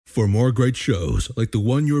For more great shows like the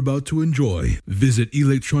one you're about to enjoy, visit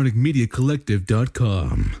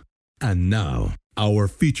electronicmediacollective.com. And now, our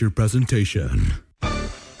feature presentation.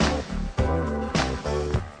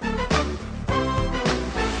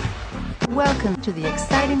 Welcome to the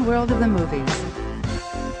exciting world of the movies.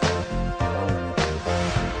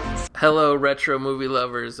 Hello, retro movie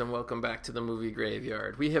lovers, and welcome back to the Movie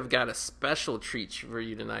Graveyard. We have got a special treat for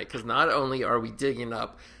you tonight, because not only are we digging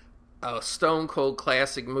up a stone cold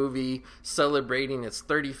classic movie celebrating its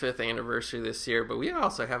 35th anniversary this year, but we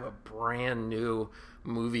also have a brand new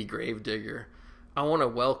movie gravedigger. I want to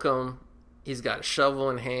welcome, he's got a shovel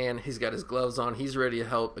in hand, he's got his gloves on, he's ready to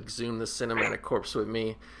help exhume the cinematic corpse with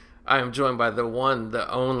me. I am joined by the one,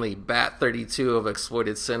 the only Bat 32 of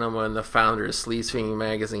exploited cinema and the founder of Sleeve Swinging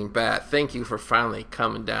Magazine. Bat, thank you for finally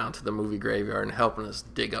coming down to the movie graveyard and helping us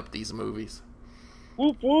dig up these movies.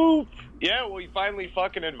 Whoop whoop! Yeah, well, you finally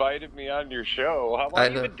fucking invited me on your show. How long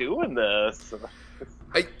have you been doing this?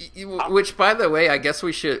 Which, by the way, I guess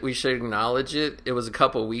we should acknowledge it. It was a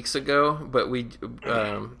couple weeks ago, but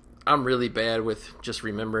I'm really bad with just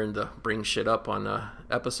remembering to bring shit up on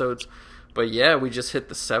episodes. But yeah, we just hit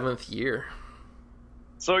the 7th year.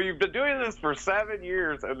 So you've been doing this for 7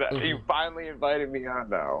 years, and you finally invited me on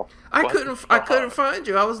now. I couldn't find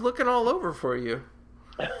you. I was looking all over for you.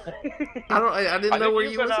 I didn't know where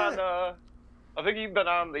you was at. I think you've been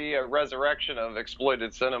on the resurrection of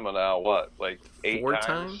exploited cinema now. What, like 8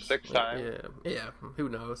 times? 6 times? Yeah. Who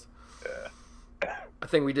knows? Yeah. I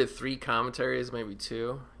think we did 3 commentaries, maybe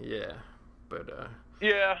 2. Yeah, but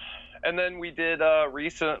yeah. And then we did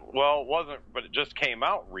recent, well, it wasn't, but it just came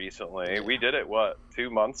out recently. Yeah. We did it,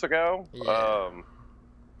 2 months ago? Yeah.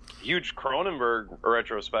 Huge Cronenberg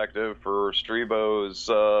retrospective for Strebo's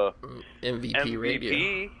MVP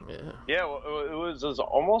radio. Yeah, well, it was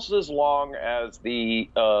almost as long as the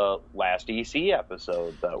last EC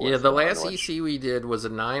episode. The last EC we did was a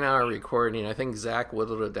 9-hour recording. I think Zach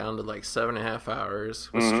whittled it down to like 7.5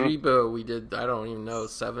 hours. With Strebo, we did, I don't even know,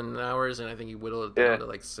 7 hours, and I think he whittled it down to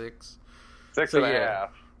like 6. 6.5.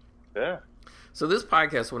 Yeah. So this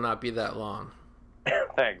podcast will not be that long.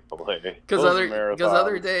 Thankfully. Because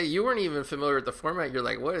other day, you weren't even familiar with the format. You're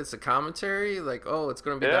like, what, it's a commentary? Like, oh, it's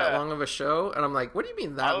going to be that long of a show? And I'm like, what do you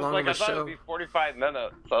mean that long of a show? I thought it would be 45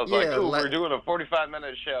 minutes. I was we're doing a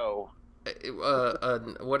 45-minute show.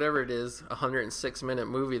 Whatever it is, 106-minute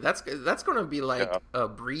movie. That's going to be like a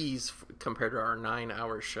breeze compared to our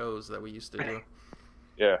 9-hour shows that we used to do.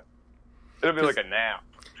 Yeah. It'll be like a nap.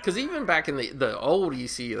 Because even back in the old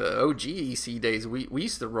EC, the OG EC days, we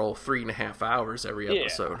used to roll 3.5 hours every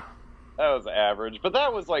episode. That was average, but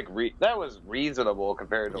that was like that was reasonable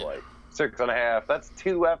compared to like 6.5. That's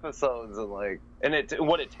 2 episodes and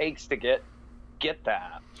what it takes to get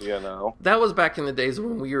that, you know. That was back in the days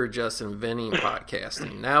when we were just inventing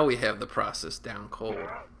podcasting. Now we have the process down cold.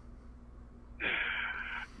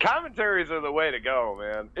 Commentaries are the way to go,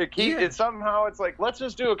 man. It somehow it's like, let's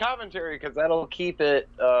just do a commentary because that'll keep it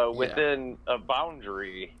within a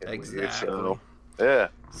boundary. Exactly.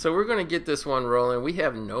 So we're going to get this one rolling. We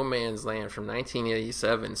have No Man's Land from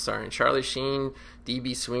 1987, starring Charlie Sheen,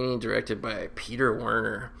 D.B. Sweeney, directed by Peter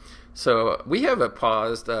Werner. So we have it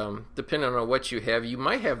paused. Depending on what you have, you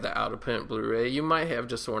might have the out-of-print Blu-ray. You might have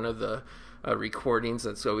just one of the recordings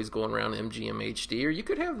that's always going around MGM HD, or you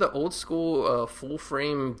could have the old school full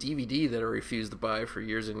frame DVD that I refused to buy for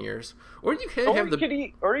years and years, or you could have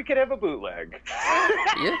you could have a bootleg.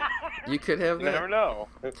 Yeah, you could have that. You never know.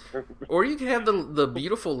 Or you could have the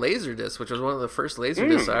beautiful Laserdisc, which was one of the first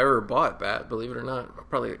Laserdiscs I ever bought. Believe it or not,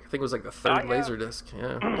 I think it was like the 3rd Laserdisc.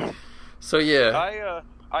 Yeah. So yeah,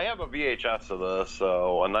 I have a VHS of this,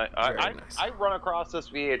 so and I run across this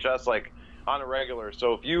VHS like on a regular.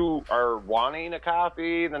 So if you are wanting a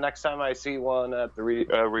copy, the next time I see one at the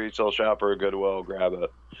retail shop or Goodwill, grab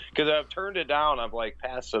it. Because I've turned it down. I've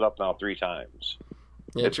passed it up now 3 times.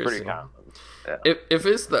 It's pretty common. Yeah. If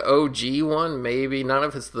it's the OG one, maybe. Not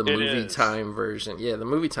if it's the movie time version. Yeah, the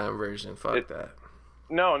movie time version. Fuck that.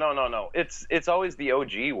 No. It's always the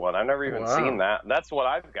OG one. I've never even seen that. That's what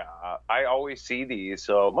I've got. I always see these.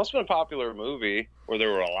 So it must have been a popular movie where there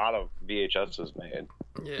were a lot of VHSs made.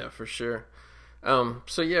 Yeah, for sure.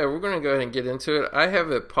 So yeah, we're going to go ahead and get into it. I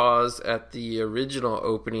have it paused at the original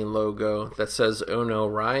opening logo that says, oh no,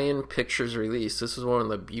 Orion Pictures Release. This is one of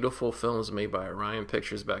the beautiful films made by Orion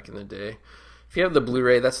Pictures back in the day. If you have the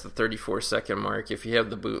Blu-ray, that's the 34-second mark. If you have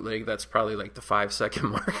the bootleg, that's probably like the 5-second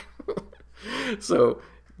mark. So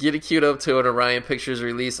get it queued up to an Orion Pictures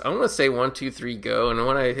Release. I'm going to say 1, 2, 3, go. And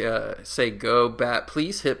when I say go, Bat,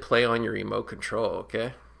 please hit play on your remote control,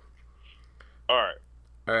 okay? All right.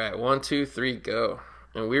 All right, 1, 2, 3, go.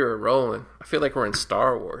 and we were rolling. I feel like we're in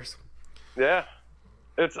Star Wars. Yeah.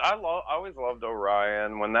 I always loved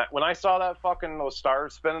Orion. When I saw that fucking those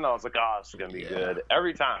stars spinning, I was like, oh, this is gonna be good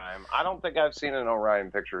every time. I don't think I've seen an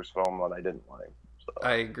Orion Pictures film that I didn't like. So.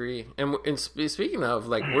 I agree. And speaking of,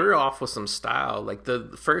 like, we're off with some style. Like,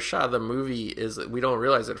 the first shot of the movie is, we don't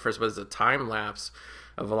realize it at first, but it's a time lapse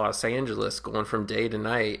of Los Angeles going from day to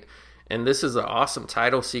night. And this is an awesome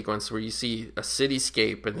title sequence where you see a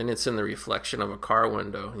cityscape, and then it's in the reflection of a car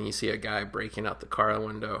window, and you see a guy breaking out the car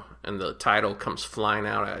window, and the title comes flying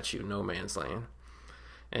out at you, No Man's Land.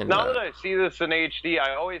 And now that I see this in HD,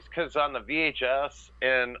 I always, because on the VHS,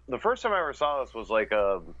 and the first time I ever saw this was like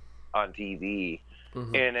on TV,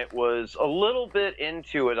 and it was a little bit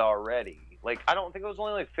into it already. Like, I don't think it was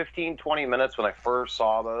only like 15, 20 minutes when I first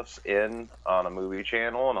saw this on a movie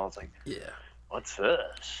channel, and I was like, yeah, what's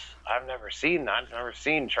this? I've never seen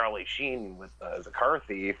Charlie Sheen as a car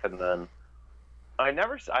thief, and then I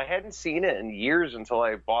hadn't seen it in years until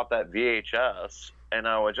I bought that VHS, and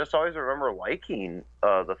I would just always remember liking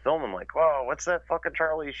the film. I'm like, whoa, what's that fucking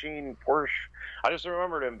Charlie Sheen Porsche? I just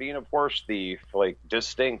remembered him being a Porsche thief, like,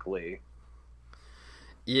 distinctly.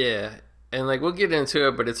 Yeah, and like, we'll get into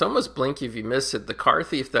it, but it's almost blink if you miss it. The car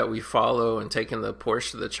thief that we follow and taking the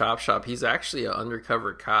Porsche to the chop shop, he's actually an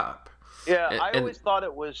undercover cop. Yeah, I always thought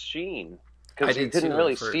it was Sheen because you didn't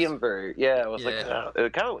really see him very. Yeah, it was like he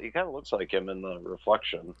kind of looks like him in the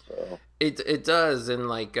reflection. So it does, and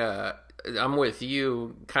like I'm with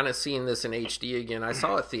you, kind of seeing this in HD again. I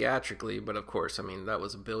saw it theatrically, but of course, I mean, that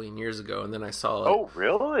was a billion years ago, and then I saw it. Oh,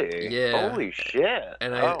 really? Yeah. Holy shit!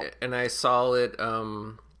 And I saw it,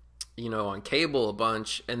 on cable a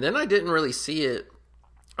bunch, and then I didn't really see it.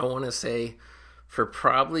 I want to say for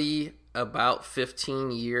probably about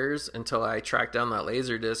 15 years until I tracked down that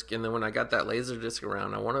Laserdisc, and then when I got that Laserdisc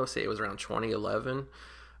around, I want to say it was around 2011.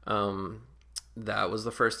 That was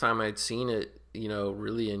the first time I'd seen it,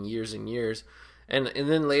 really in years and years. And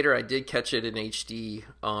then later I did catch it in HD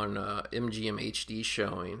on MGM HD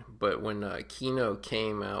showing, but when Kino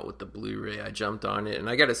came out with the Blu-ray, I jumped on it, and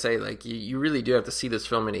I gotta say, like, you really do have to see this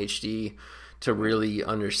film in HD to really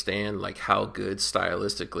understand, like, how good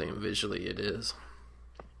stylistically and visually it is.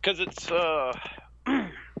 Because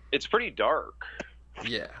it's pretty dark.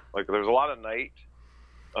 Yeah. Like, there's a lot of night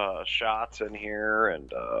shots in here,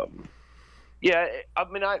 and yeah, I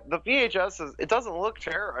mean, the VHS it doesn't look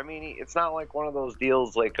terrible. I mean, it's not like one of those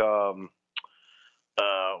deals like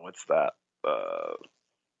what's that?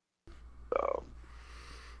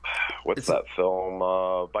 What's that film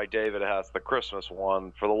by David Hess, the Christmas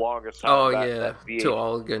one, for the longest time? Oh, yeah, To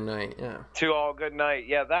All Good Night, yeah. To All Good Night,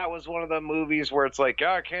 yeah, that was one of the movies where it's like,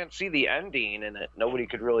 I can't see the ending, and nobody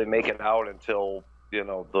could really make it out until,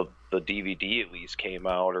 the DVD at least came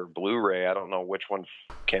out, or Blu-ray. I don't know which one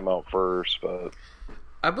came out first, but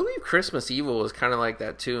I believe Christmas Evil was kind of like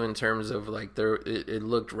that too, in terms of like it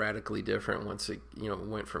looked radically different once it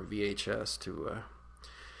went from VHS to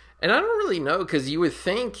and I don't really know, because you would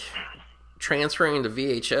think transferring to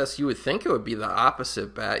VHS, you would think it would be the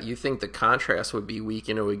opposite, Bat. You think the contrast would be weak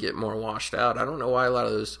and it would get more washed out. I don't know why a lot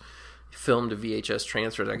of those film to VHS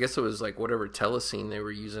transfers, I guess it was like whatever telecine they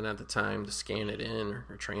were using at the time to scan it in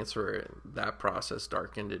or transfer it, that process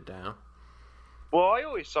darkened it down. Well, I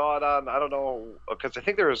always saw it on, I don't know, because I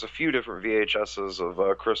think there was a few different VHSs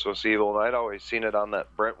of Christmas Evil, and I'd always seen it on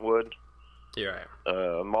that Brentwood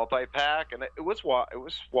multi-pack, and it was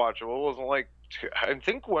watchable. It wasn't like, I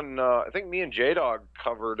think me and J-Dog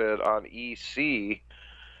covered it on EC,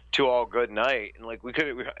 To All Good Night, and like I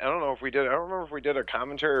don't know if we did, I don't remember if we did a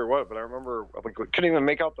commentary or what, but I remember like we couldn't even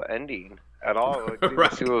make out the ending at all. Like, couldn't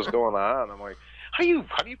even see what was going on. I'm like, how do you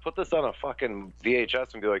put this on a fucking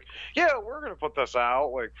VHS and be like, yeah, we're gonna put this out?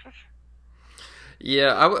 Like,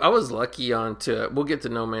 yeah, I was lucky we'll get to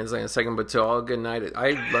No Man's Land in a second, but To All Good Night,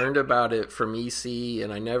 I learned about it from EC,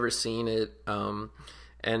 and I never seen it, and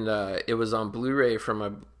it was on Blu-ray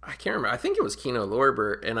from I can't remember, I think it was Kino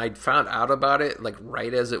Lorber, and I found out about it like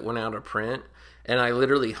right as it went out of print, and I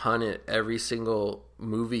literally hunted every single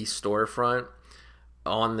movie storefront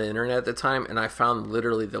on the internet at the time, and I found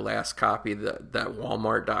literally the last copy that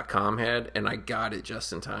Walmart.com had, and I got it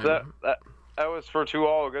just in time. That was for To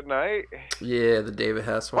All Good Night? Yeah, the David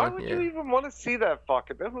Hess one. Why would you even want to see that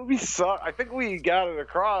movie sucked? I think we got it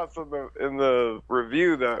across in the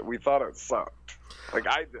review that we thought it sucked. Like,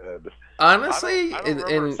 I did. Honestly, I don't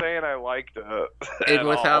remember saying I liked it. And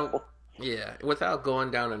without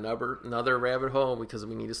going down another rabbit hole, because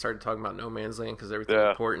we need to start talking about No Man's Land, because everything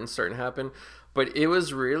important starting to happen. But it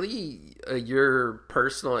was really your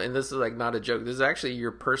personal, and this is like not a joke, this is actually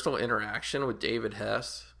your personal interaction with David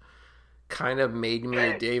Hess, kind of made me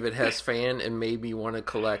a David Hess fan and made me want to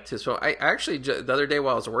collect his film. I actually, the other day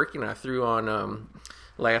while I was working, I threw on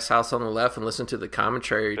Last House on the Left and listened to the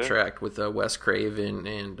commentary track with Wes Craven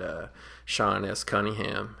and Sean S.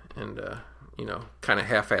 Cunningham, and kind of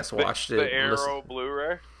half-ass watched it. The Arrow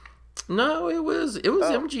Blu-ray? No, it was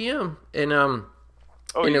MGM, and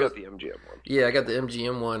you got the MGM one. Yeah, I got the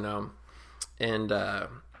MGM one, and I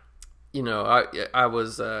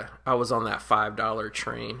was on that $5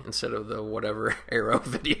 train instead of the whatever Arrow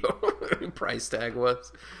video price tag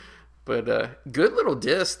was. But good little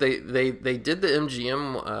disc. They did the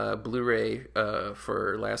MGM Blu-ray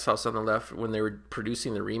for Last House on the Left when they were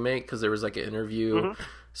producing the remake, because there was like an interview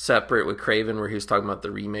separate with Craven where he was talking about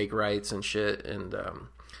the remake rights and shit. And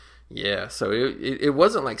so it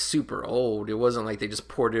wasn't like super old. It wasn't like they just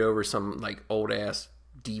poured it over some like old ass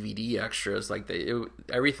DVD extras. Like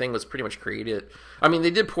everything was pretty much created. I mean,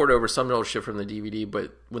 they did port over some old shit from the DVD,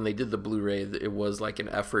 but when they did the Blu-ray, it was like an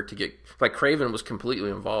effort to get, like, Craven was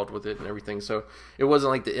completely involved with it and everything. So it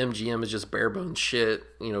wasn't like the MGM is just bare bones shit,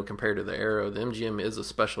 compared to the Arrow. The MGM is a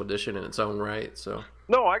special edition in its own right. So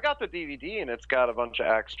no, I got the DVD and it's got a bunch of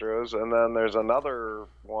extras, and then there's another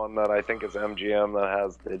one that I think is MGM that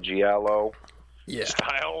has the Giallo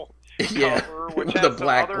style cover, which has the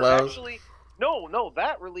black gloves. Actually, no,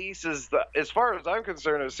 that release is, as far as I'm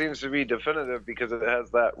concerned, it seems to be definitive because it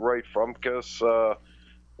has that Roy Frumkus,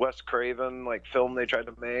 Wes Craven like film they tried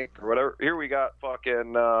to make or whatever. Here we got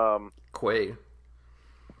fucking Quaid.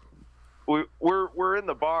 We're in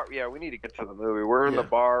the bar. Yeah, we need to get to the movie. We're in the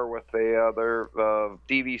bar with the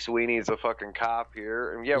D.B. Sweeney's a fucking cop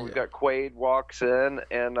here, and we've got Quaid walks in,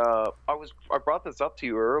 and I brought this up to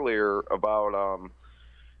you earlier about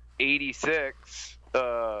 86.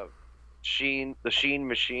 The Sheen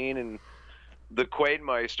machine and the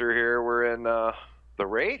Quaidmeister here were in the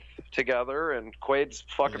Wraith together, and Quaid's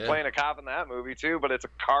fucking playing a cop in that movie too, but it's a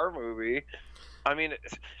car movie. I mean,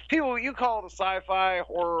 people, you call it a sci-fi,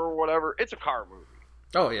 horror, or whatever, it's a car movie.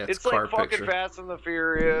 Oh yeah, it's a car like fucking picture. Fast and the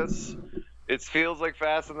Furious. It feels like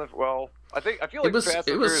Fast and the I feel like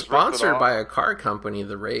it was sponsored by a car company,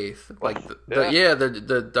 the Wraith, like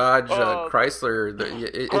the Dodge Chrysler.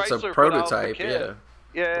 It's a prototype.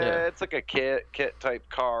 Yeah, it's like a kit type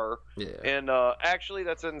car. Yeah. And actually,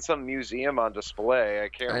 that's in some museum on display. I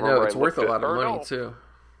can't remember. I know, it's worth a lot of money, too.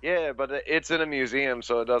 Yeah, but it's in a museum,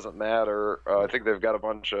 so it doesn't matter. I think they've got a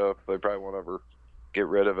bunch of... They probably won't ever get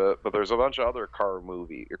rid of it. But there's a bunch of other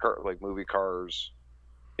movie cars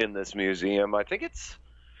in this museum. I think it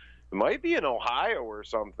might be in Ohio or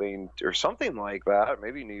something like that.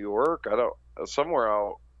 Maybe New York. Somewhere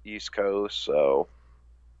out East Coast, so...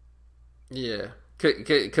 Yeah.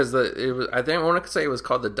 Because I want to say it was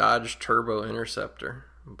called the Dodge Turbo Interceptor,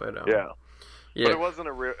 but but it wasn't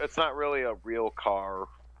it's not really a real car.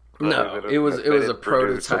 No, it was a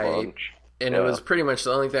prototype, and it was pretty much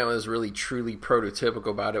the only thing that was really truly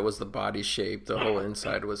prototypical about it was the body shape. The whole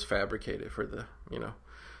inside was fabricated for the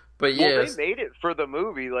But they made it for the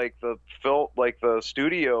movie. Like the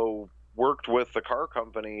studio worked with the car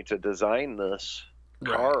company to design this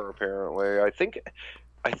car. Apparently, I think.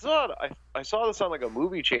 I saw this on like a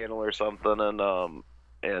movie channel or something, and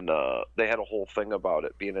they had a whole thing about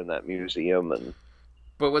it being in that museum.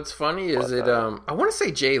 But what's funny is I want to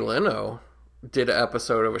say Jay Leno did an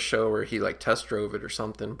episode of a show where he like test drove it or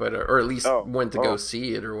something, but or at least went to go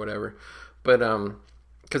see it or whatever. But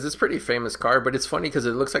because it's a pretty famous car, but it's funny because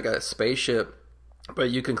it looks like a spaceship.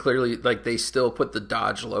 But you can clearly, like, they still put the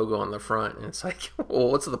Dodge logo on the front. And it's like, well,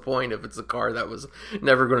 what's the point if it's a car that was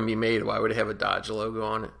never going to be made? Why would it have a Dodge logo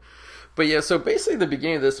on it? But yeah, so basically the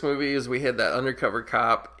beginning of this movie is we had that undercover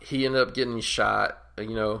cop. He ended up getting shot,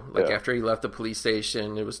 after he left the police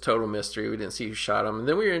station. It was total mystery. We didn't see who shot him. And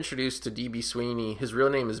then we were introduced to D.B. Sweeney. His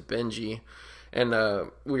real name is Benji. And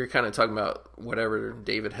we were kind of talking about whatever,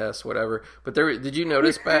 David Hess, whatever. But did you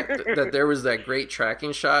notice back that there was that great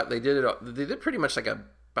tracking shot? They did pretty much like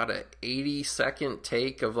about an 80-second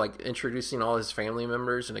take of like introducing all his family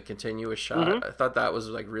members in a continuous shot. Mm-hmm. I thought that was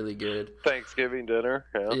like really good. Thanksgiving dinner.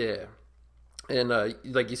 Yeah. And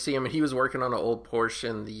like you see him, he was working on an old Porsche.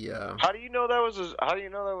 And how do you know that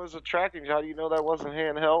was a tracking? How do you know that wasn't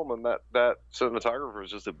handheld and that cinematographer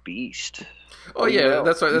was just a beast? Oh yeah,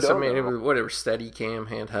 that's what I mean. It was whatever, Steadicam,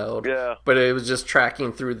 handheld. Yeah, but it was just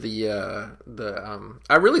tracking through the.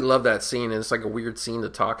 I really love that scene, and it's like a weird scene to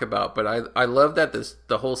talk about. But I love that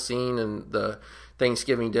the whole scene and the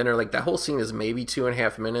Thanksgiving dinner, like that whole scene is maybe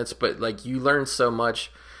 2.5 minutes, but like you learn so much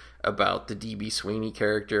about the D.B. Sweeney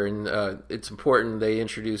character, and it's important they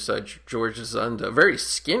introduce George DeSunda, very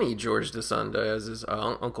skinny George DeSunda, as his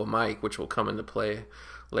Uncle Mike, which will come into play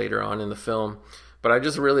later on in the film. But I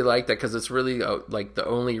just really like that because it's really like the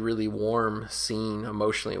only really warm scene,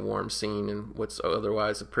 emotionally warm scene in what's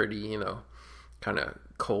otherwise a pretty, you know, kind of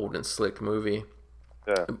cold and slick movie.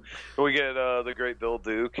 Yeah, we get the great Bill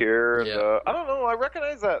Duke here. And, I don't know. I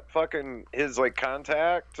recognize that fucking his like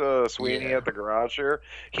contact Sweeney at the garage here.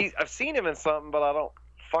 I've seen him in something, but I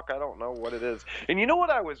don't know what it is. And you know what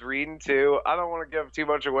I was reading too? I don't want to give too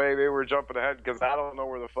much away. Maybe we're jumping ahead because I don't know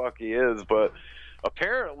where the fuck he is. But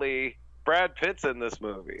apparently Brad Pitt's in this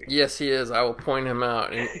movie. Yes, he is. I will point him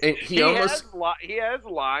out. And he has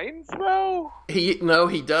lines though. No,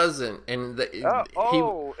 he doesn't. And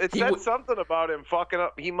it said something about him fucking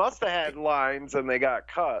up. He must have had lines and they got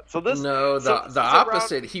cut. The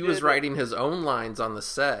opposite. He was writing his own lines on the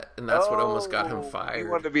set, and that's what almost got him fired. He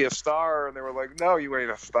wanted to be a star, and they were like, "No, you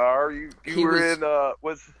ain't a star. You were in."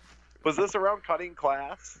 Was this around Cutting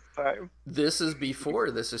Class time? This is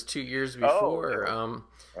before. This is 2 years before.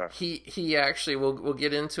 He actually we'll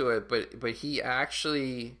get into it, but he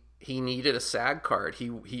needed a SAG card.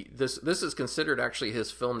 This is considered actually his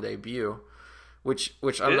film debut, which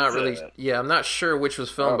I'm I'm not sure which was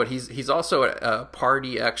filmed, but he's also a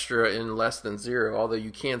party extra in Less Than Zero, although you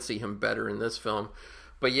can see him better in this film.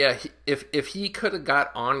 But yeah, if he could have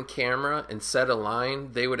got on camera and said a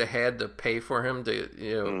line, they would have had to pay for him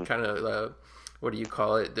to kind of what do you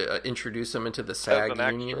call it? Introduce him into the SAG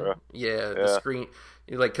union. Extra. The screen.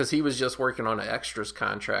 Like, because he was just working on an extras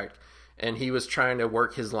contract, and he was trying to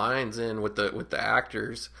work his lines in with the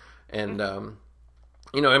actors, and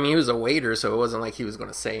you know, I mean, he was a waiter, so it wasn't like he was going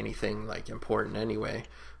to say anything like important anyway.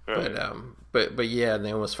 Right. But yeah,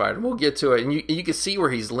 they almost fired him. We'll get to it, and you can see where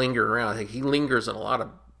he's lingering around. Like, he lingers in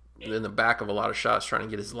the back of a lot of shots trying to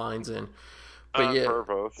get his lines in. But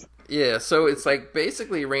yeah, so it's like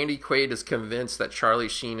basically Randy Quaid is convinced that Charlie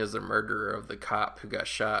Sheen is the murderer of the cop who got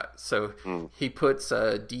shot. So he puts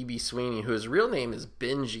D.B. Sweeney, whose real name is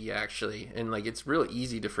Benji actually, and like it's real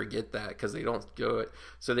easy to forget that because they don't do it.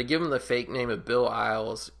 So they give him the fake name of Bill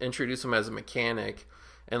Isles, introduce him as a mechanic,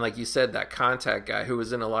 and like you said, that contact guy who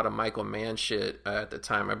was in a lot of Michael Mann shit at the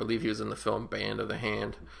time. I believe he was in the film Band of the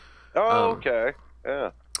Hand. Okay.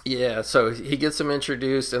 Yeah. Yeah, so he gets them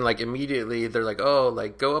introduced, and like immediately they're like, "Oh,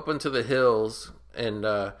 like go up into the hills," and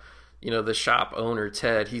you know, the shop owner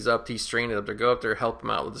Ted, he's straining up there. Go up there, help him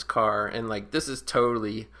out with his car, and like this is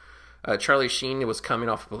totally Charlie Sheen was coming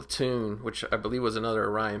off Platoon, which I believe was another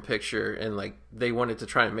Orion picture, and like they wanted to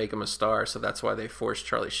try and make him a star, so that's why they forced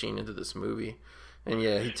Charlie Sheen into this movie. And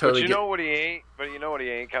yeah, he totally. But you know what he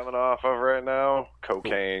ain't coming off of right now?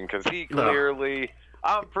 Cocaine, because he clearly. No.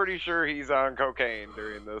 I'm pretty sure he's on cocaine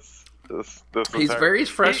during this. He's very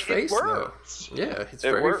fresh faced though. Yeah, he's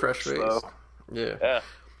very fresh faced. Yeah.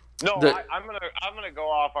 No, I'm gonna go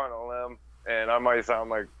off on a limb, and I might sound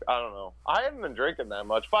like I don't know. I haven't been drinking that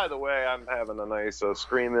much. By the way, I'm having a nice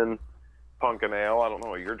screaming pumpkin ale. I don't know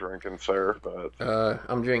what you're drinking, sir, but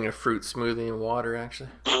I'm drinking a fruit smoothie and water actually.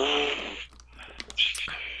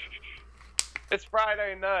 It's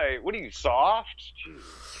Friday night. What are you, soft?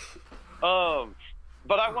 Jeez.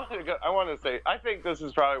 But I want to say, I think this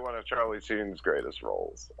is probably one of Charlie Sheen's greatest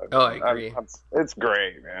roles. I agree. It's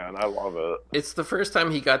great, man. I love it. It's the first time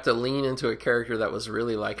he got to lean into a character that was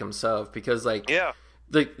really like himself, because like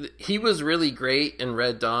he was really great in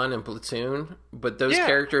Red Dawn and Platoon, but those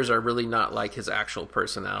characters are really not like his actual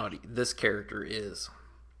personality. This character is.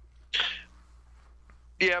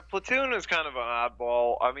 Yeah, Platoon is kind of an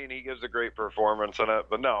oddball. I mean, he gives a great performance in it,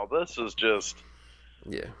 but no, this is just...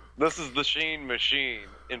 Yeah. This is the Sheen machine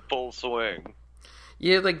in full swing.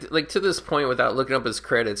 Yeah, like to this point, without looking up his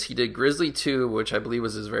credits, he did Grizzly 2, which I believe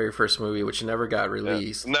was his very first movie, which never got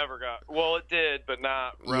released. Yeah, never got. Well, it did, but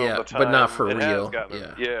not around the time. But not for real.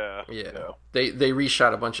 Yeah. They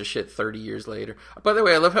reshot a bunch of shit 30 years later. By the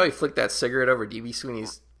way, I love how he flicked that cigarette over D.B.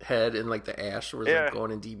 Sweeney's head, and like the ash was like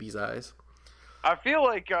going in D.B.'s eyes. I feel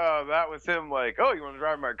like that was him, like, oh, you want to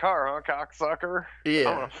drive my car, huh, cocksucker?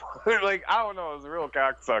 Yeah. Like, I don't know, it was a real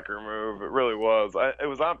cocksucker move. It really was. It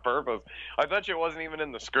was on purpose. I bet you it wasn't even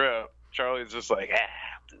in the script. Charlie's just like,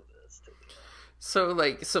 do this. So,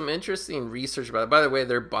 like, some interesting research about it. By the way,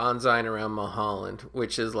 they're bonsaiing around Mulholland,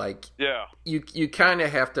 which is like, you kind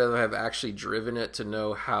of have to have actually driven it to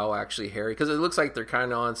know how actually hairy, because it looks like they're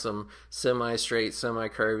kind of on some semi-straight,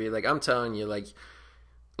 semi-curvy. Like, I'm telling you, like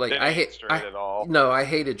I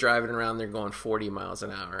hated driving around there going 40 miles an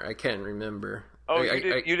hour. I can't remember. Oh,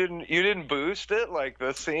 you didn't boost it like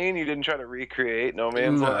this scene. You didn't try to recreate No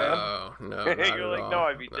Man's Land. No. You're like, no,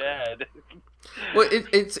 I'd be dead. Well,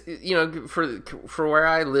 it's you know, for where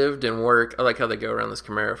I lived and work, I like how they go around this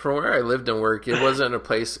Camaro. For where I lived and work, it wasn't a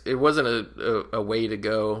place. It wasn't a way to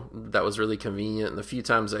go that was really convenient. And the few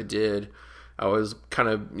times I did, I was kind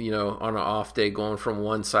of, on an off day going from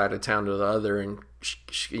one side of town to the other and,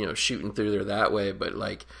 shooting through there that way. But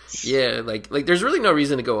like, yeah, like there's really no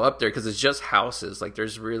reason to go up there because it's just houses. Like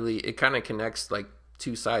it kind of connects like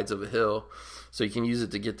two sides of a hill. So you can use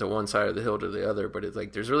it to get to one side of the hill to the other. But it's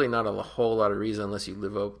like, there's really not a whole lot of reason unless you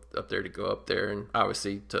live up there to go up there. And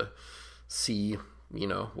obviously to see,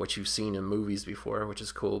 what you've seen in movies before, which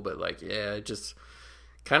is cool. But like, yeah, it just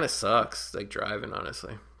kind of sucks, like driving,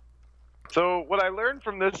 honestly. So what I learned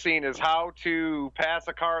from this scene is how to pass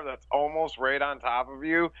a car that's almost right on top of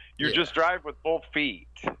you. You just drive with both feet.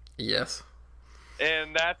 Yes.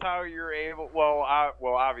 And that's how you're able. Well,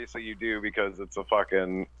 obviously you do because it's a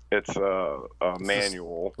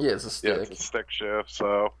manual. It's a stick. Yeah, it's a stick shift.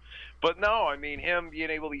 So, but no, I mean him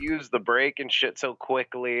being able to use the brake and shit so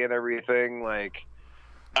quickly and everything. Like,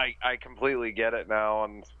 I completely get it now,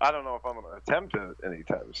 and I don't know if I'm gonna attempt it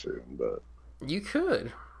anytime soon, but you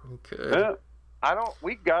could. Yeah,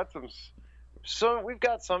 we've got some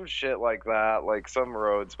shit like that, like some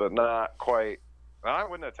roads, but not quite. I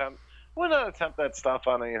wouldn't attempt that stuff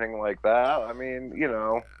on anything like that. I mean,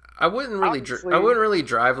 I wouldn't really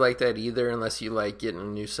drive like that either, unless you like getting a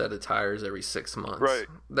new set of tires every 6 months. Right.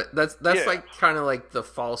 That's like kind of like the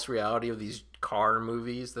false reality of these car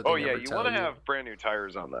movies that they you want to have brand new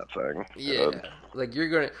tires on that thing. Yeah, like you're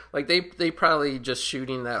gonna like they probably just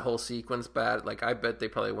shooting that whole sequence bad. Like I bet they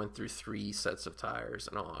probably went through 3 sets of tires.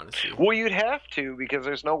 In all honesty, well, you'd have to because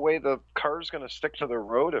there's no way the car's gonna stick to the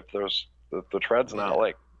road if the tread's not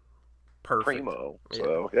like perfect. Primo.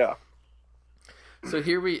 So yeah. So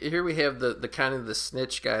here we have the kind of the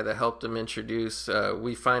snitch guy that helped him introduce.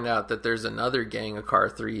 We find out that there's another gang of car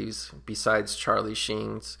thieves besides Charlie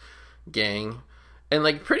Sheen's gang, and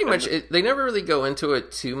like pretty much they never really go into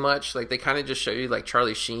it too much. Like they kind of just show you like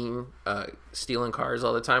Charlie Sheen stealing cars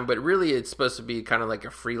all the time, but really it's supposed to be kind of like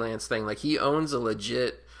a freelance thing. Like he owns a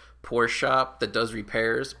legit Porsche shop that does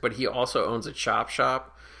repairs, but he also owns a chop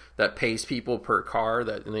shop that pays people per car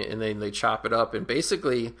and then they chop it up. And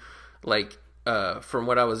basically, like from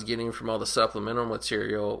what I was getting from all the supplemental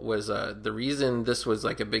material was the reason this was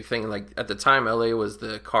like a big thing. Like at the time, LA was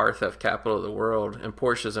the car theft capital of the world, and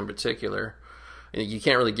Porsches in particular. And you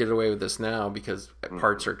can't really get away with this now because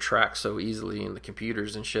parts are tracked so easily in the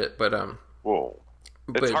computers and shit. But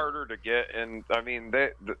it's harder to get, and I mean,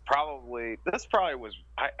 this probably was.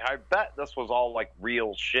 I bet this was all like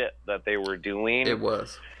real shit that they were doing. It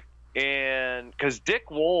was. And because Dick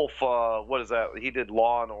Wolf, what is that? He did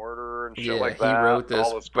Law and Order and shit like that. He wrote this,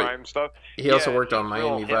 all this crime stuff. He also worked on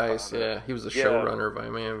Miami Vice. Yeah, he was a showrunner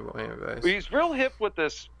of Miami Vice. He's real hip with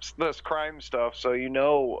this crime stuff, so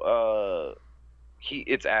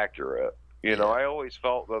it's accurate. I always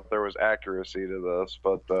felt that there was accuracy to this,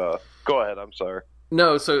 but go ahead. I'm sorry.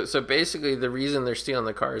 No, so basically the reason they're stealing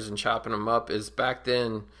the cars and chopping them up is back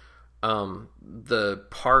then. The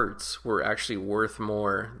parts were actually worth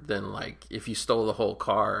more than like if you stole the whole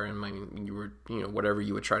car and you were whatever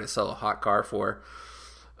you would try to sell a hot car for.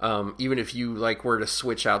 Even if you like were to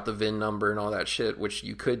switch out the VIN number and all that shit, which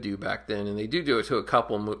you could do back then, and they do it to a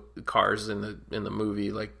couple cars in the movie,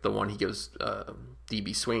 like the one he gives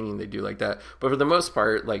DB Sweeney, they do like that. But for the most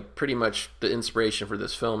part, like pretty much the inspiration for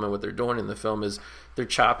this film and what they're doing in the film is they're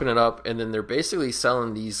chopping it up and then they're basically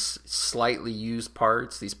selling these slightly used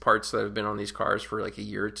parts, these parts that have been on these cars for like a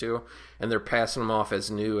year or two, and they're passing them off as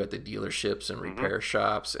new at the dealerships and repair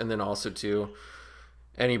shops, and then also to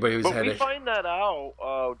anybody who's had. We find that out.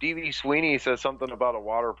 DB Sweeney says something about a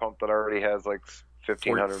water pump that already has like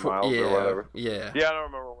 1,500 miles or whatever. Yeah, I don't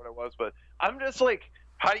remember what it was, but I'm just like,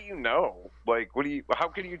 how do you know? Like, how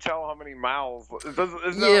can you tell how many miles? It's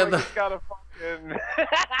not like it's got a fucking.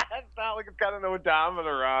 It's not like it's got an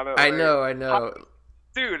odometer on it. I know.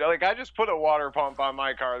 Dude, like I just put a water pump on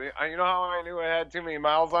my car. You know how I knew it had too many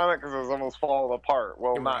miles on it? Because it was almost falling apart.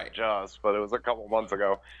 Well, not just, but it was a couple months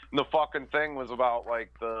ago. And the fucking thing was about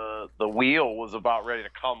like the wheel was about ready to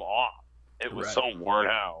come off. It was so worn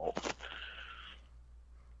out.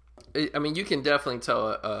 I mean, you can definitely tell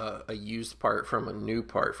a used part from a new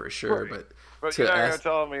part for sure, but to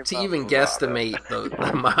even guesstimate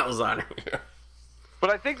the miles on it. But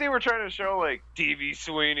I think they were trying to show like DB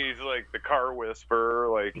Sweeney's like the car whisperer,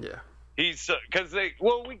 like he's because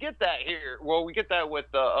we get that here. Well, we get that with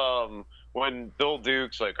the when Bill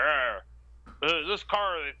Duke's like, this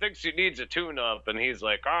car thinks it needs a tune-up, and he's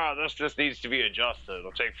like, this just needs to be adjusted.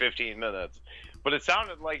 It'll take 15 minutes. But it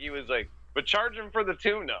sounded like he was like, but charge him for the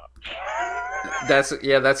tune-up. That's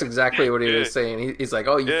exactly what he was saying. He's like,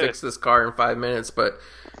 you fix this car in 5 minutes, but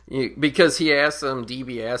because he asked him,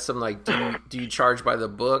 DB asked him, like, do you charge by the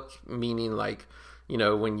book? Meaning, like,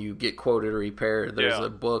 when you get quoted a repair, there's a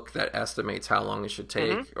book that estimates how long it should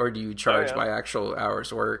take, or do you charge by actual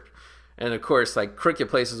hours worked? And of course, like crooked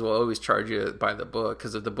places will always charge you by the book,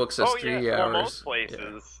 because if the book says 3 hours, well, most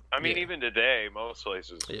places. I mean, even today, most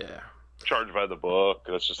places. Charged by the book.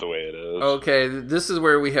 That's just the way it is. Okay, this is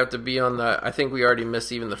where we have to be on the. I think we already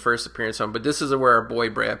missed even the first appearance on, but this is where our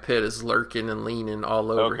boy Brad Pitt is lurking and leaning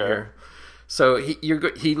all over here. So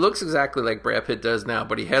he looks exactly like Brad Pitt does now,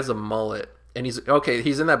 but he has a mullet, and he's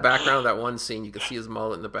in that background of that one scene. You can see his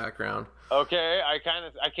mullet in the background. Okay, I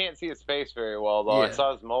can't see his face very well though. I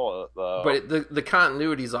saw his mullet though. But the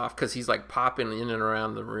continuity's off because he's like popping in and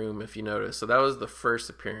around the room, if you notice. So that was the first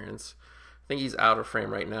appearance. I think he's out of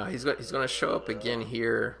frame right now. He's going to show up again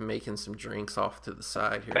here, making some drinks off to the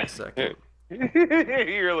side here in a second.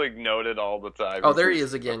 You're like noted all the time. Oh, there he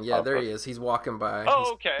is again. Yeah, there he is. He's walking by.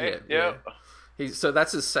 Oh, okay. Yeah. So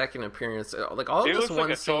that's his second appearance. Like all he of this looks one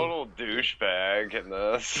like a total douchebag in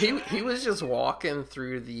this. He was just walking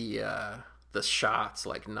through the shots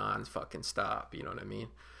like non-fucking stop. You know what I mean?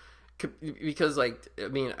 Because I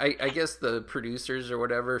guess the producers or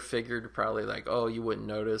whatever figured probably like, oh, you wouldn't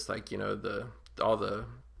notice, like, all the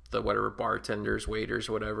whatever bartenders, waiters,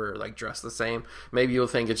 whatever, like dressed the same. Maybe you'll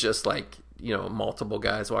think it's just like, multiple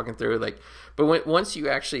guys walking through, like, but once you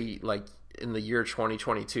actually, like, in the year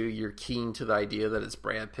 2022, you're keen to the idea that it's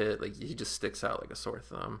Brad Pitt, like he just sticks out like a sore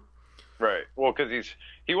thumb. Right. Well, because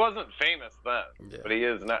he wasn't famous then, but he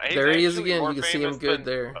is now. There he is again. You can see him good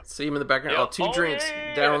there. See him in the background. Yep. Two drinks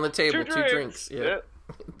down on the table. Two drinks. Yeah.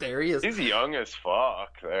 There he is. He's young as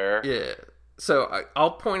fuck there. Yeah. So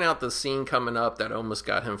I'll point out the scene coming up that almost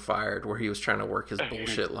got him fired, where he was trying to work his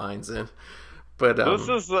bullshit lines in. But this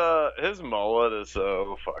is his mullet is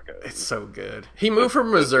so fucking. It's so good. He moved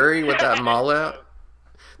from Missouri with that mullet.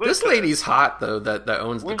 This lady's hot though. That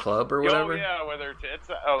owns the club or whatever. Oh yeah, with her tits.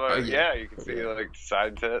 Yeah, you can see like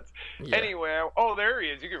side tits. Yeah. Anyway, there he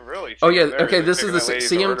is. You can really. See Okay. This is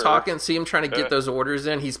see him talking. See him trying to get those orders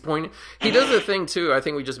in. He's pointing. He does a thing too. I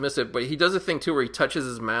think we just missed it, but he does a thing too where he touches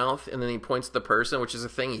his mouth and then he points to the person, which is a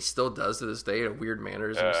thing he still does to this day. A weird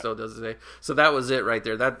mannerism still does today. So that was it right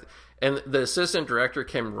there. And the assistant director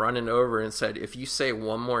came running over and said, "If you say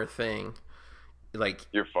one more thing, like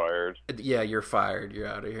you're fired." Yeah, you're fired. You're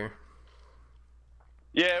out of here.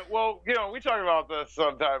 Yeah, well, we talked about this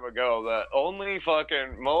some time ago. That only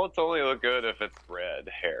fucking mullets only look good if it's red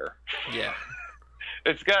hair. Yeah,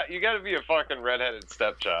 you got to be a fucking redheaded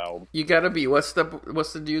stepchild. You got to be what's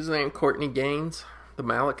the dude's name? Courtney Gaines, the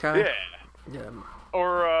Malachi. Yeah.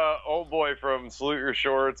 Or old boy from Salute Your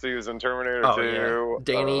Shorts. He was in Terminator 2. Yeah.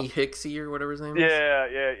 Danny Hicksey or whatever his name is.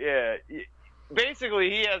 Yeah. Basically,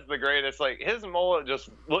 he has the greatest, like, his mullet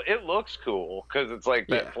it looks cool, because it's like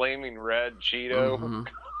that flaming red Cheeto. Mm-hmm.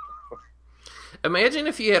 Imagine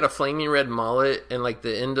if you had a flaming red mullet, and, like,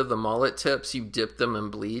 the end of the mullet tips, you dipped them in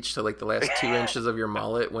bleach, so, like, the last 2 inches of your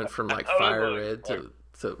mullet went from, like, fire red to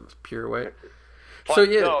pure white.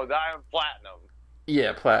 No, platinum.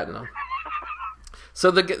 Yeah, platinum. So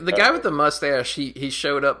the guy with the mustache, he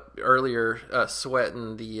showed up earlier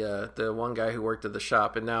sweating the one guy who worked at the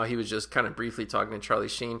shop, and now he was just kind of briefly talking to Charlie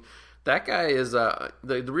Sheen. That guy is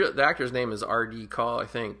the actor's name is R.D. Call, I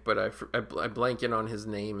think, but I blank in on his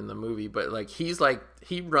name in the movie. But like he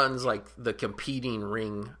runs like the competing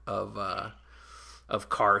ring of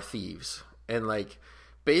car thieves, and like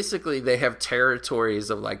basically they have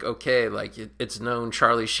territories of like, okay, like it's known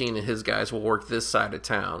Charlie Sheen and his guys will work this side of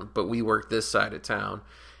town, but we work this side of town.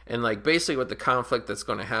 And like basically what the conflict that's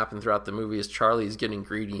going to happen throughout the movie is Charlie's getting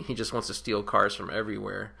greedy. He just wants to steal cars from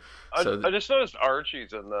everywhere. So I just noticed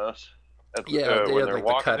Archie's in this. They when had, they're like,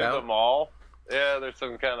 walking the through the mall. Yeah, there's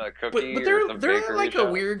some kind of cookie but they're like shop.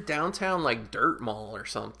 A weird downtown like dirt mall or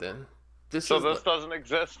something. This doesn't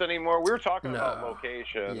exist anymore. We were talking about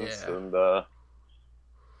locations and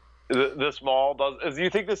this mall does. Do you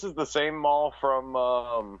think this is the same mall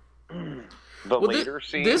from later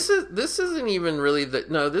scene? This isn't even really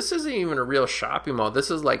this isn't even a real shopping mall. This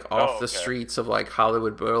is like off the streets of like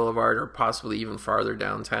Hollywood Boulevard or possibly even farther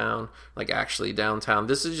downtown, like actually downtown.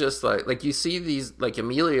 This is just like you see these, like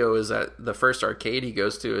Emilio is at the first arcade he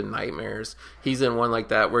goes to in Nightmares. He's in one like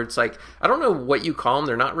that where it's like, I don't know what you call them.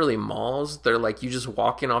 They're not really malls. They're like you just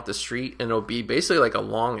walking off the street and it'll be basically like a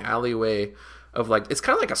long alleyway of like, it's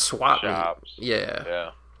kind of like a swap shops.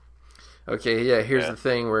 Yeah. Okay, yeah, here's the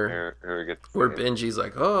thing where Benji's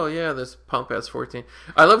like, oh, yeah, this pump has 14.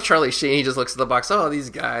 I love Charlie Sheen. He just looks at the box. Oh, these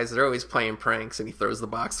guys, they're always playing pranks, and he throws the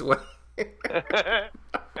box away.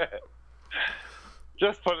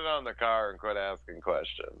 Just put it on the car and quit asking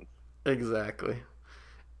questions. Exactly.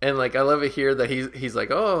 And like I love it here that he's like,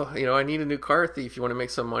 oh, I need a new car thief. You want to make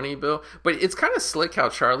some money, Bill? But it's kind of slick how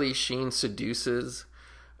Charlie Sheen seduces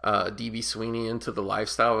DB Sweeney into the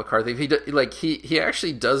lifestyle of a car thief. He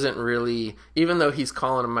actually doesn't really, even though he's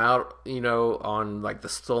calling him out, on like the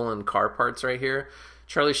stolen car parts right here.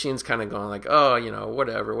 Charlie Sheen's kind of going like, oh,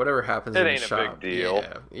 whatever happens in the shop. It ain't a big deal.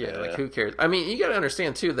 Yeah, like who cares? I mean, you got to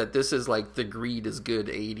understand too that this is like the greed is good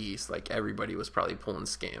 80s. Like everybody was probably pulling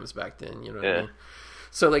scams back then. You know what I mean?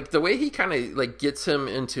 So like the way he kind of like gets him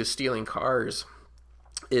into stealing cars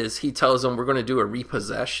is he tells him we're going to do a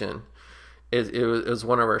repossession. It was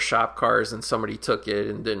one of our shop cars and somebody took it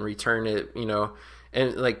and didn't return it.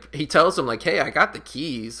 And like he tells him like, hey, I got the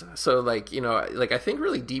keys. So like, I think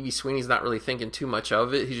really DB Sweeney's not really thinking too much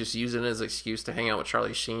of it. He's just using it as an excuse to hang out with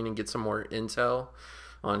Charlie Sheen and get some more intel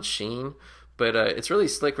on Sheen. But it's really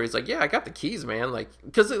slick where he's like, yeah, I got the keys, man. Like,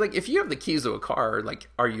 because like if you have the keys to a car, like,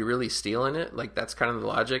 are you really stealing it? Like that's kind of the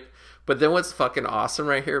logic. But then what's fucking awesome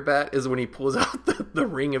right here, Bat, is when he pulls out the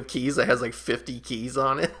ring of keys that has like 50 keys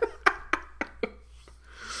on it.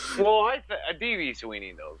 Well, DB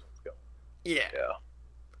Sweeney knows what's going. Yeah.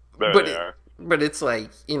 But it's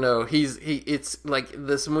like, it's like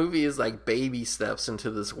this movie is like baby steps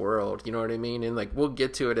into this world, you know what I mean? And like we'll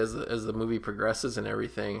get to it as the movie progresses and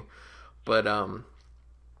everything. But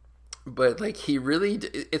like he really,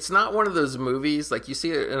 it's not one of those movies like you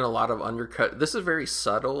see it in a lot of undercut. This is very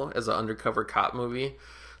subtle as an undercover cop movie.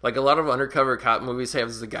 Like a lot of undercover cop movies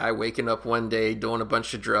have the guy waking up one day doing a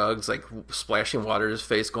bunch of drugs, like splashing water in his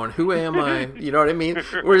face, going, "Who am I?" You know what I mean?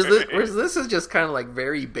 Whereas this is just kind of like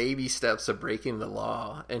very baby steps of breaking the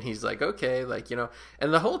law, and he's like, okay, like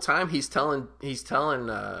and the whole time he's telling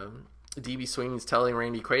DB Sweeney's telling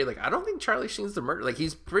Randy Quaid, like, I don't think Charlie Sheen's the murderer. Like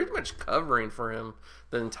he's pretty much covering for him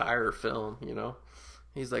the entire film.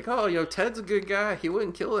 He's like, oh, Ted's a good guy. He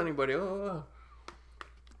wouldn't kill anybody. Oh.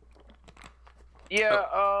 Yeah,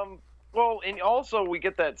 well, and also we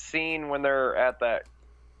get that scene when they're at that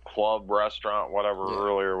club, restaurant, whatever,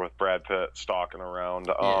 earlier with Brad Pitt stalking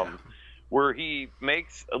around, where he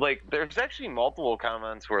makes, like, there's actually multiple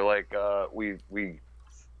comments where, like,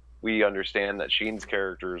 we understand that Sheen's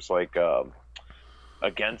character is, like,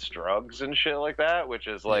 against drugs and shit like that, which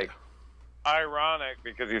is, like, ironic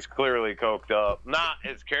because he's clearly coked up. Not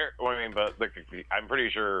his character. I mean, but I'm pretty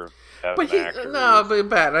sure. But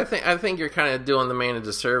Bat. I think you're kind of doing the man a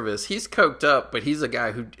disservice. He's coked up, but he's a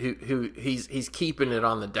guy who he's keeping it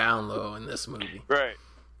on the down low in this movie. Right.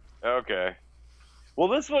 Okay. Well,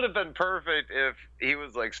 this would have been perfect if he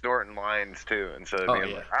was like snorting lines too, instead of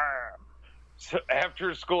being like,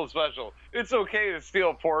 after school special, it's okay to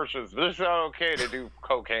steal Porsches, but it's not okay to do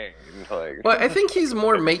cocaine. Like, well, I think he's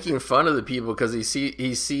more making fun of the people because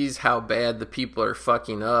he sees how bad the people are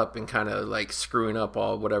fucking up and kind of like screwing up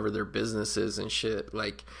all whatever their business is and shit.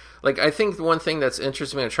 Like I think the one thing that's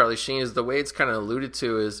interesting about Charlie Sheen is the way it's kind of alluded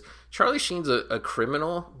to is Charlie Sheen's a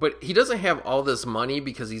criminal, but he doesn't have all this money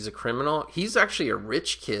because he's a criminal. He's actually a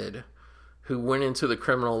rich kid who went into the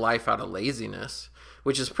criminal life out of lazizness.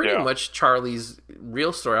 Which is pretty much Charlie's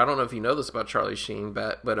real story. I don't know if you know this about Charlie Sheen,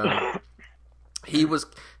 but he was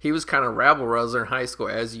kind of rabble-rouser in high school,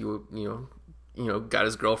 as you got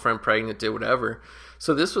his girlfriend pregnant, did whatever.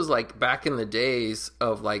 So this was like back in the days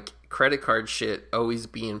of like credit card shit always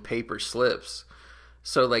being paper slips.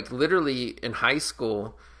 So like literally in high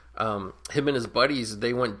school, him and his buddies,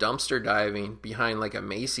 they went dumpster diving behind like a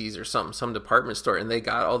Macy's or something, some department store, and they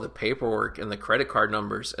got all the paperwork and the credit card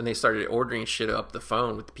numbers, and they started ordering shit up the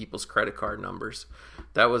phone with people's credit card numbers.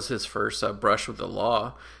 That was his first brush with the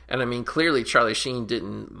law. And I mean, clearly Charlie Sheen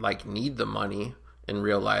didn't like need the money in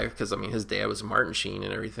real life because I mean his dad was Martin Sheen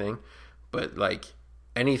and everything, but like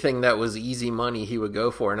anything that was easy money he would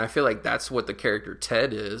go for. And I feel like that's what the character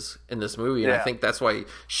Ted is in this movie, and I think that's why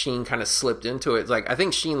Sheen kind of slipped into it. It's like I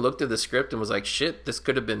think Sheen looked at the script and was like, shit, this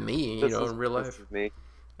could have been me, in real life. This is me.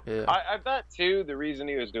 Yeah. I bet too the reason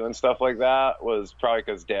he was doing stuff like that was probably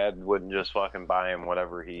because Dad wouldn't just fucking buy him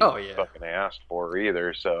whatever he fucking asked for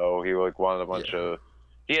either, so he like wanted a bunch of,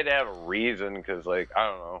 he had to have a reason because like I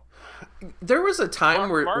don't know, there was a time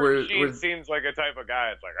Martin Sheen seems like a type of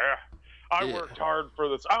guy. It's like I worked hard for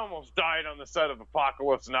this. I almost died on the set of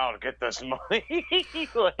Apocalypse Now to get this money.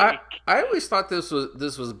 I always thought this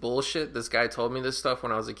was bullshit. This guy told me this stuff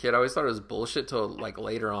when I was a kid. I always thought it was bullshit till like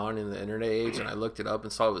later on in the internet age, and I looked it up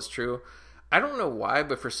and saw it was true. I don't know why,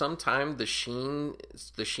 but for some time the Sheens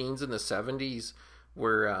in the 70s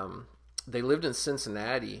were they lived in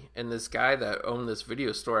Cincinnati, and this guy that owned this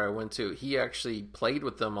video store I went to, he actually played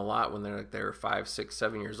with them a lot when they were 5, 6,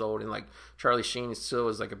 7 years old. And like Charlie Sheen still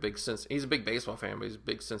is like he's a big baseball fan, but he's a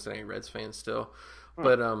big Cincinnati Reds fan still.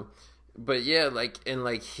 But But yeah, like, and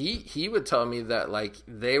like he would tell me that like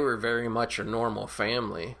they were very much a normal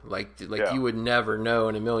family. Like Yeah. you would never know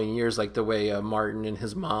in a million years, like the way Martin and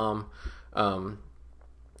his mom,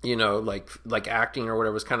 you know, like acting or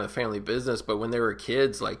whatever was kind of family business. But when they were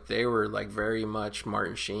kids, like they were like very much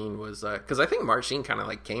Martin Sheen was, because I think Martin Sheen kind of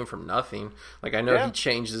like came from nothing. Like I know he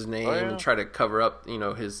changed his name and tried to cover up, you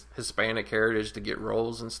know, his Hispanic heritage to get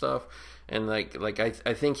roles and stuff. And like I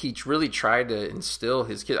think he really tried to instill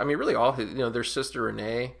his kids. I mean, really all his, you know, their sister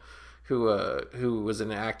Renee, who was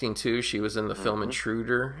in acting too. She was in the film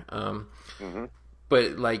Intruder.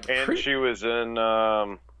 But like, and she was in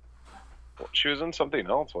something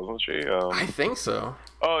else, wasn't she? I think so.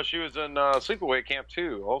 Oh, she was in Sleepaway Camp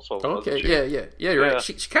 2 also. Okay, yeah, you're right.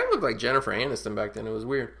 She kind of looked like Jennifer Aniston back then. It was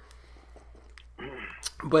weird.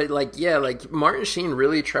 But like, yeah, like Martin Sheen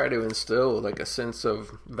really tried to instill like a sense of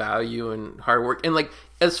value and hard work. And like,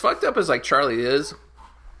 as fucked up as like Charlie is,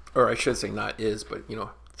 or I should say not is, but you know,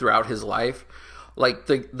 throughout his life, like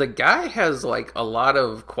the guy has like a lot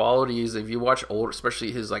of qualities. If you watch old,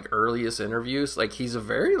 especially his like earliest interviews, like he's a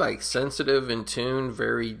very like sensitive, in tune,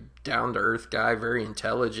 very down to earth guy, very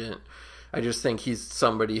intelligent. I just think he's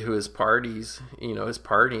somebody who is parties, you know, is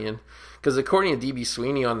partying. Because according to DB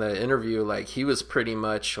Sweeney on the interview, like he was pretty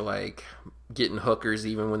much like getting hookers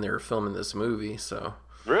even when they were filming this movie. So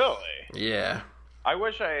really, yeah. I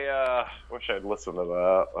wish I'd listened to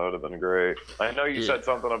that. That would have been great. I know you said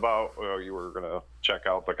something about you were gonna check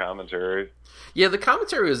out the commentary. Yeah, the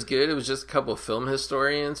commentary was good. It was just a couple of film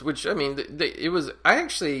historians, which I mean, it was. I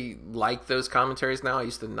actually like those commentaries now. I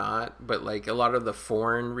used to not, but like a lot of the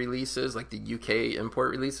foreign releases, like the UK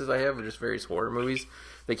import releases I have, are just various horror movies.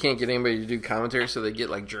 They can't get anybody to do commentary, so they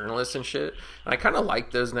get like journalists and shit. And I kind of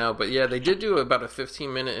like those now, but yeah, they did do about a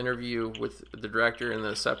 15-minute interview with the director and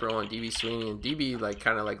the separate one, DB Sweeney, and DB like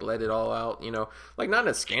kind of like let it all out, you know, like not in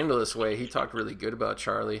a scandalous way. He talked really good about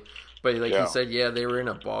Charlie, but like he said, yeah, they were in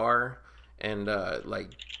a bar and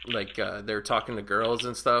they were talking to girls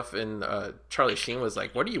and stuff, and Charlie Sheen was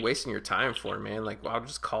like, "What are you wasting your time for, man? Like, well, I'll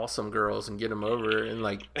just call some girls and get them over." And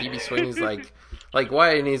like DB Sweeney's like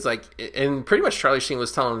why? And he's like, and pretty much Charlie Sheen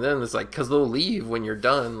was telling them, it's like, because they'll leave when you're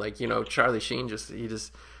done. Like, you know, Charlie Sheen just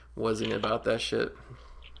wasn't about that shit.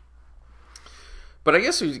 But I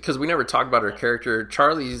guess because we never talked about her character,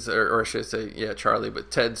 Charlie's, or I should say, yeah, Charlie,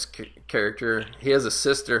 but Ted's character, he has a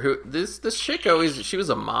sister who, this chick she was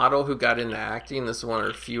a model who got into acting. This is one of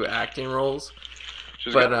her few acting roles.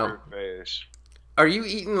 She's got a weird face. Are you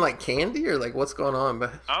eating like candy or like what's going on?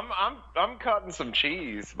 I'm cutting some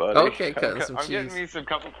cheese, buddy. Okay, cutting some cheese. I'm getting me some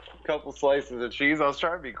couple slices of cheese. I was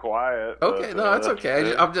trying to be quiet. Okay, no, that's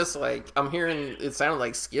okay. I'm just like, I'm hearing it sounded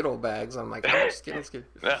like Skittle bags. I'm like, oh, Skittle.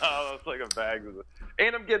 No, it's like a bag.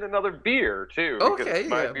 And I'm getting another beer too. Okay,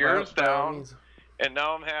 my beer's down, and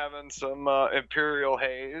now I'm having some Imperial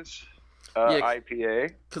Haze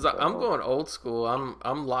IPA. Because I'm going old school.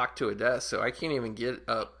 I'm locked to a desk, so I can't even get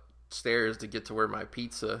upstairs to get to where my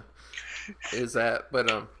pizza is at. But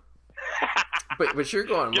but you're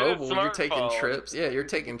going mobile. You're taking trips. Yeah, you're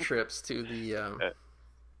taking trips to the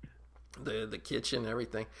kitchen and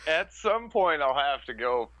everything. At some point, I'll have to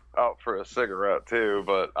go out for a cigarette too.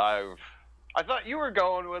 But I thought you were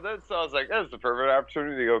going with it, so I was like, "That's the perfect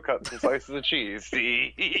opportunity to go cut some slices of cheese."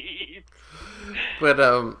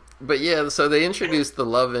 But yeah, so they introduced the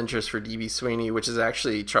love interest for DB Sweeney, which is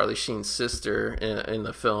actually Charlie Sheen's sister in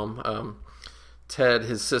the film. Ted,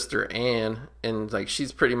 his sister Anne, and like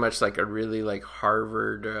she's pretty much like a really like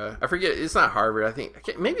Harvard. I forget, it's not Harvard. I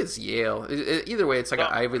think maybe it's Yale. Either way, it's like an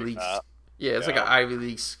Ivy League. Yeah, it's like an Ivy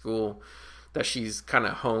League school that she's kind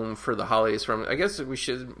of home for the holidays from. I guess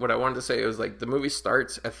what I wanted to say was like the movie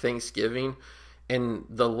starts at Thanksgiving, and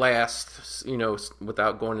the last, you know,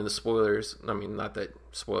 without going into spoilers, I mean, not that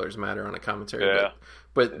spoilers matter on a commentary,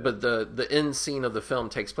 but the end scene of the film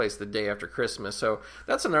takes place the day after Christmas. So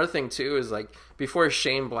that's another thing too, is like before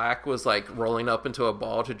Shane Black was like rolling up into a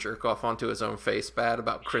ball to jerk off onto his own face bad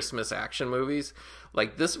about Christmas action movies,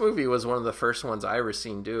 like this movie was one of the first ones I ever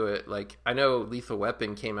seen do it. Like I know Lethal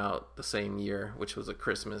Weapon came out the same year, which was a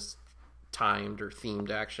Christmas timed or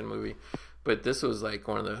themed action movie, but this was like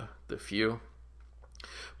one of the few.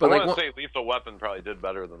 But I want to say Lethal Weapon probably did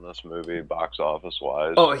better than this movie box office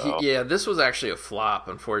wise. Oh, yeah, this was actually a flop,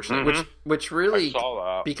 unfortunately. Which really, I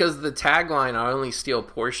saw that. Because the tagline "I only steal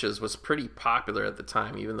Porsches" was pretty popular at the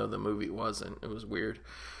time, even though the movie wasn't. It was weird,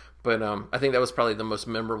 but I think that was probably the most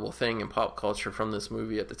memorable thing in pop culture from this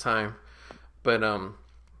movie at the time. But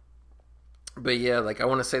yeah, like I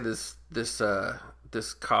want to say this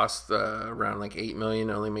cost around like $8 million,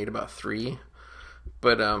 only made about $3 million.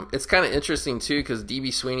 But it's kind of interesting too, because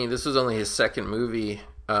DB Sweeney, this was only his second movie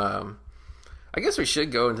I guess we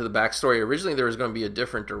should go into the backstory. Originally, there was going to be a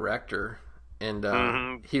different director,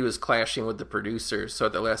 and he was clashing with the producers. So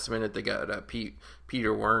at the last minute, they got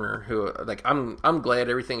Peter Werner, who I'm glad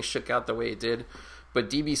everything shook out the way it did. But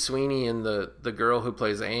D.B. Sweeney and the girl who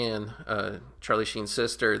plays Anne, Charlie Sheen's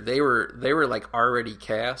sister, they were like already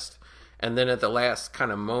cast, and then at the last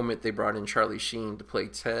kind of moment, they brought in Charlie Sheen to play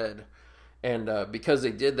Ted. And because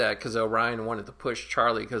they did that, because Orion wanted to push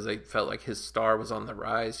Charlie because they felt like his star was on the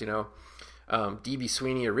rise, D.B.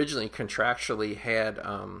 Sweeney originally contractually had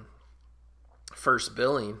first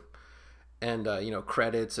billing, and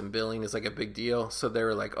credits and billing is like a big deal. So they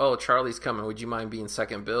were like, "Oh, Charlie's coming. Would you mind being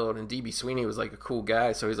second billed?" And D.B. Sweeney was like a cool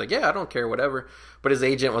guy, so he's like, "Yeah, I don't care, whatever." But his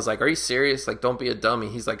agent was like, "Are you serious? Like, don't be a dummy."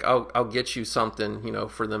 He's like, "I'll get you something,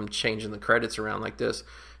 for them changing the credits around like this."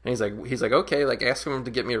 And he's like, "Okay, like ask him to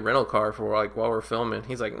get me a rental car for while we're filming."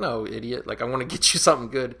 He's like, "No, idiot. Like, I want to get you something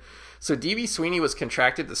good." So D.B. Sweeney was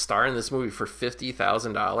contracted to star in this movie for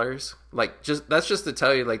 $50,000. Like, that's just to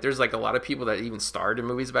tell you, like, there's like a lot of people that even starred in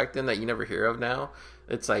movies back then that you never hear of now.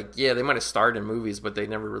 It's like, yeah, they might have starred in movies, but they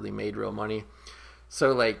never really made real money.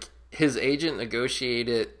 So like, his agent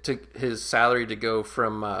negotiated his salary to go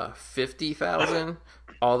from $50,000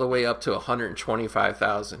 all the way up to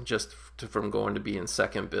 $125,000 just from going to being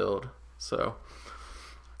second billed. So.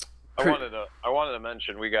 I wanted to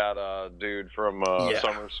mention we got a dude from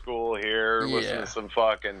summer school here listening to some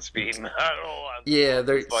fucking speed metal. Yeah,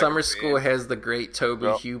 summer school has the great Toby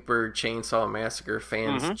Hooper Chainsaw Massacre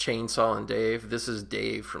fans, Chainsaw and Dave. This is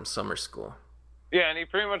Dave from summer school. Yeah, and he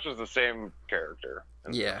pretty much is the same character.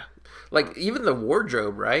 Yeah, like even the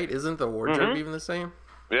wardrobe, right? Isn't the wardrobe even the same?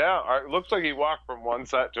 Yeah, it looks like he walked from one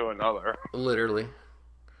set to another. Literally.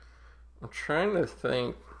 I'm trying to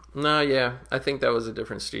think. No, yeah, I think that was a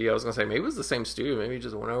different studio. I was gonna say maybe it was the same studio, maybe he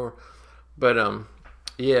just went over. But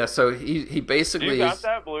yeah. So he basically. You got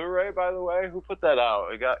that Blu-ray, by the way? Who put that out?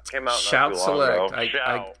 Came out. Shout Select.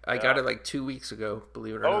 Ago. I got it like 2 weeks ago.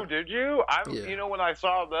 Believe it or not. Oh, did you? When I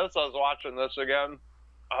saw this, I was watching this again.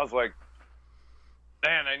 I was like,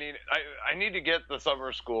 man, I need to get the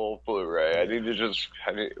summer school Blu-ray.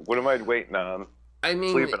 What am I waiting on? I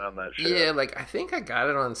mean, sleeping on that shit. Yeah, like I think I got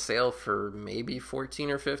it on sale for maybe $14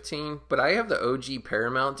 or $15, but I have the OG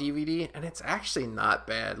Paramount DVD, and it's actually not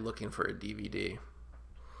bad looking for a DVD.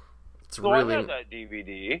 It's really I have that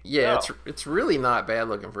DVD. Yeah, it's really not bad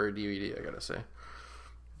looking for a DVD, I gotta say.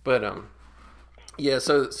 But yeah.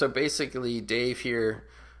 So basically, Dave here,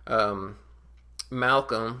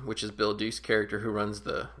 Malcolm, which is Bill Duke's character who runs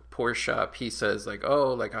the Porsche shop, he says like,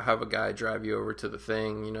 "Oh, like I'll have a guy drive you over to the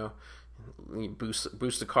thing,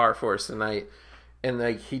 boost the car for us tonight." And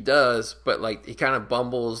like he does, but like he kind of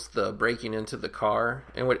bumbles the breaking into the car.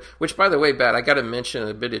 And which by the way, Bat, I got to mention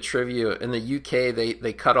a bit of trivia. In the UK,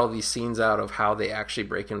 they cut all these scenes out of how they actually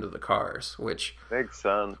break into the cars, which makes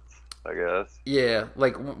sense, I guess. Yeah,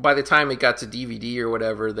 like by the time it got to DVD or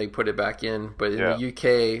whatever, they put it back in. But in the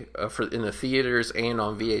UK, in the theaters and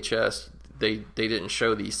on VHS, they didn't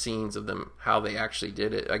show these scenes of them how they actually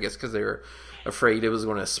did it. I guess because they were afraid it was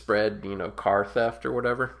going to spread, car theft or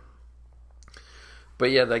whatever. But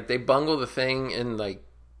yeah, like they bungle the thing, and like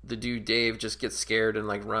the dude Dave just gets scared and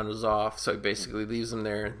like runs off. So he basically leaves him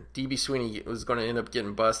there. DB Sweeney was going to end up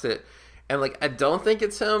getting busted, and like I don't think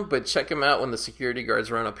it's him, but check him out when the security guards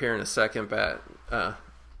run up here in a second. Bat,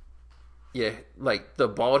 yeah, like the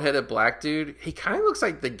bald-headed black dude. He kind of looks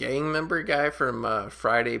like the gang member guy from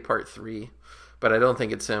Friday Part 3, but I don't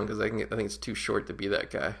think it's him because I think it's too short to be that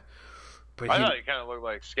guy. But I thought he kind of looked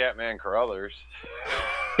like Scatman Carruthers.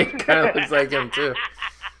 He kind of looks like him too.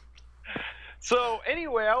 So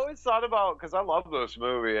anyway, I always thought about, because I love this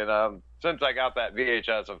movie, and since I got that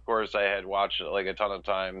VHS, of course, I had watched it like a ton of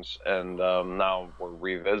times, and now we're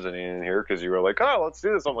revisiting it here because you were like, "Oh, let's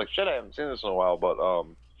do this." I'm like, "Shit, I haven't seen this in a while," but I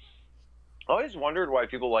always wondered why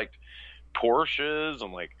people liked Porsches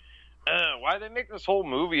and like. Why they make this whole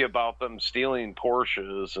movie about them stealing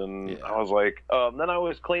Porsches? And I was like, then I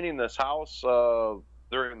was cleaning this house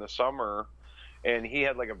during the summer, and he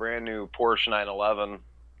had like a brand new Porsche 911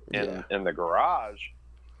 in the garage,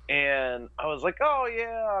 and I was like, oh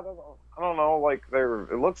yeah, I don't know, like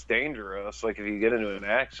it looks dangerous, like if you get into an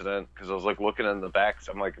accident, because I was like looking in the back,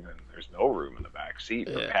 I'm like, there's no room in the back seat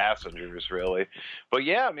for passengers really, but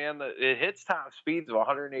yeah, man, it hits top speeds of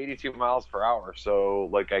 182 miles per hour, so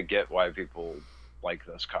like I get why people like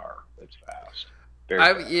this car. It's fast.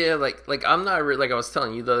 Yeah, like I'm not really, like I was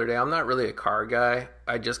telling you the other day, I'm not really a car guy.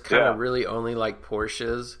 I just kind of really only like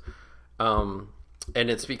Porsches.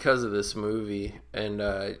 And it's because of this movie, and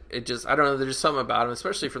it just, I don't know, there's just something about him,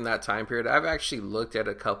 especially from that time period. I've actually looked at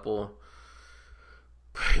a couple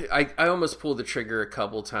I almost pulled the trigger a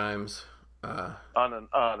couple times. On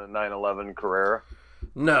a 911 Carrera.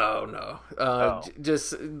 No.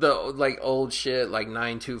 Just the like old shit, like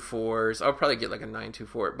 924s. I'll probably get like a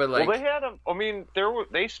 924, but like, well, they had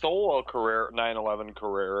they stole a Carrera 911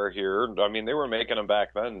 Carrera here. I mean, they were making them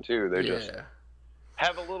back then too. They just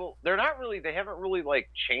have a little. They haven't really like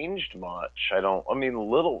changed much.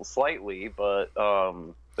 Little slightly, but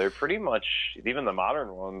they're pretty much, even the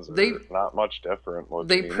modern ones are not much different.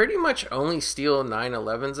 They pretty much only steal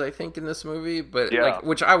 911s, I think, in this movie. But like,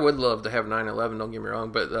 which I would love to have 911. Don't get me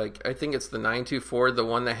wrong, but like, I think it's the 924, the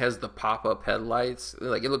one that has the pop-up headlights.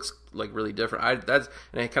 Like, it looks like really different. And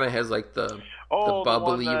it kind of has like the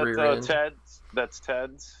bubbly rear end. That's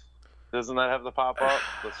Ted's. Doesn't that have the pop-up?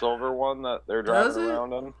 The silver one that they're driving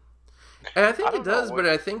around in? I think it does, but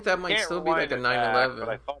I think that might still be like a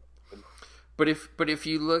 911. But if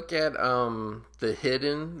you look at The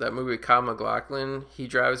Hidden, that movie with Kyle MacLachlan, he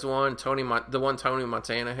drives one. The one Tony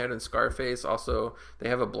Montana had in Scarface. Also, they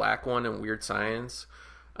have a black one in Weird Science.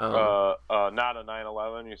 Not a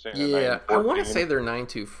 911. You're saying? Yeah, I want to say they're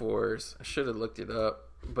 924s. I should have looked it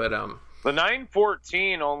up, but the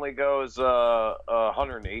 914 only goes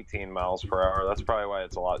 118 miles per hour. That's probably why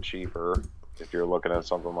it's a lot cheaper if you're looking at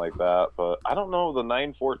something like that. But I don't know, the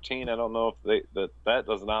 914, I don't know if that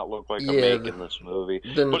does not look like a make in this movie.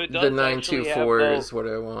 But it does, the 924 is what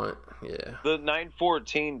I want. Yeah. The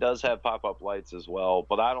 914 does have pop-up lights as well,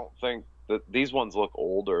 but I don't think that these ones look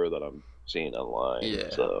older that I'm seeing online.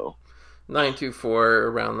 Yeah. So 924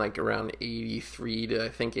 around 83 to I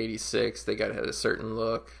think 86, they had a certain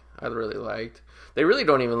look I really liked. They really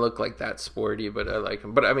don't even look like that sporty, but I like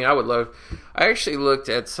them. But I mean, I actually looked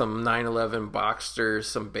at some 911 Boxsters,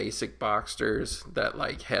 some basic Boxsters that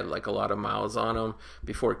like had like a lot of miles on them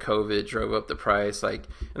before COVID drove up the price. Like,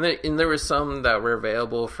 and there was some that were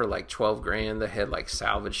available for like $12,000 that had like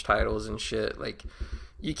salvage titles and shit. Like,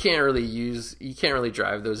 you can't really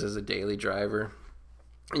drive those as a daily driver,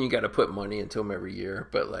 and you got to put money into them every year.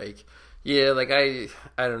 But like, yeah, like I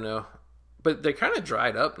don't know. But they're kind of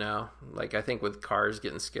dried up now. Like, I think with cars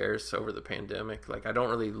getting scarce over the pandemic, like, I don't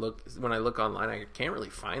really when I look online, I can't really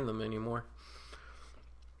find them anymore.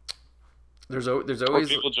 There's always... Or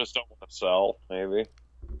people just don't want to sell, maybe.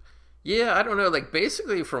 Yeah, I don't know. Like,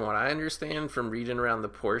 basically, from what I understand from reading around the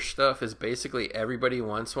Porsche stuff, is basically everybody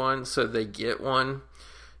wants one, so they get one.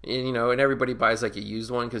 And, and everybody buys, like, a used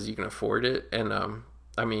one because you can afford it. And,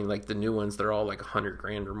 I mean, like, the new ones, they're all, like,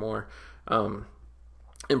 $100,000 or more.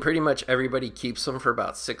 And pretty much everybody keeps them for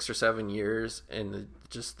about 6 or 7 years, and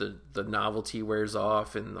the novelty wears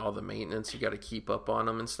off, and all the maintenance you got to keep up on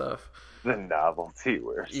them and stuff. The novelty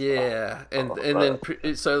wears off. Yeah, and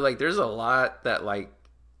then so like there's a lot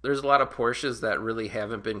of Porsches that really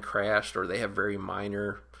haven't been crashed, or they have very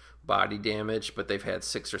minor body damage, but they've had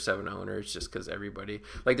 6 or 7 owners just because everybody,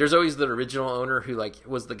 like, there's always the original owner who like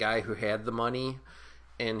was the guy who had the money,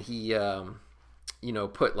 and he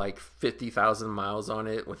put like 50,000 miles on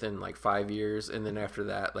it within like 5 years, and then after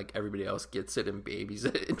that, like, everybody else gets it and babies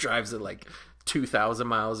it and drives it like 2,000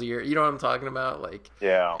 miles a year. You know what I'm talking about? Like,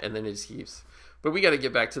 yeah. And then it just keeps. But we got to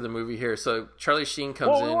get back to the movie here. So Charlie Sheen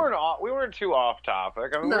comes in. We weren't too off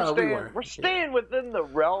topic. I mean, no, we're staying within the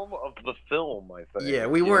realm of the film, I think. Yeah,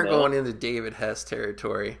 we weren't going into David Hess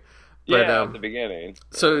territory. But, at the beginning.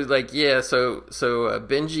 So like, yeah, so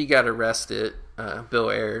Benji got arrested.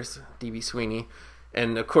 Bill Ayers, D.B. Sweeney.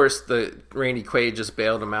 And, of course, the Randy Quaid just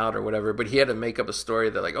bailed him out or whatever, but he had to make up a story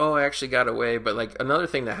that, like, I actually got away. But, like, another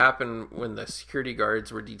thing that happened when the security guards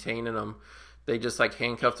were detaining him, they just, like,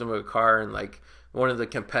 handcuffed him to a car, and, like, one of the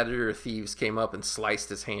competitor thieves came up and sliced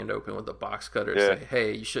his hand open with a box cutter and said,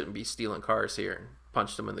 hey, you shouldn't be stealing cars here, and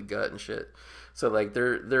punched him in the gut and shit. So, like,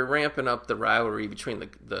 they're ramping up the rivalry between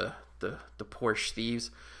the Porsche thieves.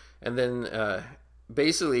 And then,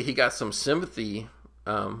 basically, he got some sympathy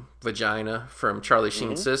vagina from Charlie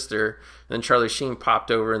Sheen's sister, and then Charlie Sheen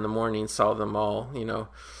popped over in the morning, saw them all,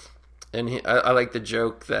 and I like the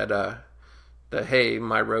joke that hey,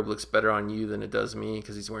 my robe looks better on you than it does me,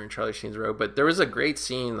 because he's wearing Charlie Sheen's robe. But there was a great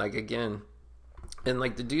scene, like, again, and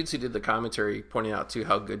like the dudes who did the commentary pointing out too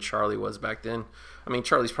how good Charlie was back then. I mean,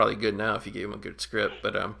 Charlie's probably good now if you gave him a good script,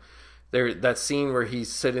 but that scene where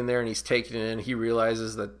he's sitting there and he's taking it in, he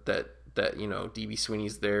realizes that D.B.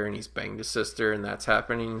 Sweeney's there and he's banged his sister, and that's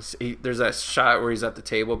happening. There's that shot where he's at the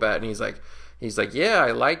table bet, and he's like, yeah,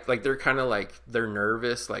 I like, they're kind of like, they're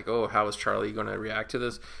nervous, like, oh, how is Charlie going to react to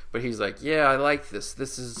this? But he's like, yeah, I like this.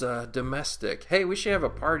 This is domestic. Hey, we should have a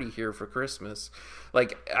party here for Christmas.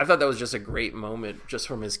 Like, I thought that was just a great moment just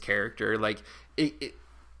from his character. Like,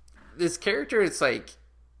 this character, it's like,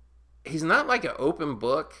 he's not like an open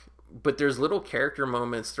book, but there's little character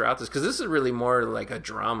moments throughout this, because this is really more like a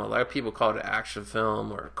drama. A lot of people call it an action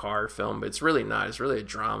film or a car film, but it's really not. It's really a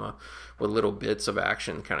drama with little bits of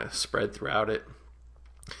action kind of spread throughout it.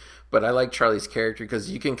 But I like Charlie's character because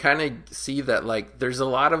you can kind of see that, like, there's a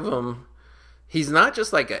lot of them. He's not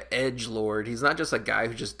just like an edgelord. He's not just a guy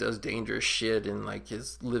who just does dangerous shit and like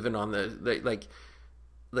is living on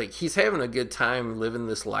like he's having a good time living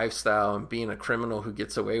this lifestyle and being a criminal who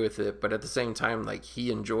gets away with it. But at the same time, like, he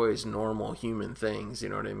enjoys normal human things. You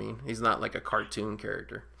know what I mean? He's not like a cartoon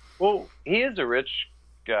character. Well, he is a rich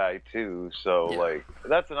guy too. So like,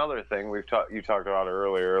 that's another thing you talked about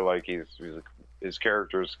earlier. Like, his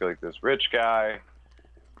character's like this rich guy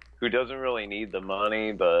who doesn't really need the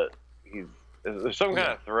money, but there's some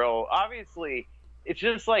kind of thrill. Obviously, it's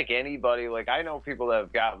just like anybody. Like, I know people that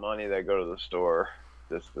have got money that go to the store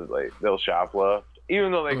just to, like, they'll shoplift,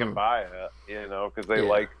 even though they can buy it, you know, because they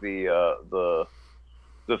like the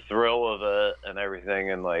thrill of it and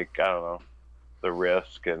everything, and, like, I don't know, the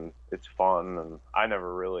risk, and it's fun. And I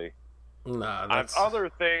never really. Nah, that's other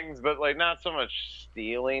things, but, like, not so much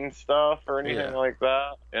stealing stuff or anything like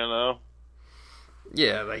that, you know.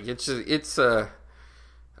 Yeah, like, it's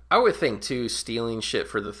I would think too, stealing shit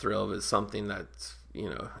for the thrill of it is something that's, you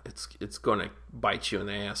know, it's going to bite you in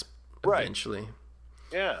the ass eventually. Right.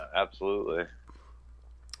 Yeah, absolutely.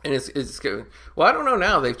 And it's good. Well, I don't know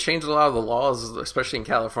now. They've changed a lot of the laws, especially in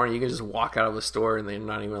California. You can just walk out of a store and they're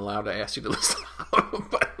not even allowed to ask you to list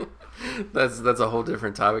out. But that's a whole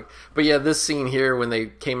different topic. But yeah, this scene here, when they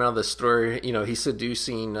came out of the store, you know, he's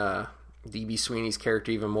seducing D.B. Sweeney's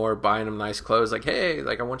character even more, buying him nice clothes. Like, hey,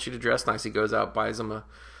 like, I want you to dress nice. He goes out, buys him a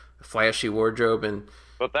flashy wardrobe,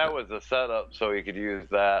 but that was a setup so he could use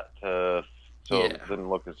that to it didn't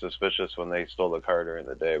look as suspicious when they stole the car during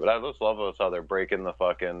the day. But I just love how they're breaking the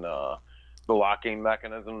fucking the locking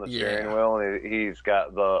mechanism, the steering wheel, and he's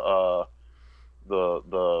got the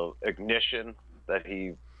ignition that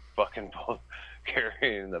he fucking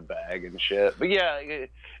carrying in the bag and shit. But yeah,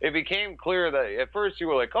 it became clear that at first you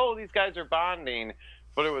were like, oh, these guys are bonding,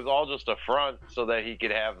 but it was all just a front so that he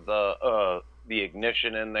could have the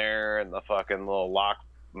ignition in there and the fucking little lock,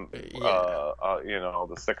 you know,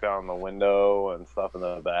 the stick down the window and stuff in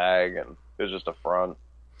the bag, and it was just a front.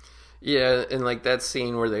 Yeah, and like that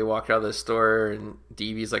scene where they walk out of the store and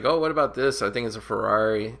DB's like, oh, what about this? I think it's a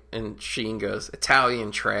Ferrari. And Sheen goes,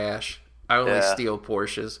 Italian trash. I only steal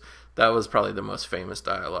Porsches. That was probably the most famous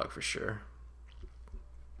dialogue for sure.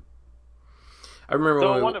 I remember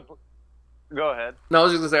Go ahead. No, I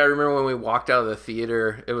was just going to say, I remember when we walked out of the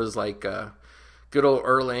theater, it was like good old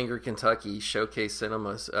Erlanger, Kentucky, Showcase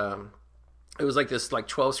Cinemas. It was like this like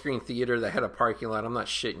 12-screen theater that had a parking lot. I'm not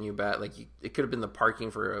shitting you, Bat. Like, it could have been the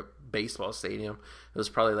parking for a baseball stadium. It was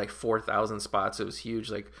probably like 4,000 spots. It was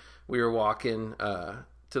huge. Like, we were walking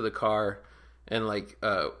to the car, and like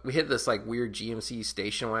we hit this like weird GMC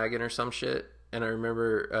station wagon or some shit. And I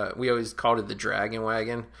remember we always called it the Dragon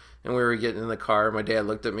Wagon. And we were getting in the car. My dad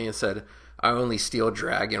looked at me and said, I only steal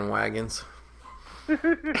Dragon Wagons.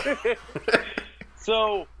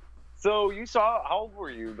 So you saw, how old were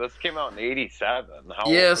you? This came out in 87.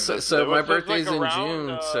 So my birthday's like in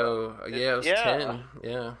June, so yeah, it was 10.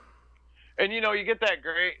 Yeah. And, you know, you get that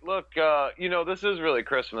great look, you know, this is really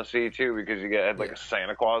Christmassy, too, because you get like a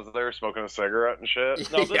Santa Claus there smoking a cigarette and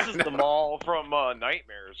shit. No, this is the mall from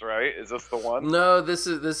Nightmares, right? Is this the one? No, this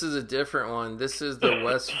is a different one. This is the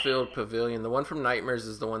Westfield Pavilion. The one from Nightmares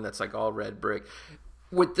is the one that's like all red brick.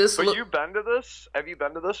 With this, you've been to this? Have you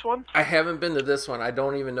been to this one? I haven't been to this one. I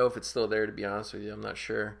don't even know if it's still there, to be honest with you. I'm not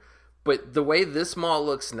sure. But the way this mall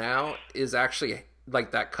looks now is actually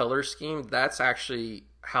like that color scheme. That's actually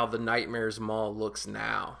how the Nightmares Mall looks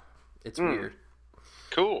now. It's weird.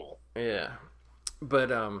 Cool. Yeah. But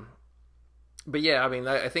yeah, I mean,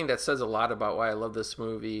 I think that says a lot about why I love this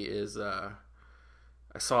movie. Is I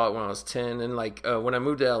saw it when I was 10, and like when I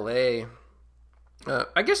moved to LA.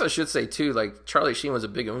 I guess I should say, too, like, Charlie Sheen was a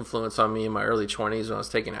big influence on me in my early 20s when I was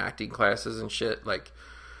taking acting classes and shit. Like,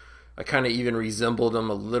 I kind of even resembled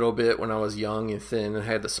him a little bit when I was young and thin and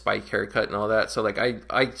had the spike haircut and all that. So, like,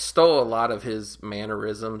 I stole a lot of his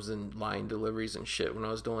mannerisms and line deliveries and shit when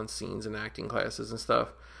I was doing scenes and acting classes and stuff.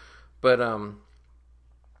 But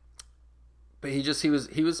he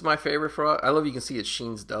was my favorite for, I love you can see it's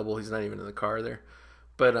Sheen's double. He's not even in the car there.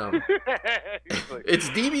 But like, it's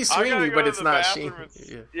D.B. Sweeney, but it's not Sheen.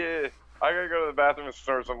 Yeah, I gotta go to the bathroom and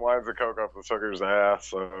snort some lines of coke off the sucker's ass.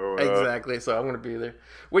 So, exactly. So I'm gonna be there.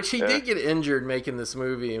 Which he did get injured making this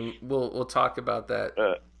movie, and we'll talk about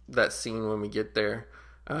that scene when we get there.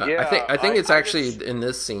 I think it's actually in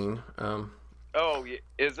this scene.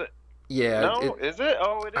 Is it? Yeah. No, is it?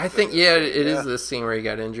 Oh, it is. I think, it is this scene where he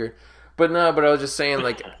got injured. But I was just saying,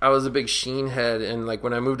 like, I was a big Sheen head, and, like,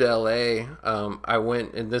 when I moved to L.A., I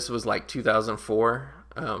went, and this was, like, 2004,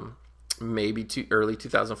 maybe early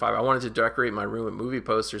 2005. I wanted to decorate my room with movie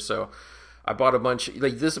posters, so I bought a bunch.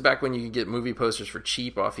 Like, this is back when you could get movie posters for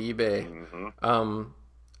cheap off eBay. Mm-hmm.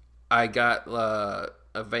 I got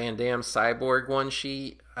a Van Damme Cyborg one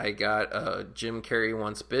sheet. I got a Jim Carrey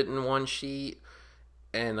Once Bitten one sheet.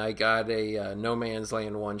 And I got a No Man's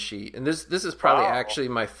Land one sheet, and this is probably actually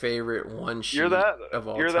my favorite one sheet of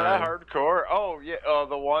all time. You're that hardcore? Oh yeah,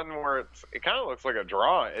 the one where it kind of looks like a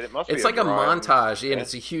drawing. It must. It's be like a montage, and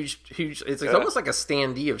it's a huge. It's almost like a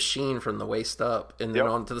standee of Sheen from the waist up, and then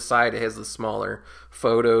on to the side it has the smaller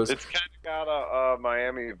photos. It's kind of got a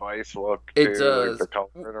Miami Vice look. It does.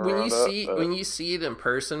 Like when you see it in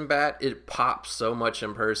person, it pops so much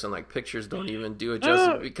in person. Like pictures don't even do it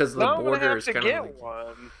justice because the border is kind of.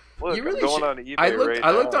 Look, you really going should. On eBay I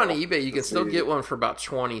looked on eBay. You can still get one for about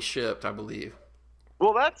 20 shipped, I believe.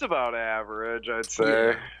 Well, that's about average, I'd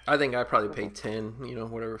say. Yeah. I think I probably paid 10.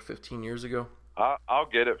 15 years ago. I'll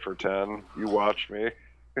get it for 10. You watch me.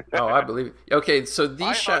 Oh, I believe it. Okay, so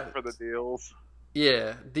these shots for the deals.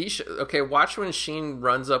 Yeah, okay. Watch when Sheen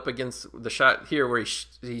runs up against the shot here where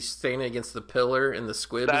he's standing against the pillar and the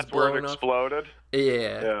squib is blowing up. That's where it exploded.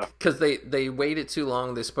 Yeah, because they waited too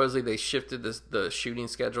long. They shifted the shooting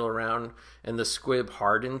schedule around, and the squib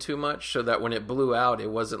hardened too much, so that when it blew out,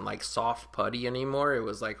 it wasn't like soft putty anymore. It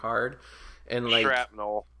was like hard and like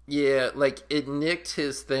shrapnel. Yeah, like it nicked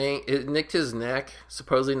his thing. It nicked his neck.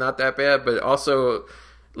 Supposedly not that bad, but also.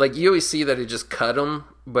 Like, you always see that it just cut him,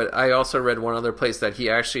 but I also read one other place that he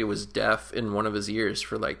actually was deaf in one of his ears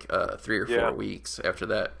for, 3 or 4 weeks after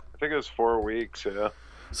that. I think it was 4 weeks, yeah.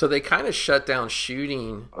 So they kind of shut down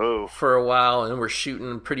shooting for a while, and were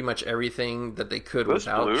shooting pretty much everything that they could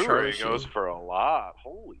without Charlie Sheen. This Blu-ray goes for a lot.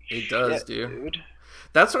 Holy shit, it does, dude.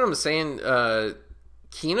 That's what I'm saying.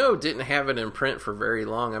 Kino didn't have it in print for very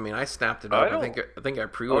long. I mean, I snapped it up. I think I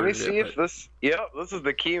pre-ordered it. Let me see if this. Yeah, this is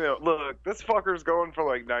the Kino. Look, this fucker's going for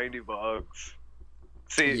like $90.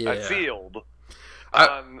 See, I sealed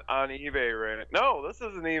on eBay right now. No, this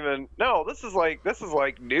isn't even. No, this is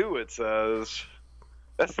like new. It says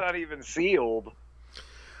that's not even sealed.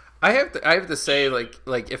 I have to say, like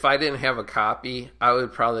if I didn't have a copy, I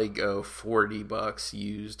would probably go $40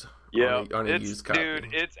 used. Yeah, on a used copy.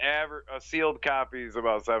 Dude, it's average. A sealed copy is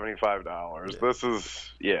about $75. Yeah. This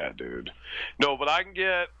is dude. No, but I can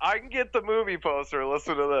get the movie poster.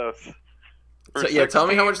 Listen to this. So, tell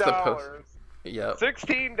me how much the poster. Yeah,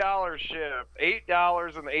 $16 ship,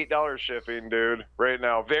 $8 and $8 shipping, dude. Right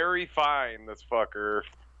now, very fine. This fucker,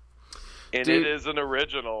 and it is an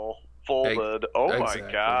original folded. My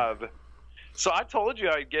god! So I told you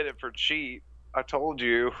I'd get it for cheap. I told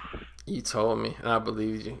you. You told me, and I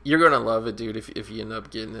believe you. You're gonna love it, dude. If you end up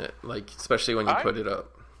getting it, especially when you put it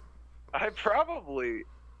up. I probably.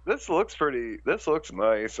 This looks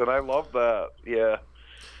nice, and I love that. Yeah.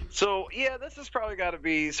 So this is probably got to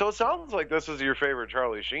be. So it sounds like this is your favorite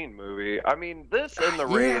Charlie Sheen movie. I mean, this and The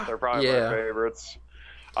Wraith are probably my favorites.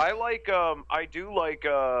 I like. I do like.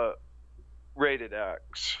 Rated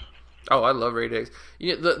X. Oh, I love Rated X.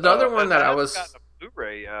 The other one that I was. Gotten a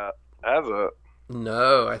Blu-ray yet, has it?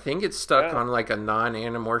 No, I think it's stuck on like a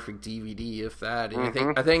non-anamorphic DVD, if that. And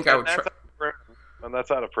I think I would try. And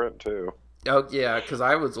that's out of print too. Oh yeah, because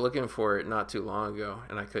I was looking for it not too long ago,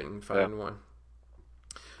 and I couldn't find one.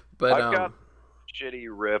 But I've got a shitty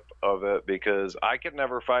rip of it because I could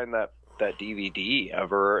never find that DVD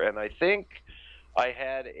ever, and I think I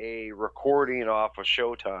had a recording off of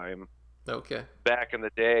Showtime. Okay. Back in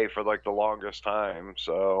the day for like the longest time,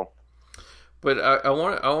 so. But I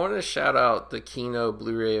want to shout out the Kino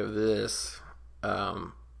Blu-ray of this.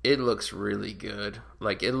 It looks really good.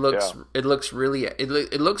 Like it looks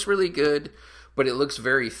really good, but it looks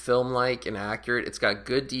very film-like and accurate. It's got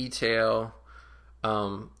good detail.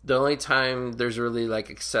 The only time there's really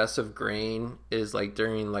like excessive grain is like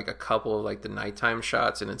during like a couple of like the nighttime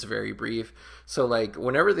shots, and it's very brief. So like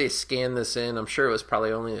whenever they scan this in, I'm sure it was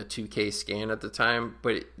probably only a 2K scan at the time,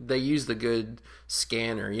 but they used a good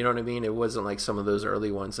scanner. You know what I mean? It wasn't like some of those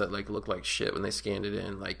early ones that like looked like shit when they scanned it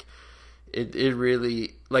in. Like it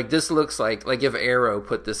really like this looks like if Arrow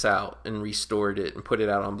put this out and restored it and put it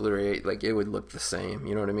out on Blu-ray, like it would look the same.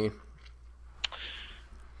 You know what I mean?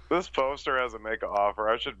 This poster has a make an offer.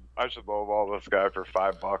 I should lowball this guy for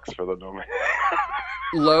 $5 for the domain.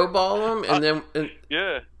 Lowball him, and then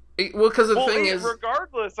because the thing is,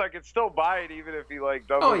 regardless, I could still buy it even if he like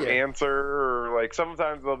doesn't answer, or like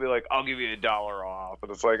sometimes they'll be like, "I'll give you $1 off,"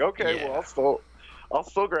 and it's like, okay, well, I'll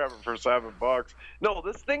still grab it for $7. No,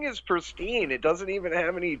 this thing is pristine. It doesn't even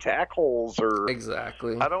have any tack holes or.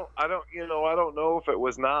 Exactly. I don't know if it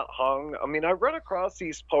was not hung. I mean, I run across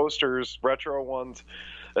these posters, retro ones,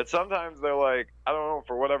 that sometimes they're like, I don't know,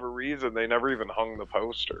 for whatever reason, they never even hung the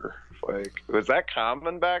poster. Like, was that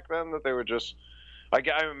common back then that they would just? I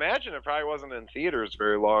imagine it probably wasn't in theaters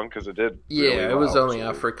very long because it did. Yeah, really it was well, only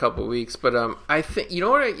out for a couple weeks. But I think you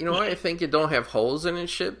know what I think it don't have holes in it.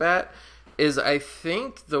 Shit, Bat is I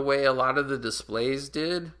think the way a lot of the displays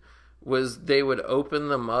did was they would open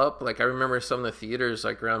them up. Like I remember some of the theaters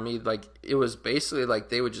like around me, like it was basically like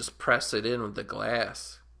they would just press it in with the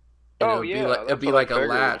glass. And it'd be like a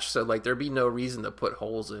latch, so like there'd be no reason to put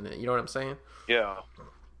holes in it. You know what I'm saying? Yeah.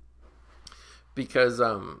 Because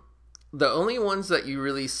the only ones that you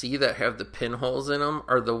really see that have the pinholes in them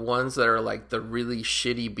are the ones that are like the really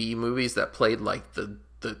shitty B movies that played like the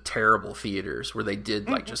terrible theaters where they did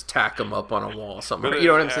like just tack them up on a wall somewhere. You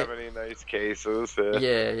know what I'm saying? Have any nice cases?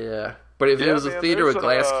 Yeah. But if it was a theater with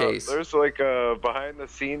glass case, there's like a behind the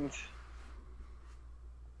scenes.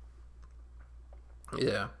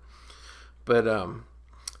 Yeah, but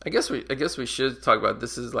I guess we should talk about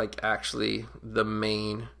this is like actually the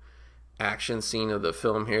main action scene of the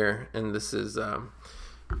film here, and this is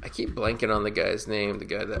I keep blanking on the guy's name, the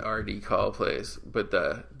guy that R.D. Call plays, but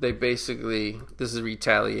they basically this is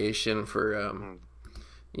retaliation for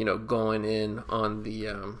going in on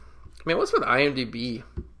the what's with IMDb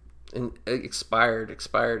and expired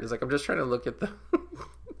is like I'm just trying to look at the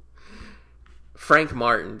Frank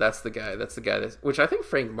Martin, that's the guy which I think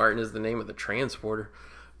Frank Martin is the name of the transporter,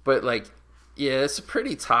 but like yeah, it's a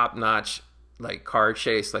pretty top notch like car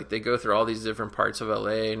chase. Like they go through all these different parts of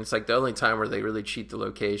LA, and it's like the only time where they really cheat the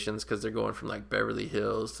locations because they're going from like Beverly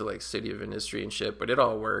Hills to like City of Industry and shit, but it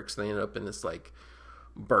all works. They end up in this like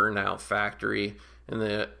burnout factory,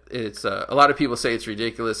 and it's a lot of people say it's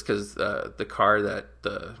ridiculous because the car that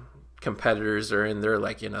the competitors are in, they're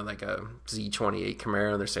like like a Z28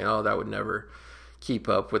 Camaro, and they're saying, oh, that would never keep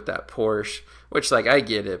up with that Porsche, which like I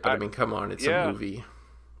get it, but I mean come on, it's a movie.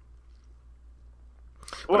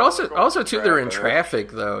 But also too, they're in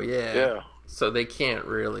traffic though, yeah. So they can't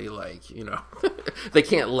really they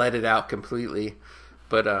can't let it out completely.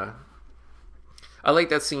 But I like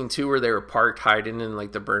that scene too, where they were parked hiding in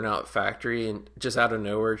like the burnout factory, and just out of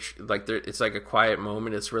nowhere, like it's like a quiet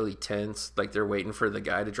moment. It's really tense. Like they're waiting for the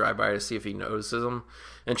guy to drive by to see if he notices them.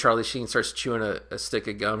 And Charlie Sheen starts chewing a stick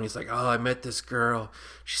of gum. He's like, "Oh, I met this girl.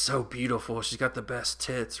 She's so beautiful. She's got the best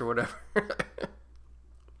tits or whatever."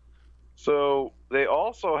 So they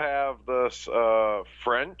also have this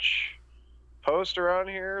French poster on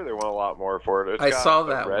here. They want a lot more for it. I saw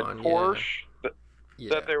that red one. Porsche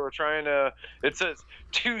that they were trying to. It says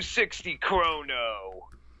 260 chrono.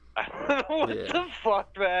 I don't know what the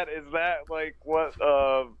fuck that is. That like what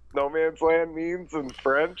No Man's Land means in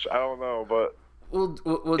French? I don't know, but. Well,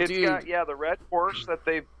 it's got the red Porsche that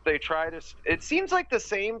they try to. It seems like the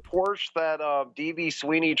same Porsche that DB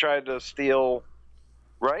Sweeney tried to steal.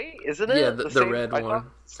 Right? Isn't it? Yeah, the red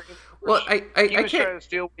one. Well, I was trying to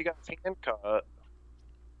steal when he got his hand cut.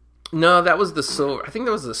 No, that was the silver. I think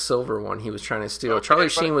that was the silver one he was trying to steal. Okay, Charlie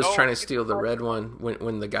Sheen was trying to steal the red one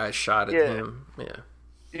when the guy shot at him. Yeah.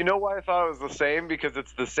 You know why I thought it was the same? Because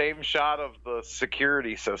it's the same shot of the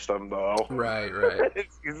security system, though. Right.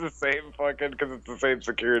 It's the same fucking, because it's the same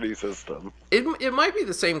security system. It might be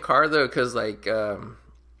the same car, though, because, like,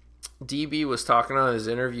 DB was talking on his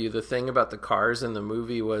interview. The thing about the cars in the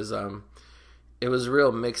movie was it was a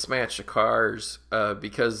real mixed match of cars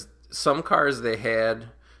because some cars they had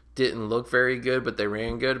didn't look very good, but they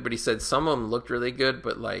ran good. But he said some of them looked really good,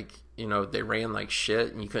 but like they ran like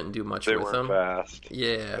shit, and you couldn't do much with them. They weren't fast.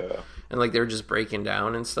 Yeah, and like they were just breaking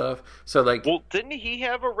down and stuff. So like, well, didn't he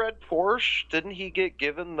have a red Porsche? Didn't he get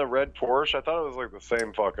given the red Porsche? I thought it was like the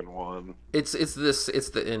same fucking one. It's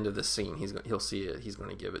the end of the scene. He'll see it. He's going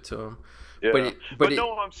to give it to him. Yeah, but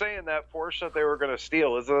no, I'm saying that Porsche that they were going to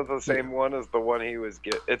steal isn't it the same one as the one he was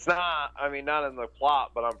get? It's not. I mean, not in the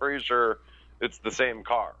plot, but I'm pretty sure it's the same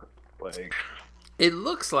car. Like. It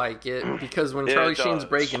looks like it because when Charlie Sheen's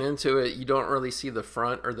breaking into it, you don't really see the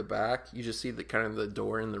front or the back. You just see the kind of the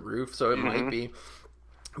door and the roof. So it might be,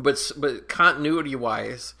 but continuity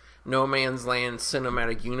wise, No Man's Land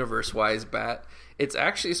cinematic universe wise, it's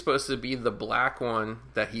actually supposed to be the black one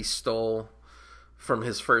that he stole from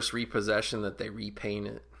his first repossession that they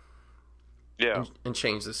repainted. Yeah, and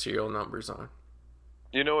change the serial numbers on.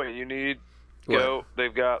 You know what you need?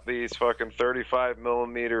 They've got these fucking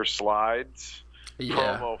 35mm slides.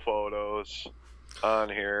 Promo photos on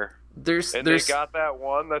here. There's they got that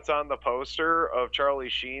one that's on the poster of Charlie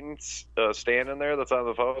Sheen standing there. That's on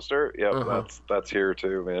the poster. Yep, that's here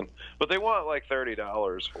too, man. But they want like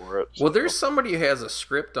 $30 for it. So. Well, there's somebody who has a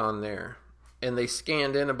script on there, and they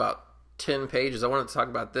scanned in about 10 pages. I wanted to talk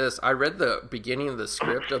about this. I read the beginning of the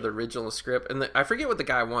script of the original script, and I forget what the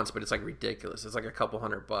guy wants, but it's like ridiculous. It's like a couple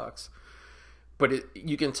 $100. But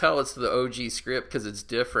you can tell it's the OG script because it's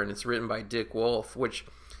different. It's written by Dick Wolf, which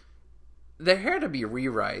there had to be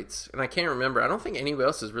rewrites, and I can't remember. I don't think anybody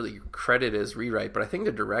else is really credited as rewrite, but I think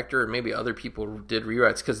the director and maybe other people did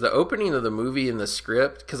rewrites because the opening of the movie and the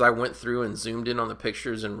script, because I went through and zoomed in on the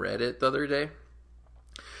pictures and read it the other day.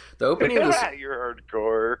 The opening was... You're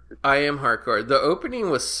hardcore. I am hardcore. The opening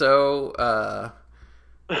was so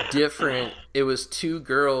different. It was two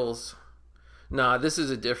girls... Nah, this is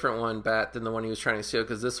a different one, Bat, than the one he was trying to steal,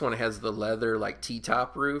 because this one has the leather, like,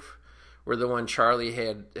 T-top roof, where the one Charlie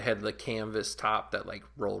had the canvas top that, like,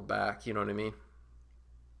 rolled back, you know what I mean?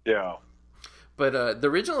 Yeah. But the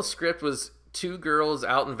original script was two girls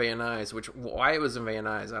out in Van Nuys, which, why it was in Van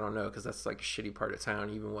Nuys, I don't know, because that's, like, a shitty part of town,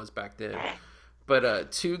 even was back then.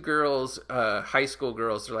 But two girls, high school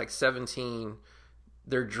girls, they're, like, 17,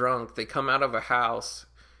 they're drunk, they come out of a house...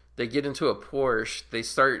 They get into a Porsche, they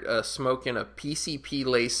start smoking a PCP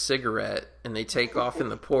lace cigarette, and they take off in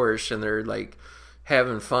the Porsche, and they're, like,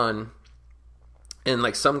 having fun. And,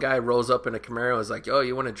 like, some guy rolls up in a Camaro and is like, oh,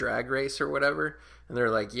 you want a drag race or whatever? And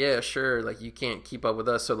they're like, yeah, sure, like, you can't keep up with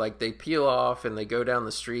us. So, like, they peel off, and they go down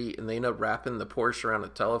the street, and they end up wrapping the Porsche around a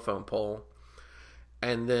telephone pole.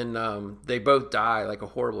 And then they both die, like a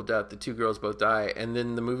horrible death. The two girls both die. And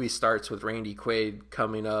then the movie starts with Randy Quaid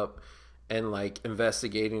coming up and, like,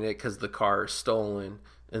 investigating it because the car is stolen.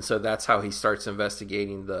 And so that's how he starts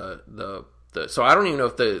investigating the so I don't even know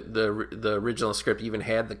if the original script even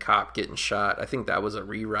had the cop getting shot. I think that was a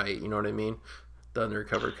rewrite, you know what I mean? The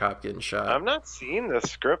undercover cop getting shot. I'm not seeing this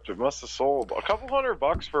script. It must have sold a couple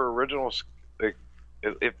 $100 for original. Like,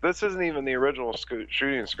 if this isn't even the original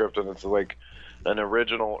shooting script and it's like an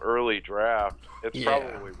original early draft, it's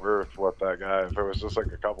probably worth what that guy, if it was just like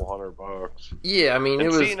a couple $100. Yeah, I mean, and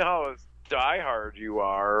it was... seeing how diehard you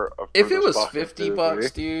are. If it was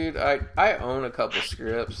 $50, dude, I own a couple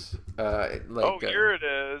scripts. Here it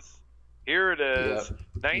is. Here it is. Yep.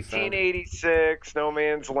 1986, No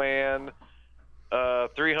Man's Land.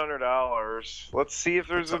 $300. Let's see if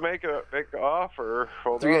there's a make offer.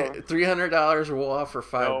 Hold on. $300 will offer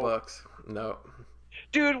 $5. No.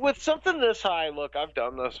 Dude, with something this high, look, I've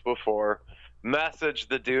done this before. Message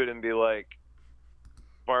the dude and be like,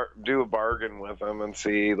 do a bargain with him and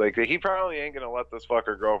see. Like, he probably ain't gonna let this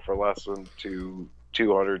fucker go for less than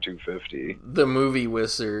 $250. The movie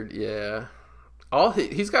wizard, yeah.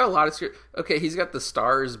 He's got a lot of script. Okay, he's got the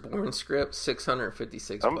Stars Born script,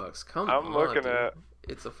 $656. Come on, I'm looking dude. at.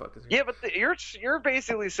 It's a fucking. Yeah, but you're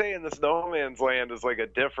basically saying this No Man's Land is like a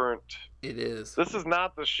different. It is. This is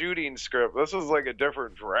not the shooting script. This is like a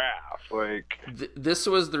different draft. Like this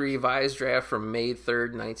was the revised draft from May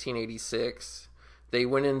 3rd, 1986. They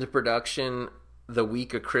went into production the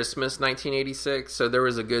week of Christmas, 1986. So there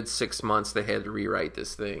was a good 6 months they had to rewrite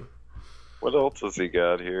this thing. What else has he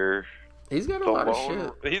got here? He's got a lot of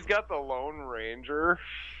shit. He's got the Lone Ranger.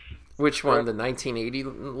 Which one? The 1980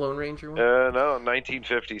 Lone Ranger one? No,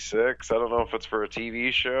 1956. I don't know if it's for a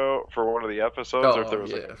TV show, for one of the episodes, or if there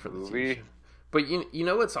was like a movie. But you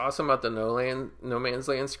know what's awesome about the No Man's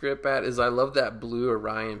Land script, Pat, is I love that Blue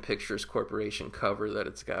Orion Pictures Corporation cover that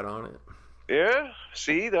it's got on it. Yeah,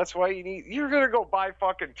 see, that's why you're gonna go buy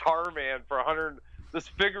fucking Tarman for 100. This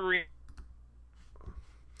figurine.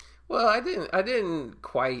 Well, I didn't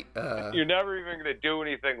quite. You're never even gonna do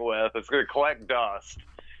anything with. It's gonna collect dust.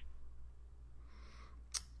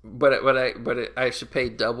 But I should pay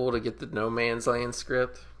double to get the No Man's Land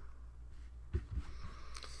script.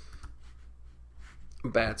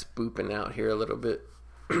 Bat's booping out here a little bit.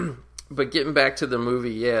 But getting back to the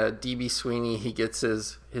movie, yeah, D.B. Sweeney, he gets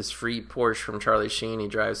his free Porsche from Charlie Sheen. He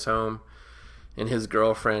drives home, and his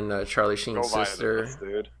girlfriend, Charlie Sheen's sister. This,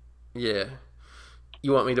 dude. Yeah.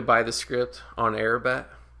 You want me to buy the script on air, Bat?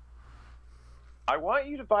 I want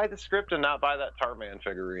you to buy the script and not buy that Tarman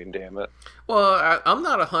figurine, damn it. Well, I'm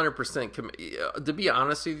not 100% to be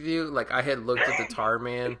honest with you, like, I had looked at the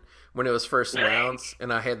Tarman when it was first announced,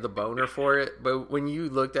 and I had the boner for it. But when you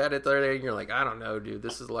looked at it the other day, and you're like, I don't know, dude,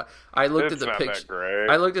 this is a lot. I looked at the picture.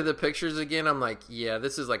 I looked at the pictures again. I'm like, yeah,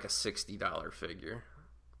 this is like a $60 figure.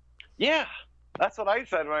 Yeah, that's what I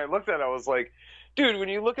said when I looked at it. I was like, dude, when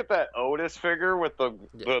you look at that Otis figure with the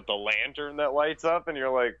lantern that lights up, and you're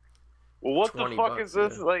like, well, what the fuck is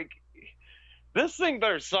this? Yeah. Like, this thing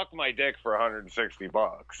better suck my dick for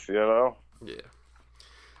 $160, you know? Yeah.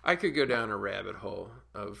 I could go down a rabbit hole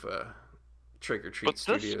of Trick or Treat But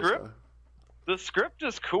Studios. The script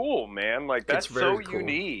is cool, man. Like, that's so cool.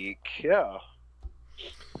 Unique. Yeah.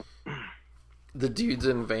 The dudes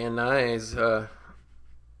in Van Nuys,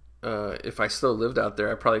 if I still lived out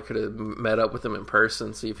there, I probably could have met up with him in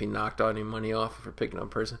person, see if he knocked any money off for picking up in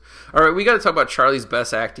person. All right, we got to talk about Charlie's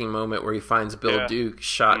best acting moment where he finds Bill Duke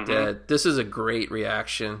shot dead. This is a great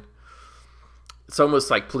reaction. It's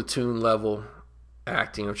almost like Platoon level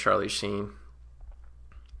acting of Charlie Sheen.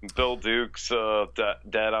 Bill Duke's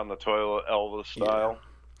dead on the toilet, Elvis style.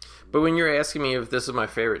 Yeah. But when you're asking me if this is my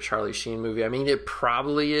favorite Charlie Sheen movie, I mean, it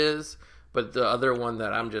probably is. But the other one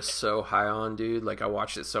that I'm just so high on, dude, like I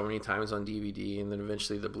watched it so many times on DVD and then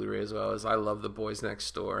eventually the Blu-ray as well, is I love The Boys Next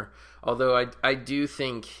Door. Although I do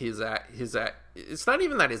think his it's not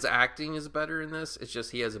even that his acting is better in this, it's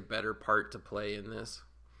just he has a better part to play in this.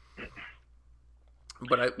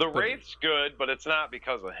 The Wraith's good, but it's not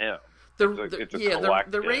because of him.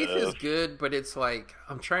 The Wraith is good, but it's like,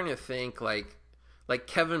 I'm trying to think, like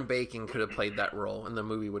Kevin Bacon could have played that role and the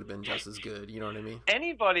movie would have been just as good. You know what I mean?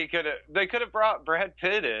 Anybody they could have brought Brad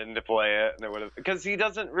Pitt in to play it, and it would have, because he's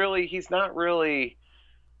not really him.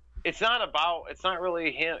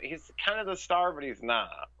 He's kind of the star, but he's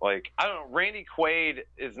not. Like, I don't know, Randy Quaid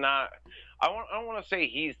is not, I don't want to say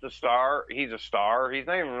he's the star. He's a star. He's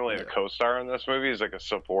not even really a co-star in this movie. He's like a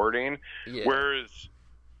supporting. Yeah. Whereas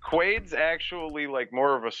Quaid's actually like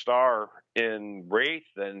more of a star in Wraith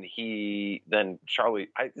than Charlie.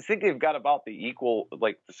 I think they've got about the equal,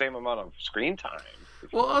 like the same amount of screen time.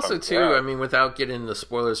 Well, also too, I mean, without getting into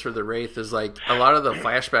spoilers for the Wraith, is like a lot of the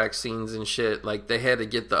flashback scenes and shit. Like they had to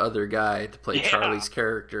get the other guy to play Charlie's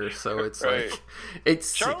character, so it's like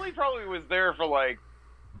Charlie probably was there for like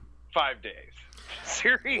 5 days.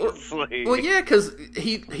 Seriously. Well, yeah, because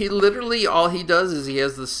he literally, all he does is he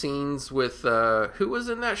has the scenes with who was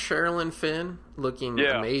in that, Sherilyn Fenn, looking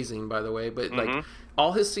amazing, by the way. But like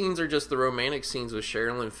all his scenes are just the romantic scenes with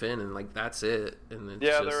Sherilyn Fenn, and like that's it. And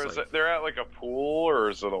it's they're at like a pool, or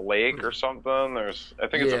is it a lake or something? I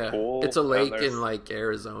think it's a pool. It's a lake in like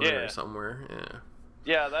Arizona or somewhere.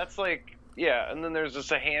 Yeah, that's like. Yeah, and then there's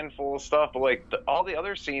just a handful of stuff, but like all the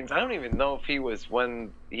other scenes, I don't even know if he was,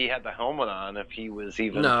 when he had the helmet on, if he was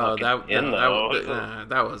even that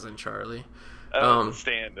wasn't Charlie. That was a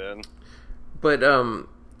stand-in. But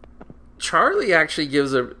Charlie actually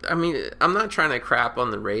gives I mean, I'm not trying to crap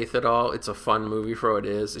on the Wraith at all. It's a fun movie for what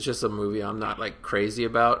it is. It's just a movie I'm not like crazy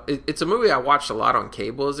about. It's a movie I watched a lot on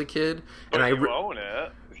cable as a kid, but and you own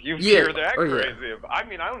it. You're that crazy. Yeah. I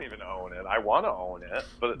mean, I don't even own it. I want to own it,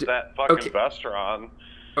 but that fucking Vestron,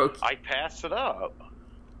 I passed it up.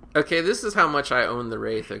 Okay, this is how much I own the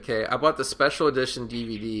Wraith, okay? I bought the special edition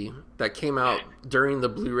DVD that came out during the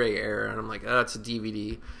Blu-ray era, and I'm like, oh, it's a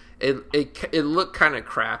DVD. It looked kind of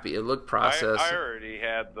crappy. It looked processed. I already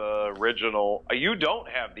had the original. You don't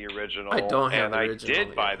have the original. I don't have the original. I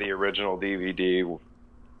did buy the original DVD.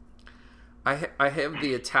 I have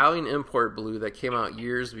the Italian import blue that came out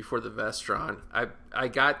years before the Vestron. I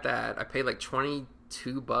got that. I paid like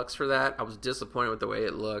 $22 for that. I was disappointed with the way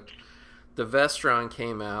it looked. The Vestron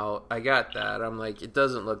came out. I got that. I'm like, it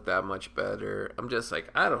doesn't look that much better. I'm just like,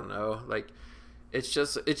 I don't know. Like, it's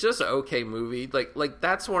just an okay movie. Like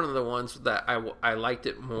that's one of the ones that I liked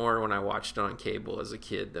it more when I watched it on cable as a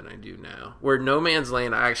kid than I do now. Where No Man's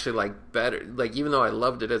Land I actually like better. Like, even though I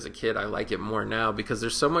loved it as a kid, I like it more now because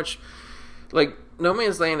there's so much. Like, No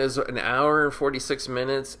Man's Land is an hour and 46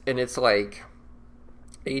 minutes, and it's like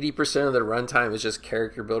 80% of the runtime is just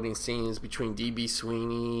character building scenes between D.B.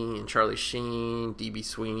 Sweeney and Charlie Sheen, D.B.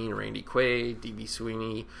 Sweeney and Randy Quaid, D.B.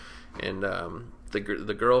 Sweeney and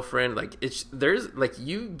the girlfriend. Like, there's like,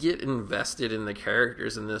 you get invested in the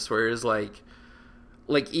characters in this, whereas like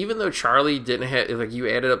even though Charlie didn't have, like, you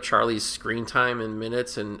added up Charlie's screen time in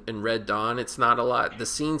minutes in Red Dawn, it's not a lot. The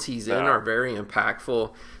scenes he's in are very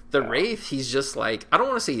impactful. The Wraith, he's just like, I don't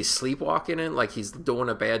want to say he's sleepwalking in, like he's doing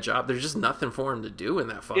a bad job. There's just nothing for him to do in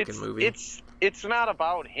that fucking movie. It's not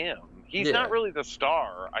about him. He's not really the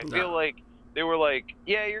star. I feel like they were like,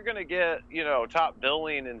 yeah, you're going to get, top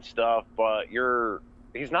billing and stuff, but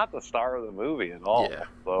he's not the star of the movie at all. Yeah.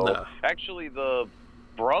 So actually the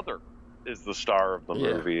brother is the star of the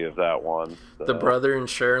movie of that one. So. The brother and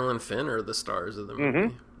Sherilyn Fenn are the stars of the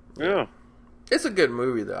movie. Yeah. It's a good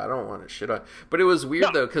movie, though. I don't want to shit on it. But it was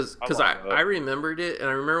weird, though, because I remembered it, and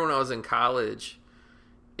I remember when I was in college,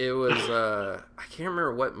 it was, I can't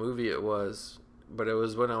remember what movie it was, but it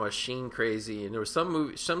was when I was Sheen crazy, and there was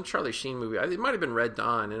some Charlie Sheen movie. It might have been Red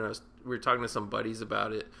Dawn, and we were talking to some buddies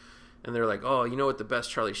about it, and they're like, oh, you know what the best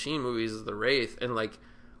Charlie Sheen movie is The Wraith, and, like,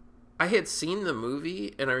 I had seen the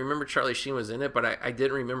movie, and I remember Charlie Sheen was in it, but I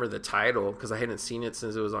didn't remember the title because I hadn't seen it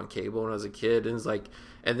since it was on cable when I was a kid. And it's like,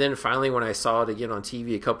 and then finally when I saw it again on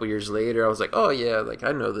TV a couple years later, I was like, oh yeah, like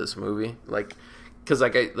I know this movie, like because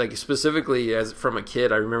like specifically as from a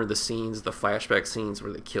kid, I remember the scenes, the flashback scenes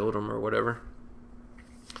where they killed him or whatever.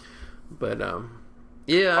 But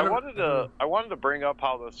yeah, I wanted to bring up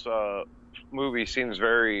how this movie seems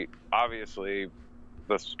very obviously.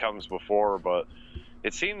 This comes before, but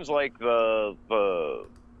it seems like the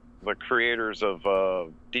creators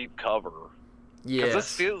of Deep Cover. Yeah,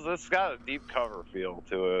 this got a Deep Cover feel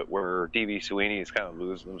to it, where D.B. Sweeney is kind of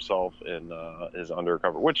losing himself in his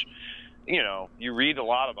undercover. Which, you know, you read a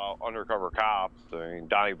lot about undercover cops. I mean,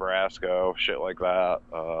 Donnie Brasco, shit like that.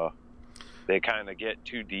 They kind of get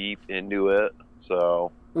too deep into it.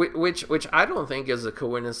 So, which I don't think is a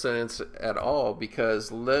coincidence at all,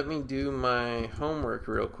 because let me do my homework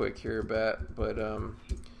real quick here, but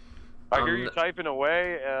I hear you typing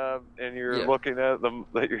away, and you're looking at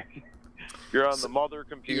you're on the mother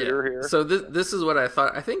computer here. So this is what I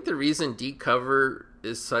thought. I think the reason Deep Cover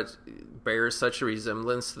bears such a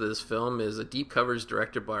resemblance to this film is that Deep Cover is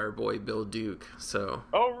directed by our boy Bill Duke. So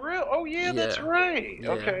that's right. Yeah.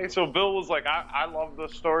 Okay, so Bill was like, I love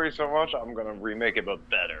this story so much, I'm gonna remake it but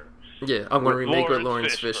better. Yeah, I'm gonna remake it with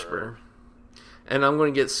Lawrence Fishburne. And I'm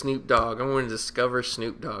gonna get Snoop Dogg. I'm gonna discover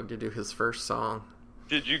Snoop Dogg to do his first song.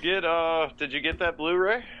 Did you get that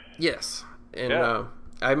Blu-ray? Yes. And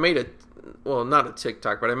I made not a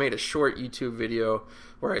TikTok, but I made a short YouTube video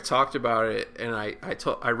where I talked about it, and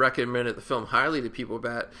I recommended the film highly to people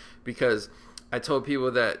because I told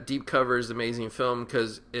people that Deep Cover is an amazing film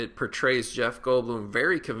because it portrays Jeff Goldblum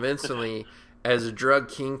very convincingly as a drug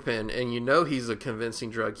kingpin, and you know he's a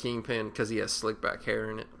convincing drug kingpin because he has slick back hair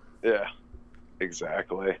in it. Yeah,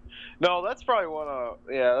 exactly. No, that's probably one of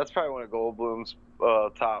Goldblum's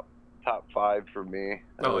top 5 for me.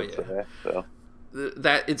 I would say, so.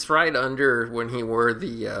 That it's right under when he wore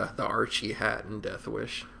the Archie hat in Death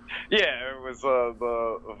Wish. Yeah, it was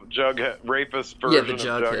the Jughead rapist version of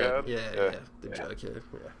Jughead. Yeah, the Jughead.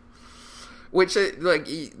 Yeah. Which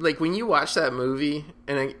like when you watch that movie,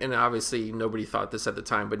 and obviously nobody thought this at the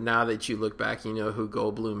time, but now that you look back, you know who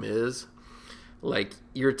Goldblum is. Like,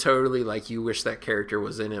 you're totally like, you wish that character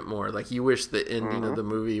was in it more. Like, you wish the ending of the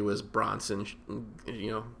movie was Bronson,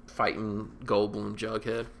 fighting Goldblum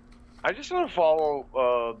Jughead. I just want to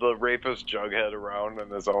follow the rapist Jughead around in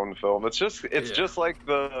his own film. It's just like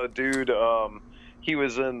the dude. He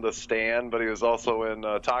was in The Stand, but he was also in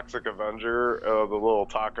Toxic Avenger, the little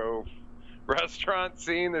taco restaurant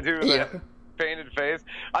scene. The dude with that painted face.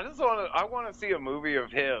 I want to see a movie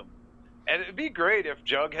of him, and it'd be great if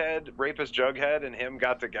rapist Jughead, and him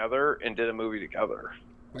got together and did a movie together.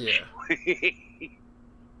 Yeah.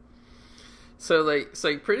 So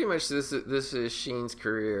pretty much this is Sheen's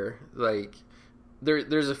career. Like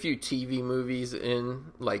there's a few TV movies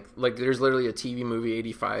in like there's literally a TV movie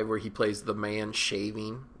 85 where he plays the man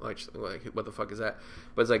shaving. Like what the fuck is that?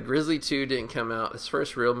 But it's like Grizzly 2 didn't come out. His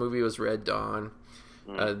first real movie was Red Dawn.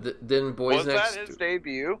 Then Boys Next. Was that his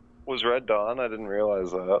debut? Was Red Dawn? I didn't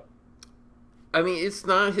realize that. I mean, it's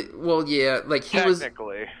not. Well, yeah, like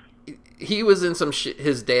technically. He was in some shit,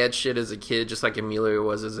 his dad's shit as a kid, just like Emilio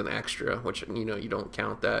was as an extra, which, you don't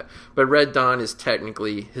count that. But Red Dawn is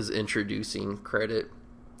technically his introducing credit.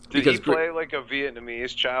 Did he play like a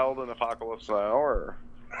Vietnamese child in Apocalypse Now, or?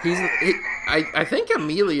 I think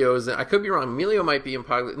Emilio's. I could be wrong. Emilio might be in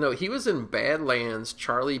Apocalypse. No, he was in Badlands.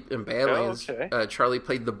 Charlie played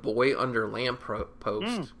the boy under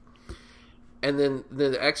lamppost. And then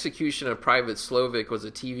the Execution of Private Slovic was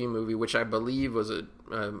a TV movie, which I believe was a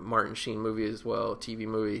Martin Sheen movie as well, TV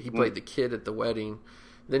movie. He played the kid at the wedding.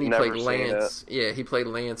 Then he played Lance. Yeah, he played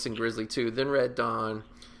Lance in Grizzly 2. Then Red Dawn.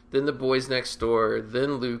 Then The Boys Next Door.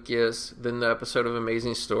 Then Lucas. Then the episode of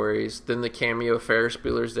Amazing Stories. Then the cameo Ferris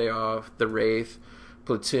Bueller's Day Off. The Wraith.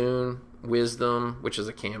 Platoon. Wisdom, which is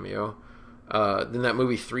a cameo. Then that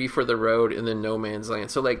movie 3 for the Road, and then No Man's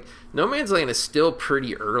Land. So, like, No Man's Land is still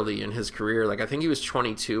pretty early in his career. Like, I think he was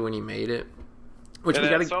 22 when he made it.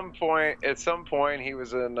 At some point, he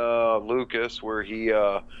was in Lucas, where he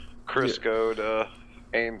Criscoed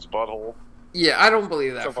Ames' butthole. Yeah, I don't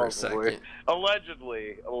believe that for a second.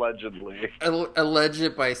 Allegedly.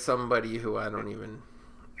 Alleged by somebody who I don't know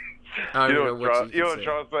what you don't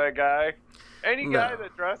trust that guy? Any guy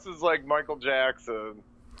that dresses like Michael Jackson,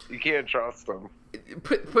 you can't trust him.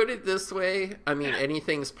 Put it this way, I mean,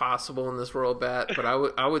 anything's possible in this world, but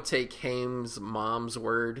I would take Haim's mom's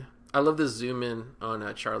word. I love the zoom in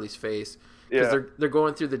on Charlie's face, because they're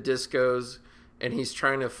going through the discos, and he's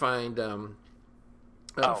trying to find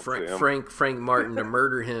Frank Martin to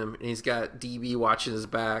murder him, and he's got DB watching his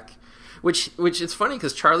back. Which it's funny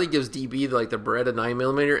because Charlie gives DB like the Beretta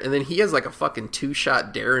 9mm, and then he has like a fucking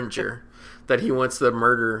 2-shot Derringer that he wants to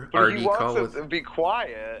murder RD Call with. To be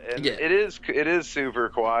quiet, and it is super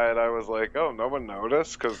quiet. I was like, oh, no one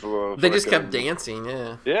noticed because they just kept dancing.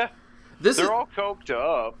 Yeah. They're all coked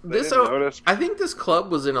up. They didn't notice. I think this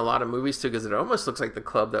club was in a lot of movies too, because it almost looks like the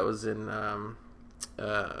club that was in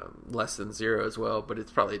Less Than Zero as well, but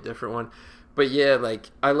it's probably a different one. But yeah, like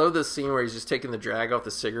I love this scene where he's just taking the drag off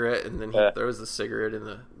the cigarette, and then he throws the cigarette in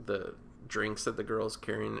the drinks that the girl's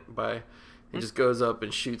carrying by. He just goes up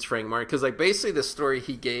and shoots Frank Martin, because like basically the story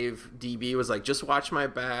he gave DB was like, just watch my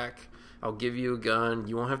back. I'll give you a gun.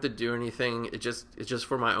 You won't have to do anything. It's just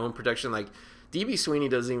for my own protection. Like DB Sweeney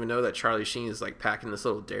doesn't even know that Charlie Sheen is like packing this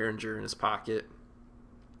little Derringer in his pocket.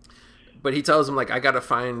 But he tells him, like, I got to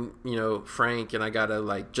find, Frank, and I got to,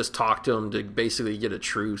 like, just talk to him to basically get a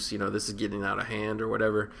truce. This is getting out of hand or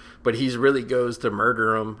whatever. But he really goes to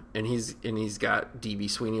murder him, and he's got DB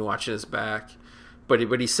Sweeney watching his back. But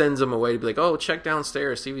he sends him away to be like, oh, check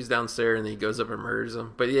downstairs, see if he's downstairs, and then he goes up and murders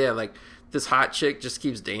him. But yeah, like, this hot chick just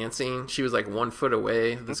keeps dancing. She was like 1 foot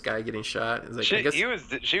away, this guy getting shot. Like,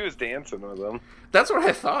 she was dancing with him. That's what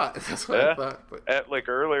I thought. I thought. But... like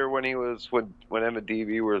earlier when him and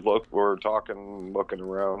DB were talking, looking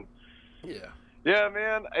around. Yeah. Yeah,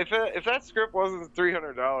 man. If that script wasn't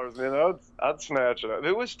 $300, man, I'd snatch it up. If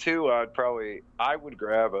it was $200, I would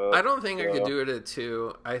grab it. I don't think I could do it at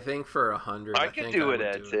 $200. I think for $100, I could do it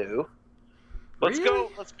at $200. Let's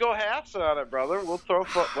go halves on it, brother. We'll throw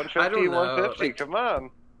 150, 150. Like, come on.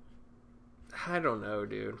 I don't know,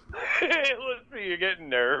 dude. Listen, you're getting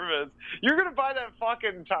nervous. You're gonna buy that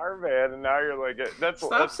fucking Tar Man, and now you're like,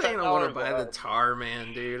 Stop saying I want to buy the Tar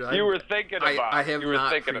Man, dude. You were thinking about it. I have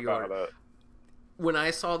not thinking about it. When I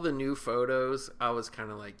saw the new photos, I was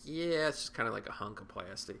kind of like, yeah, it's just kind of like a hunk of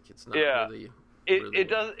plastic. It's not really.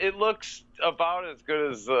 It looks about as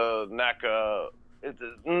good as NECA.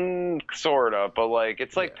 Sort of, but like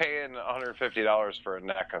it's like paying $150 for a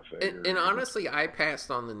NECA figure. And honestly, I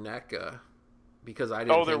passed on the NECA because I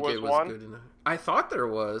didn't think it was good enough. I thought there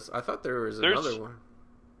was. There's another one.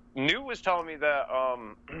 New was telling me that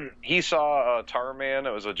he saw a Tar Man.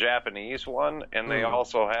 It was a Japanese one, and they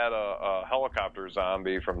also had a helicopter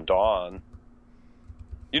zombie from Dawn.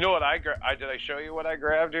 You know what did I show you what I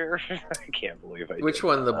grabbed here? I can't believe I did. Which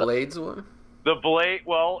one? The Blades one? The Blade.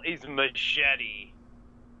 Well, he's Machete.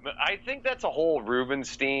 I think that's a whole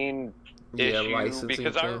Rubenstein issue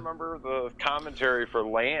because I remember the commentary for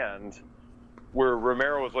Land where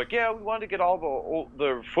Romero was like, yeah, we wanted to get all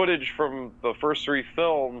the footage from the first 3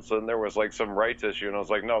 films, and there was like some rights issue, and I was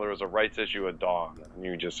like, no, there was a rights issue at Dawn, and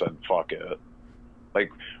you just said, fuck it.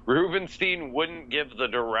 Like, Rubenstein wouldn't give the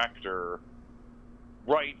director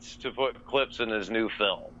rights to put clips in his new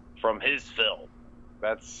film from his film.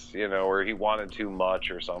 That's, where he wanted too much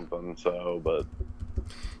or something, but...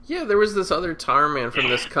 Yeah, there was this other Tar Man from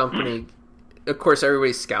this company. Of course,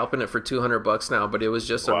 everybody's scalping it for $200 now, but it was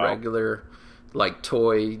just a regular, like,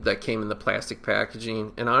 toy that came in the plastic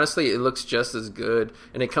packaging. And honestly, it looks just as good.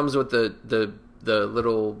 And it comes with the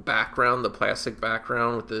little background, the plastic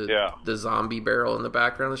background with the zombie barrel in the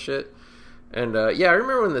background and shit. And I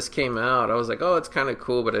remember when this came out, I was like, oh, it's kind of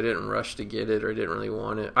cool, but I didn't rush to get it or I didn't really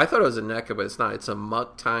want it. I thought it was a NECA, but it's not. It's a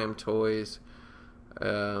Muck Time Toys.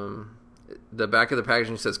 The back of the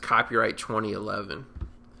packaging says copyright 2011.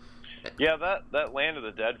 Yeah, that Land of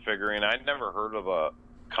the Dead figurine, I'd never heard of a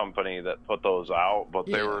company that put those out, but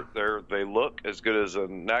they look as good as a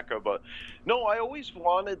NECA. But no, I always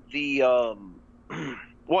wanted the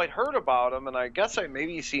well, I'd heard about them, and I guess I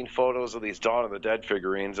maybe seen photos of these Dawn of the Dead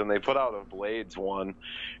figurines, and they put out a Blades one.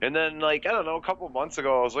 And then, like, I don't know, a couple of months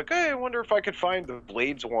ago, I was like, hey, I wonder if I could find the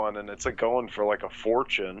Blades one, and it's like going for like a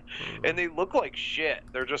fortune. Mm-hmm. And they look like shit.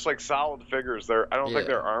 They're just like solid figures. I don't think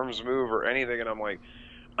their arms move or anything, and I'm like,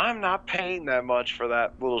 I'm not paying that much for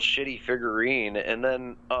that little shitty figurine. And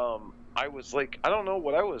then I was like, I don't know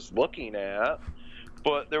what I was looking at,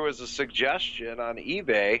 but there was a suggestion on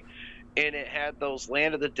eBay, and it had those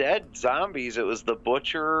Land of the Dead zombies. It was the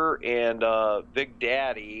Butcher and Big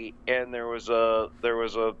Daddy, and there was a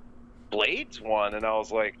Blades one, and I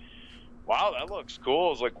was like, wow, that looks cool. I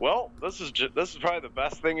was like, well, this is probably the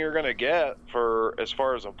best thing you're gonna get for as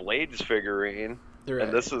far as a Blades figurine. Right.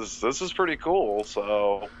 And this is pretty cool.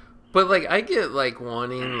 So, but like I get like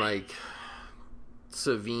wanting like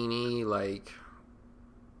Savini, like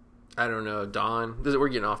I don't know, Don. We're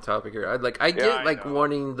getting off topic here. I get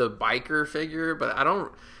wanting the biker figure, but I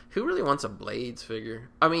don't. Who really wants a Blades figure?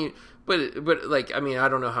 I mean, but like I mean, I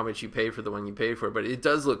don't know how much you paid for the one you paid for, but it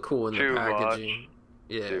does look cool in the packaging.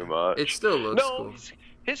 too much. It still looks cool.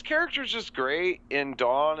 His character's just great in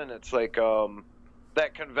Dawn, and it's like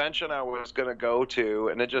that convention I was gonna go to,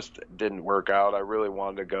 and it just didn't work out. I really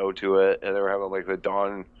wanted to go to it, and they were having like the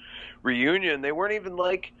Dawn reunion. They weren't even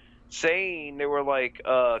like saying, they were like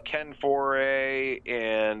Ken Foray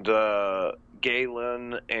and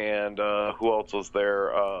Galen and who else was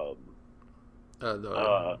there?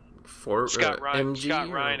 Scott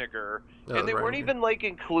Reiniger. And they weren't even like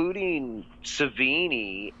including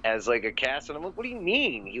Savini as like a cast, and I'm like, what do you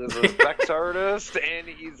mean? He was a sex artist, and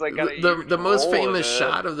he's like got the most famous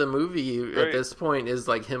shot of the movie at this point is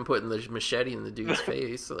like him putting the machete in the dude's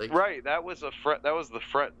face. Like, right, that was the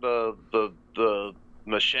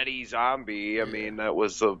machete zombie. I mean, that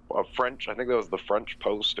was a French. I think that was the French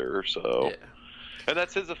poster. So, and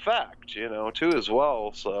that's his effect, too, as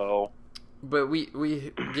well. So. But we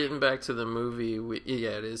getting back to the movie,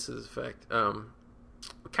 it is his effect.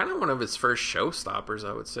 Kind of one of his first showstoppers,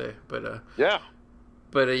 I would say. But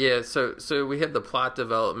so we had the plot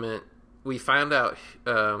development. We found out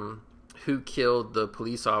who killed the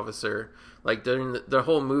police officer. Like during the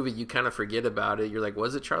whole movie, you kind of forget about it. You're like,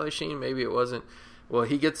 was it Charlie Sheen? Maybe it wasn't. Well,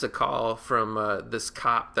 he gets a call from this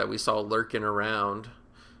cop that we saw lurking around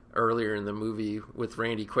earlier in the movie with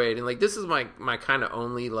Randy Quaid, and like this is my kind of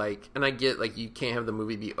only like, and I get like you can't have the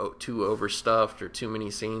movie be too overstuffed or too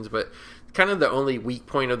many scenes, but kind of the only weak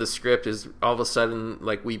point of the script is all of a sudden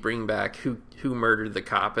like we bring back who murdered the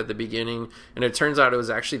cop at the beginning, and it turns out it was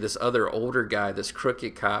actually this other older guy, this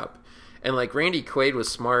crooked cop, and like Randy Quaid was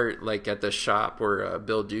smart, like at the shop where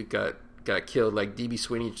Bill Duke got killed, like DB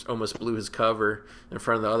Sweeney almost blew his cover in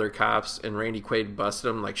front of the other cops, and Randy Quaid busted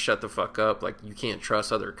him, like, shut the fuck up, like, you can't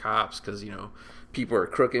trust other cops because, people are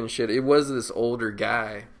crooked and shit. It was this older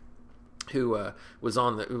guy who was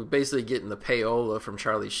basically getting the payola from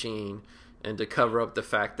Charlie Sheen, and to cover up the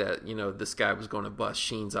fact that, this guy was going to bust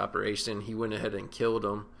Sheen's operation, he went ahead and killed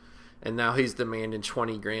him. And now he's demanding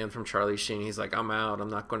 $20,000 from Charlie Sheen. He's like, I'm out. I'm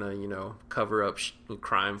not going to, cover up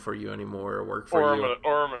crime for you anymore or work for you.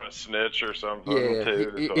 Or I'm going to snitch or something. Yeah,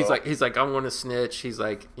 too, he's like, I'm going to snitch. He's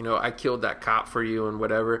like, I killed that cop for you and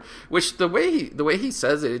whatever. Which the way he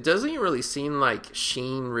says it doesn't really seem like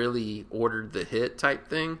Sheen really ordered the hit type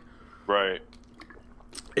thing. Right.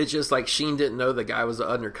 It's just like Sheen didn't know the guy was an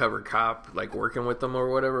undercover cop, like working with them or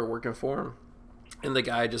whatever, working for him. And the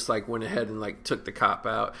guy just like went ahead and like took the cop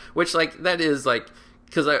out, which like that is like,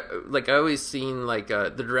 because I always seen like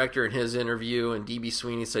the director in his interview, and DB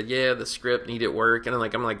Sweeney said, yeah, the script needed work, and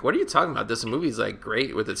I'm like, what are you talking about? This movie's like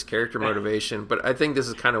great with its character motivation, but I think this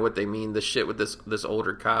is kind of what they mean, the shit with this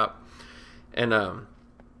older cop, and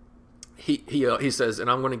he says,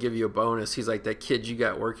 and I'm going to give you a bonus. He's like, that kid you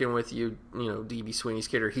got working with you, DB Sweeney's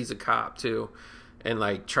kid, he's a cop too. And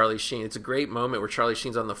like Charlie Sheen, it's a great moment where Charlie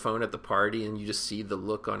Sheen's on the phone at the party, and you just see the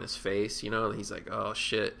look on his face, and he's like, oh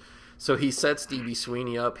shit. So he sets DB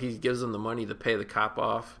Sweeney up. He gives him the money to pay the cop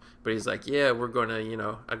off, but he's like, yeah, we're gonna,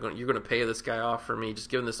 you're gonna pay this guy off for me.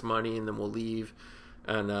 Just give him this money, and then we'll leave.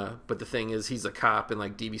 And but the thing is, he's a cop, and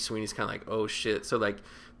like DB Sweeney's kind of like, oh shit. So like,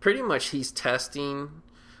 pretty much he's testing.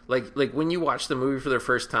 Like when you watch the movie for the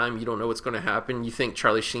first time, you don't know what's going to happen. You think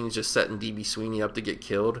Charlie Sheen's just setting DB Sweeney up to get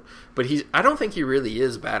killed, but I don't think he really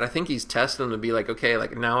is bad. I think he's testing him to be like, okay,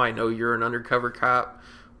 like now I know you're an undercover cop,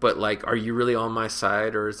 but like, are you really on my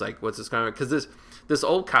side, or is like, what's this kind of? Because this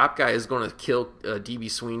old cop guy is going to kill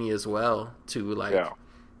DB Sweeney as well to like,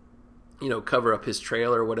 cover up his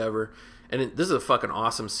trail or whatever. And this is a fucking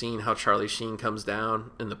awesome scene, how Charlie Sheen comes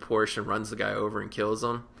down in the Porsche and runs the guy over and kills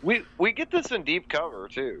him. We get this in Deep Cover,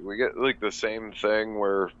 too. We get, like, the same thing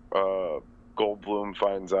where Goldblum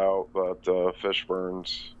finds out that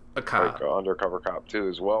Fishburne's a cop. Like, an undercover cop, too,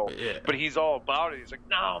 as well. Yeah. But he's all about it. He's like,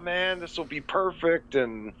 no, man, this will be perfect.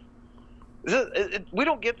 And we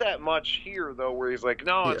don't get that much here, though, where he's like,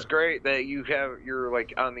 no, it's great that you're,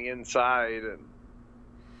 like, on the inside. And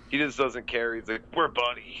he just doesn't care. He's like, we're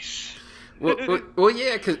buddies. Well,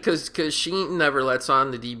 yeah, because Sheen never lets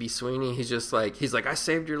on to DB Sweeney. He's like, I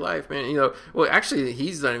saved your life, man. Well, actually,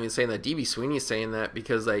 he's not even saying that. DB Sweeney's saying that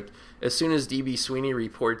because, like, as soon as DB Sweeney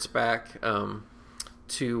reports back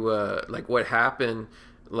to like what happened,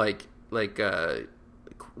 like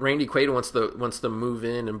Randy Quaid wants to move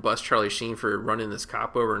in and bust Charlie Sheen for running this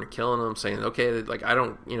cop over and killing him, saying, okay, like I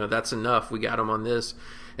don't, that's enough. We got him on this.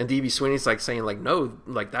 And DB Sweeney's like saying, like, no,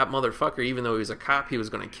 like that motherfucker, even though he was a cop, he was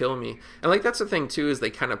going to kill me. And like that's the thing too, is they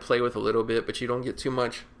kind of play with a little bit, but you don't get too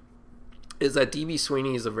much. is that DB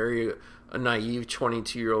Sweeney is a naive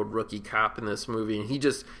 22-year-old rookie cop in this movie, and he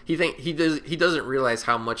doesn't realize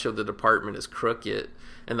how much of the department is crooked,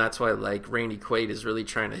 and that's why like Randy Quaid is really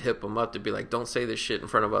trying to hip him up to be like, don't say this shit in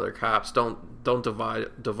front of other cops, don't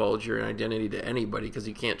divulge your identity to anybody because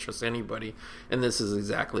you can't trust anybody. And this is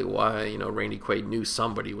exactly why, you know, Randy Quaid knew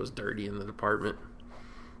somebody was dirty in the department.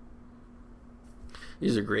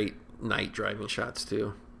 These are great night driving shots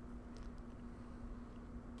too.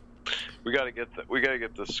 We gotta get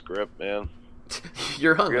the script, man.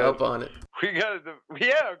 You're hung up on it. Because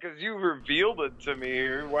you revealed it to me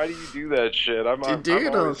here. Why do you do that shit? I'm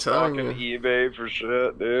always talking eBay for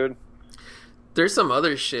shit, dude. There's some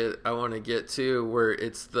other shit I want to get to where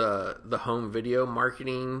it's the home video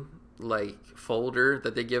marketing like folder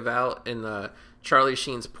that they give out, and Charlie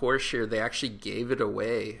Sheen's Porsche, they actually gave it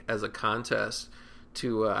away as a contest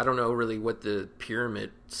to I don't know really what the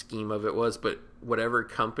pyramid scheme of it was, but whatever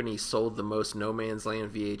company sold the most No Man's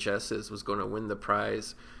Land VHSs was going to win the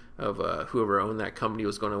prize of whoever owned that company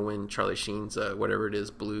was going to win Charlie Sheen's whatever it is,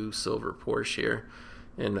 blue silver Porsche here.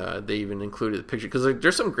 And they even included the picture because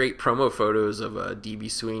there's some great promo photos of DB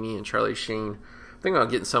Sweeney and Charlie Sheen. I think I'll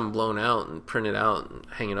get some blown out and printed out and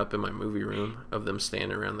hanging up in my movie room of them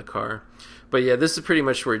standing around the car. But yeah, this is pretty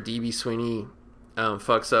much where DB Sweeney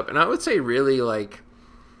fucks up. And I would say really like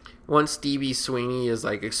once DB Sweeney is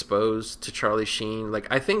like exposed to Charlie Sheen, like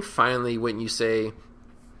I think finally when you say,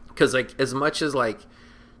 because like as much as like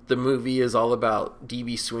the movie is all about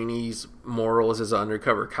DB Sweeney's morals as an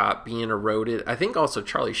undercover cop being eroded, I think also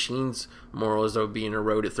Charlie Sheen's morals are being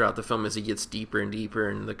eroded throughout the film as he gets deeper and deeper,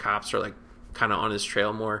 and the cops are like kind of on his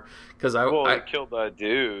trail more. Because I killed that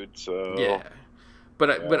dude, so yeah.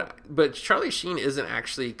 But Charlie Sheen isn't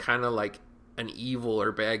actually kind of like an evil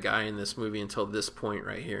or bad guy in this movie until this point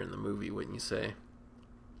right here in the movie, wouldn't you say?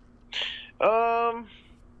 I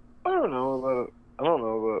don't know,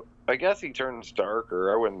 but I guess he turns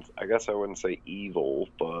darker. I guess I wouldn't say evil,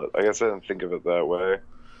 but I guess I didn't think of it that way.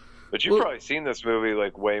 But you've probably seen this movie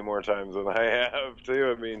like way more times than I have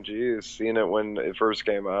too. I mean, geez, seen it when it first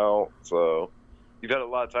came out, so you've had a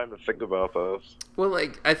lot of time to think about this. Well,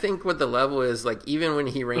 like, I think what the level is, like, even when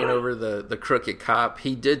he ran over the crooked cop,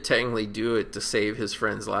 he did technically do it to save his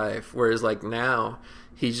friend's life. Whereas, like, now,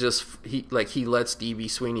 he lets DB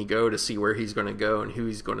Sweeney go to see where he's going to go and who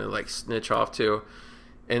he's going to, like, snitch off to.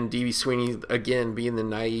 And DB Sweeney, again, being the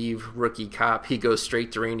naive rookie cop, he goes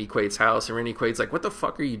straight to Randy Quaid's house. And Randy Quaid's like, what the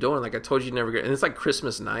fuck are you doing? Like, I told you never to. And it's like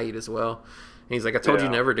Christmas night as well. And he's like, I told you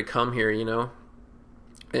never to come here, you know?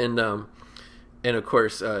 And of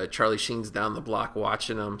course, Charlie Sheen's down the block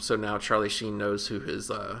watching him. So now Charlie Sheen knows who his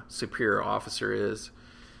superior officer is.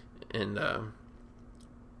 And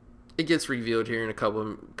it gets revealed here in a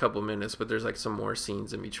couple minutes, but there's like some more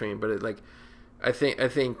scenes in between. But it, like, I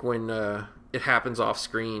think when it happens off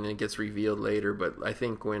screen and it gets revealed later, but I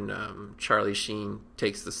think when Charlie Sheen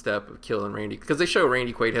takes the step of killing Randy, because they show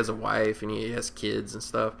Randy Quaid has a wife and he has kids and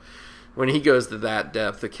stuff. When he goes to that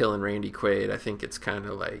depth of killing Randy Quaid, I think it's kind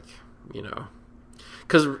of like, you know,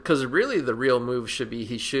 because really the real move should be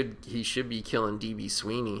he should be killing DB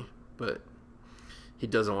Sweeney, but he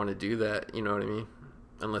doesn't want to do that. You know what I mean?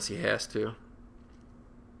 Unless he has to.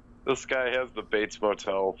 This guy has the Bates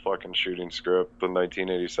Motel fucking shooting script, the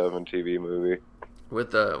 1987 TV movie.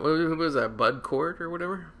 With what was that, Bud Cort or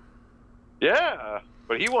whatever? Yeah,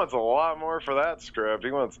 but he wants a lot more for that script.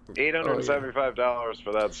 He wants $875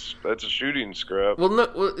 for that. That's a shooting script.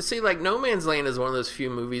 Well, see, like No Man's Land is one of those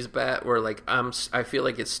few movies, Bat, where like I feel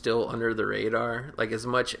like it's still under the radar. Like as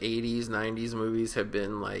much 80s, 90s movies have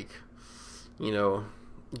been like, you know,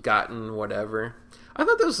 gotten whatever. I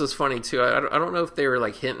thought this was funny too. I don't know if they were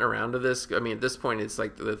like hinting around to this. I mean, at this point, it's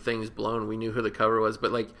like the thing's blown. We knew who the cover was,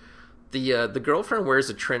 but like the girlfriend wears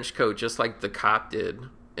a trench coat just like the cop did,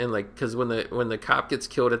 and like because when the cop gets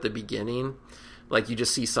killed at the beginning, like you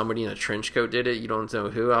just see somebody in a trench coat did it. You don't know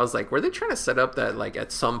who. I was like, were they trying to set up that like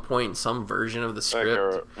at some point some version of the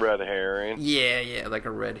script? Like a red herring. Yeah, like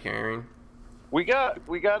a red herring. We got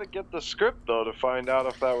to get the script though to find out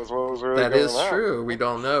if that was what was really going on. That is true. We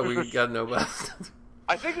don't know. We got to know about it.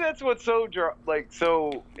 I think that's what's so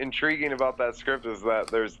intriguing about that script is that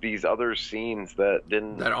there's these other scenes that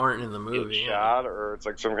aren't in the movie shot, or it's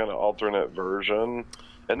like some kind of alternate version,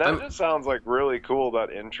 and that just sounds like really cool.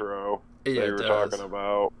 That intro they were talking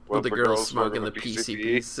about with the girls smoking the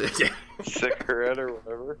PCP cigarette or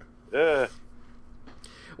whatever. Yeah.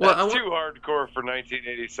 Well, that's too hardcore for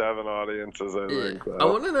 1987 audiences. I think. I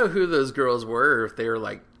want to know who those girls were. If they were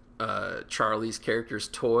like Charlie's character's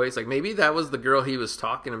toys, like maybe that was the girl he was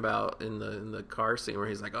talking about in the car scene where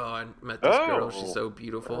he's like, "Oh, I met this girl. She's so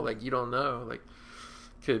beautiful." Like you don't know. Like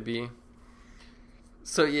could be.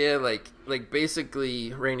 So yeah, like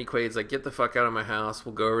basically, Randy Quaid's like, get the fuck out of my house.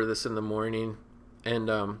 We'll go over this in the morning, and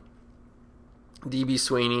DB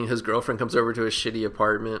Sweeney, his girlfriend, comes over to his shitty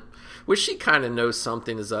apartment, which she kind of knows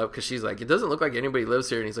something is up because she's like, it doesn't look like anybody lives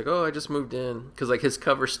here, and he's like, oh, I just moved in, because like his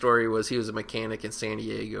cover story was he was a mechanic in San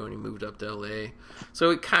Diego and he moved up to LA, so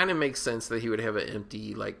it kind of makes sense that he would have an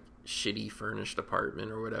empty, like, shitty furnished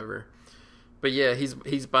apartment or whatever. But yeah,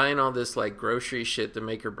 he's buying all this like grocery shit to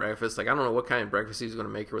make her breakfast. Like, I don't know what kind of breakfast he's going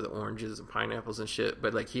to make her with oranges and pineapples and shit.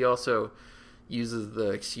 But like, he also uses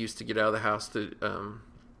the excuse to get out of the house to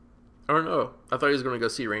I don't know. I thought he was going to go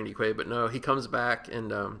see Randy Quaid, but no, he comes back,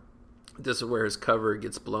 and this is where his cover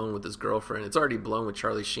gets blown with his girlfriend. It's already blown with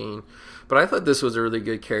Charlie Sheen, but I thought this was a really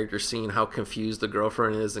good character scene. How confused the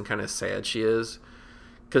girlfriend is and kind of sad she is.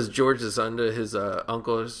 Because George Zunda, his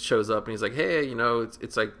uncle, shows up and he's like, hey, you know,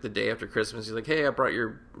 it's like the day after Christmas. He's like, hey, I brought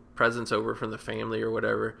your presents over from the family or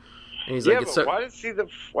whatever. And he's like, but so...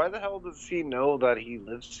 why the hell does he know that he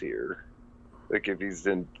lives here? Like, if he's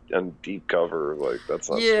in deep cover, like, that's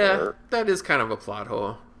not smart. That is kind of a plot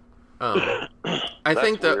hole. I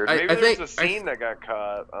think that maybe there's a scene that got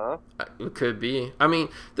cut, huh? It could be. I mean,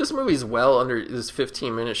 this movie's well under this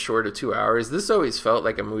 15 minutes short of 2 hours. This always felt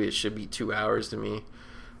like a movie that should be 2 hours to me.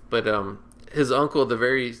 But his uncle, the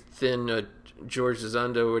very thin George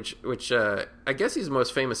Zunda, which I guess he's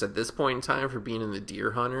most famous at this point in time for being in The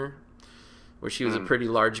Deer Hunter, which he was a pretty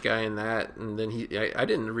large guy in that. And then I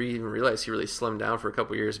didn't even realize he really slimmed down for a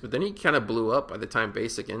couple years. But then he kind of blew up by the time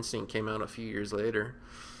Basic Instinct came out a few years later.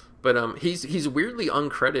 But he's weirdly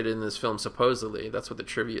uncredited in this film, supposedly. That's what the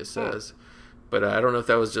trivia says. But I don't know if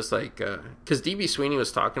that was just like... Because DB Sweeney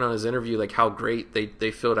was talking on his interview, like, how great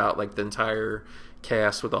they filled out, like, the entire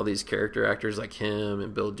cast with all these character actors like him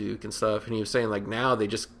and Bill Duke and stuff. And he was saying, like, now they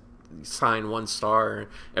just sign one star and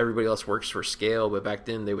everybody else works for scale. But back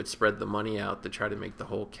then they would spread the money out to try to make the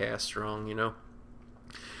whole cast strong, you know?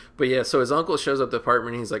 But yeah, so his uncle shows up at the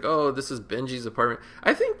apartment and he's like, oh, this is Benji's apartment.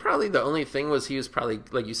 I think probably the only thing was he was probably,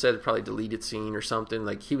 like you said, probably deleted scene or something.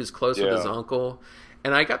 Like, he was close with his uncle.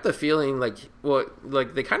 And I got the feeling, like, well,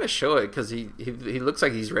 like, they kind of show it because he looks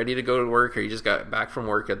like he's ready to go to work, or he just got back from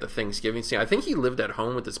work at the Thanksgiving scene. I think he lived at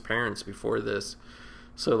home with his parents before this.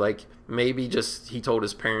 So, like, maybe just he told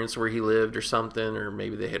his parents where he lived or something, or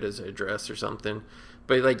maybe they had his address or something.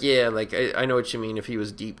 But, like, yeah, like, I know what you mean. If he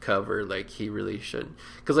was deep cover, like, he really should.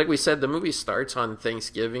 Because, like we said, the movie starts on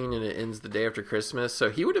Thanksgiving and it ends the day after Christmas. So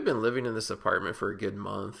he would have been living in this apartment for a good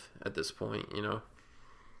month at this point, you know?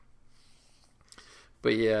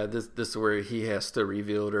 But yeah, this is where he has to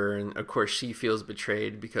reveal her, and of course she feels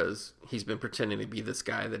betrayed because he's been pretending to be this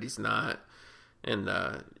guy that he's not. And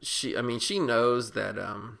she knows that,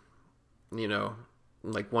 you know,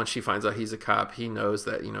 like, once she finds out he's a cop, he knows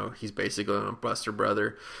that, you know, he's basically going to bust her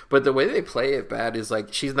brother. But the way they play it bad is,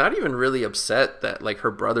 like, she's not even really upset that, like, her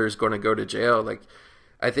brother is going to go to jail. Like,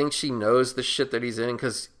 I think she knows the shit that he's in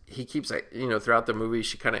because he keeps, like, you know, throughout the movie,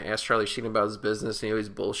 she kind of asks Charlie Sheen about his business and he always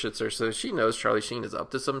bullshits her. So she knows Charlie Sheen is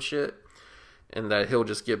up to some shit and that he'll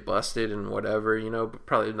just get busted and whatever, you know, but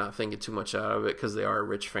probably not thinking too much out of it because they are a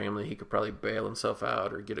rich family. He could probably bail himself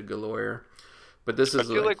out or get a good lawyer. But this is,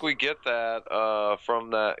 I feel like we get that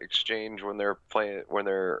from that exchange when they're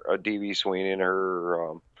DB Sweeney and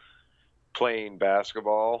her playing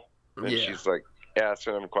basketball, and she's like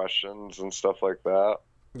asking him questions and stuff like that.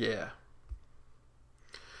 Yeah.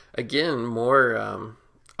 Again, more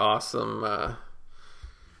awesome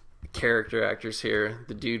character actors here.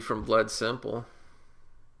 The dude from Blood Simple.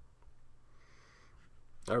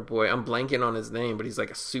 Our boy, I'm blanking on his name, but he's like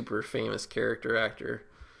a super famous character actor.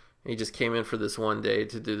 He just came in for this one day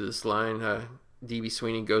to do this line. DB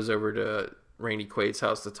Sweeney goes over to Randy Quaid's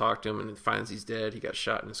house to talk to him and finds he's dead. He got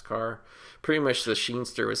shot in his car. Pretty much the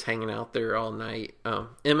Sheenster was hanging out there all night.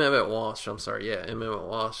 Emmett Walsh. Emmett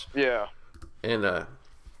Walsh. Yeah. And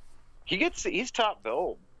he's top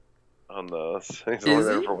billed on this. He's only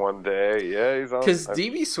there for one day. Yeah, he's on. Because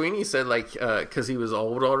DB Sweeney said, like, because he was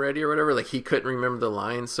old already or whatever, like, he couldn't remember the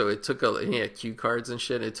lines, so it took he had cue cards and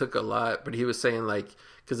shit. It took a lot, but he was saying, like,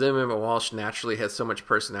 because Emmett Walsh naturally has so much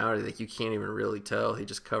personality, like, you can't even really tell. He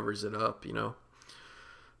just covers it up, you know.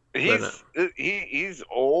 He's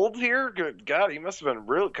old here. Good God, he must have been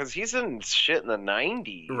real, because he's in shit in the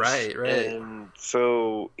 90s. Right. And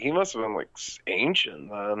so he must have been like ancient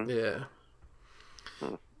then. Yeah.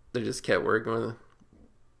 They just kept working with him.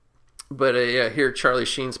 But yeah, here Charlie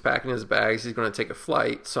Sheen's packing his bags. He's going to take a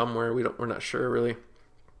flight somewhere. We're not sure really.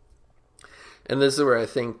 And this is where I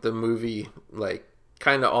think the movie, like,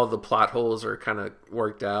 kind of all the plot holes are kind of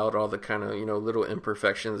worked out. All the kind of, you know, little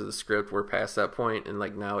imperfections of the script were past that point, and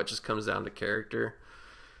like now it just comes down to character.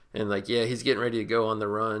 And like, yeah, he's getting ready to go on the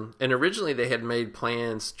run. And originally they had made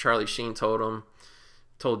plans. Charlie Sheen told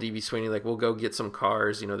DB Sweeney, like, we'll go get some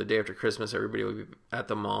cars. The day after Christmas, everybody will be at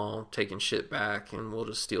the mall taking shit back, and we'll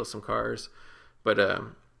just steal some cars. But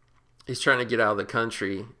he's trying to get out of the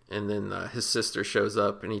country, and then his sister shows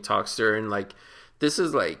up, and he talks to her. And like, this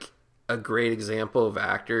is like a great example of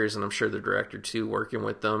actors, and I'm sure the director too, working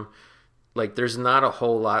with them. Like, there's not a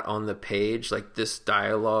whole lot on the page. Like, this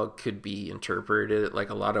dialogue could be interpreted like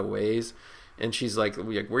a lot of ways. And she's like,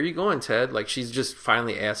 where are you going, Ted? Like, she's just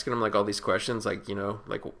finally asking him like all these questions. Like,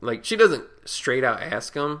 like she doesn't straight out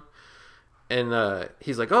ask him. And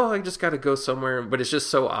he's like, oh, I just got to go somewhere. But it's just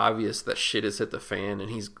so obvious that shit has hit the fan,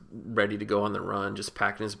 and he's ready to go on the run, just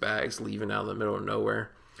packing his bags, leaving out in the middle of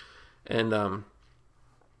nowhere. And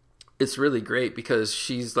it's really great because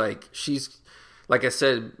she's like I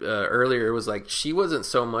said earlier, it was like she wasn't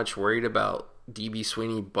so much worried about DB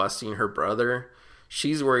Sweeney busting her brother.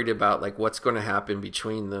 She's worried about like what's going to happen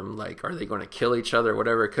between them. Like, are they going to kill each other or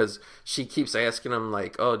whatever? Because she keeps asking him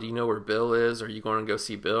like, oh, do you know where Bill is? Are you going to go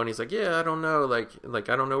see Bill? And he's like, yeah, I don't know. Like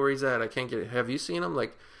I don't know where he's at. I can't get. Have you seen him?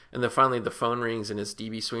 Like, and then finally the phone rings and it's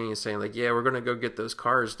DB Sweeney saying like, yeah, we're going to go get those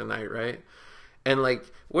cars tonight, right? And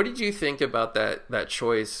like, what did you think about that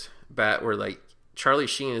choice, Bat? Where like, Charlie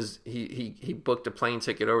Sheen is he booked a plane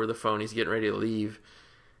ticket over the phone. He's getting ready to leave,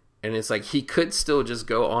 and it's like he could still just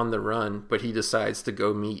go on the run, but he decides to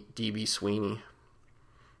go meet DB Sweeney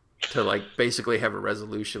to like basically have a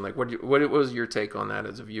resolution. Like, what was your take on that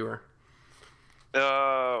as a viewer?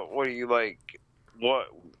 What do you like? What,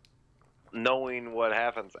 knowing what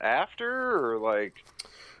happens after, or like,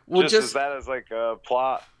 well, just as that as like a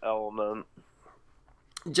plot element?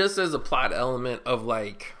 Just as a plot element of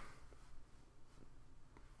like,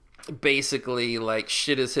 basically, like,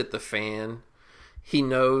 shit has hit the fan. He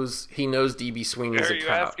knows DB Sweeney's a cop. Are you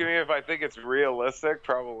asking me if I think it's realistic?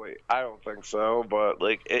 Probably. I don't think so, but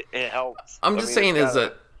like it helps. I'm just saying as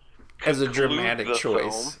a dramatic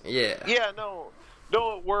choice. Film. Yeah. Yeah, no,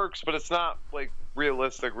 it works, but it's not like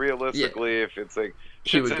realistic. Realistically, if it's like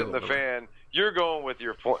shit's hitting the fan, you're going with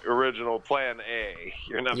your original plan A.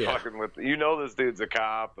 You're not fucking with. This dude's a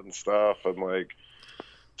cop and stuff, and like,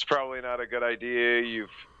 it's probably not a good idea.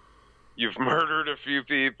 You've murdered a few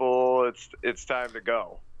people. It's time to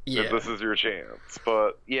go. Yeah. If this is your chance.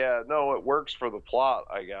 But yeah, no, it works for the plot,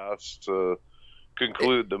 I guess, to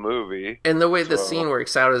conclude the movie. And the way the scene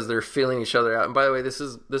works out is they're feeling each other out. And by the way, this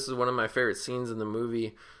is one of my favorite scenes in the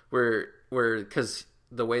movie where because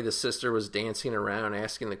the way the sister was dancing around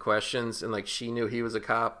asking the questions, and like she knew he was a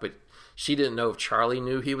cop, but she didn't know if Charlie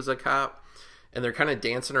knew he was a cop. And they're kind of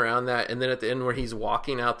dancing around that. And then at the end where he's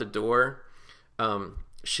walking out the door,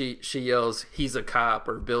 she yells, he's a cop,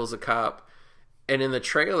 or Bill's a cop. And in the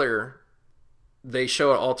trailer, they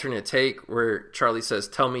show an alternate take where Charlie says,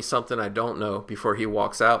 tell me something I don't know, before he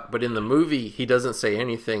walks out. But in the movie, he doesn't say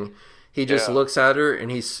anything. He just looks at her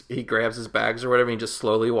and he grabs his bags or whatever and he just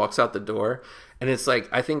slowly walks out the door. And it's like,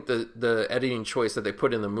 I think the editing choice that they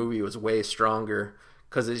put in the movie was way stronger,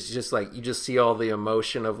 because it's just like, you just see all the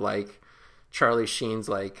emotion of like Charlie Sheen's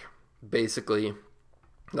like, basically,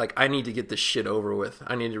 like, I need to get this shit over with.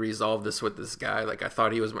 I need to resolve this with this guy. Like, I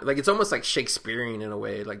thought he was... Like, it's almost like Shakespearean in a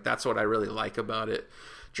way. Like, that's what I really like about it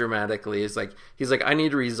dramatically. Is like, he's like, I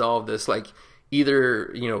need to resolve this. Like,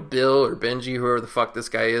 either, Bill or Benji, whoever the fuck this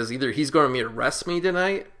guy is, either he's going to arrest me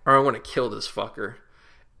tonight, or I want to kill this fucker.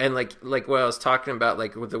 And like what I was talking about,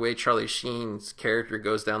 like, with the way Charlie Sheen's character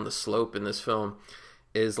goes down the slope in this film,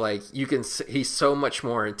 is like, he's so much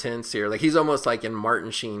more intense here. Like, he's almost like in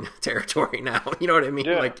Martin Sheen territory now. You know what I mean?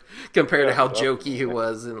 Yeah. Like, compared to how jokey he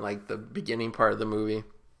was in like the beginning part of the movie.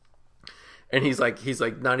 And he's like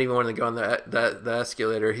not even wanting to go on the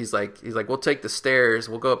escalator. He's like, we'll take the stairs.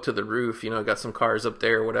 We'll go up to the roof. Got some cars up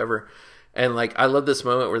there or whatever. And like, I love this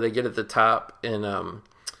moment where they get at the top and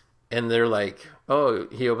they're like, oh,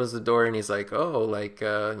 he opens the door and he's like, oh, like,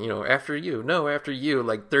 after you. No, after you.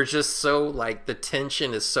 Like, they're just so, like, the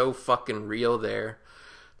tension is so fucking real there.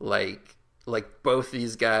 Like both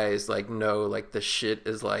these guys, like, know, like, the shit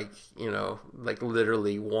is, like, like,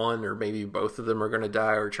 literally one or maybe both of them are going to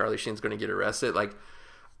die, or Charlie Sheen's going to get arrested. Like,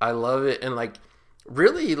 I love it. And, like,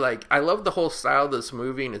 really, like, I love the whole style of this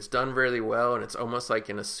movie, and it's done really well, and it's almost like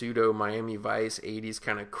in a pseudo Miami Vice 80s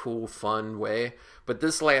kind of cool, fun way. But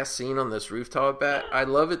this last scene on this rooftop, Bat, I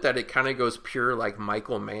love it that it kind of goes pure like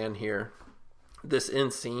Michael Mann here. This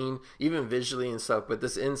end scene, even visually and stuff, but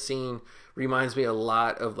this end scene reminds me a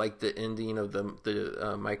lot of like the ending of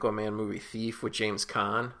the Michael Mann movie Thief with James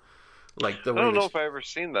Caan. Like, the way I don't know if I ever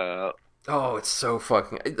seen that. Oh, it's so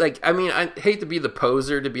fucking like. I mean, I hate to be the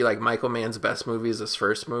poser to be like Michael Mann's best movie is his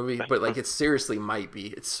first movie, but like it seriously might be.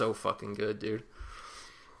 It's so fucking good, dude.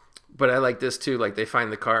 But I like this too. Like they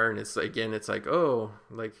find the car and it's again, it's like, oh,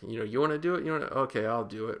 like you want to do it? You want to? Okay, I'll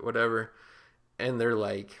do it. Whatever. And they're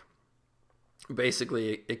like,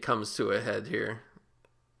 basically, it comes to a head here,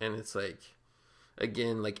 and it's like,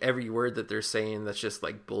 again, like every word that they're saying, that's just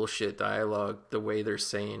like bullshit dialogue. The way they're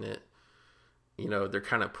saying it. They're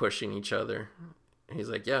kind of pushing each other. And he's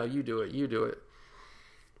like, yeah, you do it. You do it.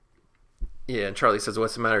 Yeah, and Charlie says,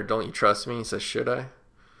 what's the matter? Don't you trust me? He says, should I?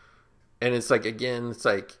 And it's like, again, it's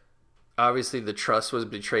like, obviously the trust was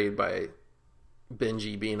betrayed by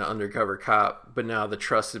Benji being an undercover cop, but now the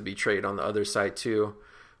trust is betrayed on the other side too,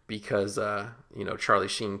 because, Charlie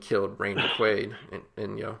Sheen killed Raina Quaid,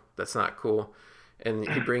 and that's not cool. And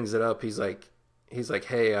he brings it up. He's like,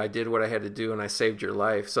 hey, I did what I had to do and I saved your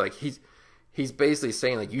life. So like, he's basically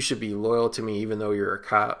saying like you should be loyal to me even though you're a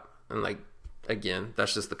cop. And like again,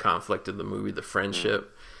 that's just the conflict of the movie, the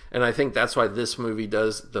friendship. And I think that's why this movie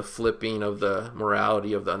does the flipping of the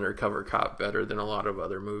morality of the undercover cop better than a lot of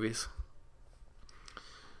other movies.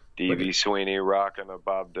 D.B. Sweeney rocking a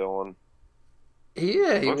Bob Dylan.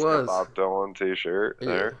 Yeah, he was. A Bob Dylan t-shirt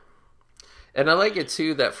there. And I like it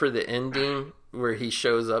too that for the ending where he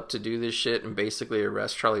shows up to do this shit and basically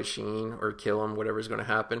arrest Charlie Sheen or kill him, whatever's going to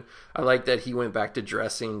happen. I like that he went back to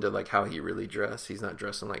dressing to like how he really dressed. He's not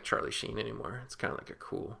dressing like Charlie Sheen anymore. It's kind of like a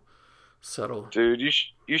cool, subtle. Dude,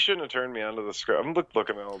 you shouldn't have turned me onto the script. I'm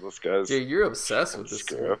looking at all this guy's. Dude, you're obsessed with this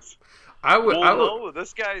script. No,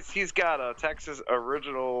 this he's got a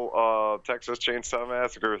original Texas Chainsaw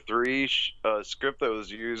Massacre 3 script that was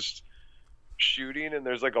used shooting, and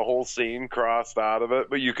there's like a whole scene crossed out of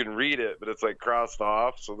it, but you can read it, but it's like crossed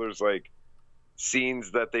off, so there's like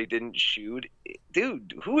scenes that they didn't shoot.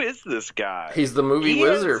 Dude, who is this guy? He's the movie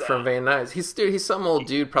wizard from Van Nuys. He's some old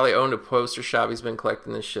dude, probably owned a poster shop. He's been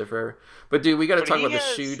collecting this shit forever. But dude, we got to talk about the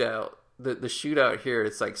shootout. The shootout here,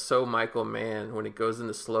 it's like so Michael Mann when it goes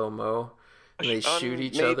into slow-mo and they shoot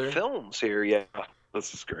each other. Films here, yeah.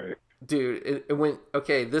 This is great. Dude, it went,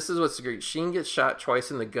 okay, this is what's great. Sheen gets shot twice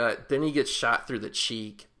in the gut, then he gets shot through the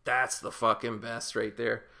cheek. That's the fucking best right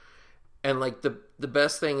there. And, like, the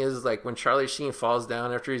best thing is, like, when Charlie Sheen falls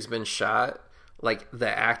down after he's been shot, like, the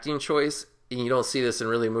acting choice, and you don't see this in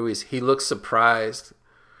really movies, he looks surprised.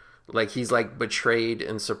 Like, he's, like, betrayed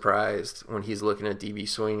and surprised when he's looking at D.B.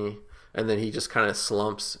 Sweeney. And then he just kind of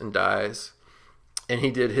slumps and dies. And he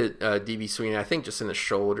did hit D.B. Sweeney, I think, just in the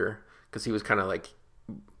shoulder, because he was kind of, like,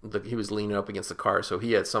 he was leaning up against the car, so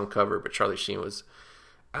he had some cover, but Charlie Sheen was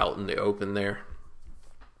out in the open there.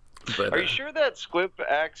 But, are you sure that squib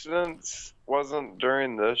accident wasn't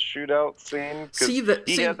during this shootout scene?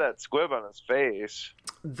 He had that squib on his face.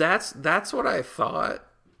 That's what I thought,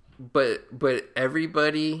 but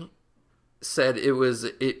everybody said it was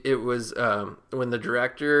when the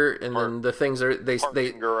director and then the things are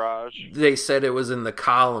garage. They said it was in the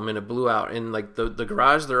column and it blew out, and like the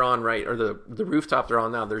garage they're on, right, or the rooftop they're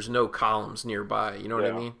on now, there's no columns nearby, you know what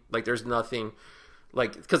I mean? Like there's nothing,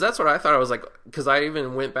 like, because that's what I thought. I was like, because I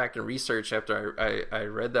even went back and researched after I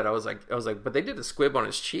read that. I was like, but they did a squib on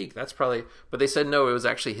his cheek, that's probably, but they said no, it was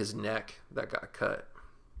actually his neck that got cut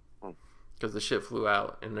because the shit flew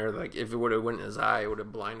out, and they're like, if it would have went in his eye, it would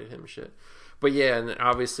have blinded him, shit. But yeah, and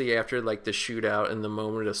obviously after like the shootout and the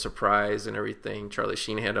moment of surprise and everything Charlie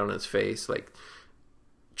Sheen had on his face, like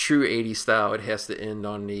true 80s style, it has to end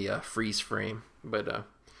on the freeze frame. But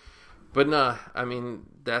nah, I mean,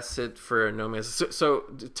 that's it for No Man's. So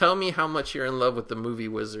tell me how much you're in love with the movie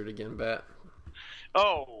Wizard again, Bat.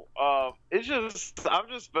 It's just, I've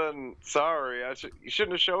just been sorry. You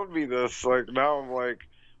shouldn't have showed me this. Like now I'm like,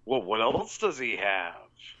 well, what else does he have?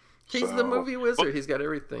 He's the movie wizard. He's got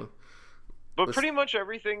everything. But pretty much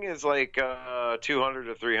everything is like $200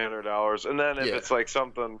 to $300, and then if it's like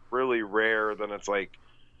something really rare, then it's like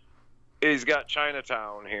he's got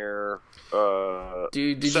Chinatown here,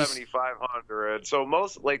 dude, $7,500. So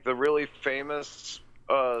most like the really famous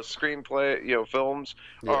screenplay, films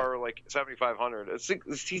are like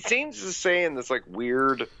 $7,500. He seems to stay in this like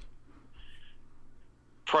weird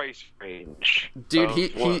price range.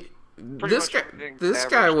 Dude, this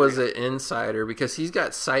guy was an insider because he's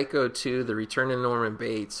got Psycho 2, The Return of Norman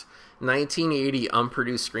Bates, 1980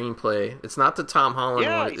 unproduced screenplay. It's not the Tom Holland one.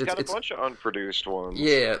 Yeah, he's got a bunch of unproduced ones.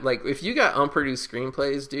 Yeah, like if you got unproduced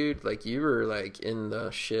screenplays, dude, like you were like in the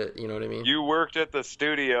shit. You know what I mean? You worked at the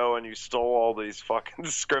studio and you stole all these fucking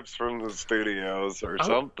scripts from the studios or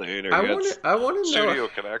something. Or I want to know studio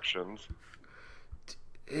connections.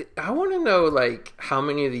 I want to know, like, how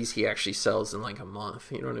many of these he actually sells in, like, a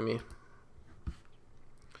month. You know what I mean?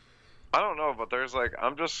 I don't know, but there's like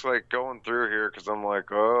I'm just like going through here because I'm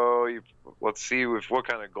like, oh, let's see what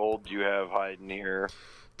kind of gold you have hiding here.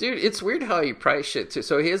 Dude, it's weird how he priced shit too.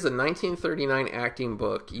 So he has a 1939 acting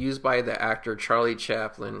book used by the actor Charlie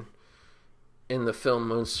Chaplin in the film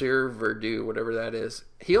Monsieur Verdoux, whatever that is.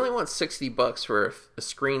 He only wants $60 for a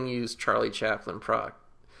screen used Charlie Chaplin proc.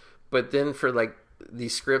 But then for like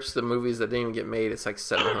these scripts, the movies that didn't even get made, it's like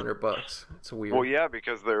 $700. It's weird. Well, yeah,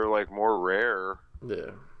 because they're like more rare.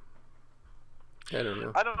 Yeah. I don't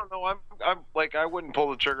know. I don't know. I'm like I wouldn't pull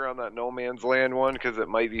the trigger on that No Man's Land one because it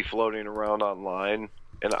might be floating around online,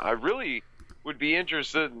 and I really would be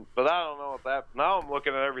interested, but I don't know if that. Now I'm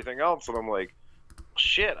looking at everything else, and I'm like,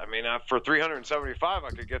 shit. I mean, for $375, I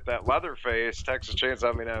could get that Leatherface Texas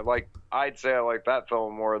Chainsaw. I mean, I'd say I like that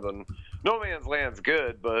film more than No Man's Land's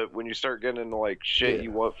good, but when you start getting into like shit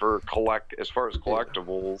you want for as far as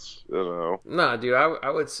collectibles, you know. Nah, dude, I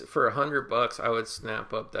would for $100, I would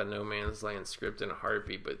snap up that No Man's Land script in a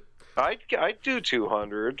heartbeat. But I'd do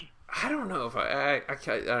 200. I don't know if I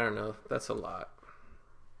don't know. That's a lot.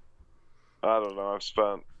 I don't know. I've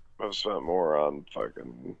spent more on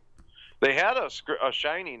fucking. They had a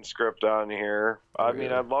Shining script on here. I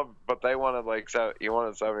mean, I'd love, but they wanted you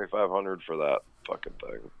wanted $7,500 for that fucking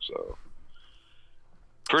thing. So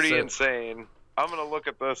pretty insane. I'm gonna look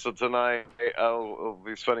at this tonight. I'll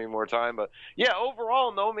be spending more time, but yeah,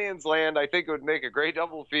 overall, No Man's Land. I think it would make a great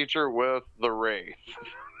double feature with The Wraith.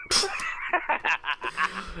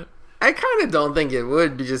 I kind of don't think it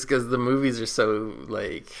would, just because the movies are so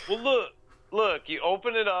like. Well, look. You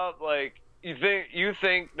open it up like. You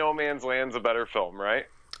think No Man's Land's a better film, right?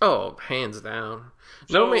 Oh, hands down.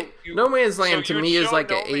 No Man's Land to me is like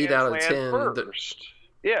an 8 out of 10. First.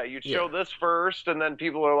 Yeah, you'd show this first, and then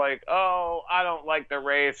people are like, "Oh, I don't like The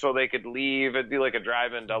Wraith," so they could leave. It'd be like a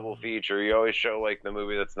drive-in double feature. You always show like the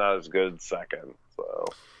movie that's not as good second. So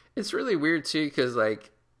it's really weird too, because like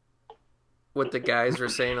what the guys were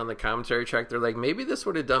saying on the commentary track, they're like, maybe this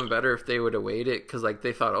would have done better if they would have waited, because like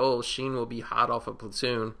they thought, oh, Sheen will be hot off of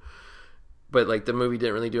Platoon. But, like, the movie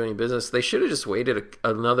didn't really do any business. They should have just waited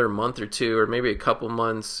another month or two, or maybe a couple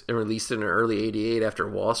months, and released it in early 88 after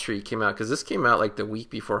Wall Street came out. Because this came out, like, the week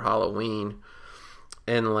before Halloween.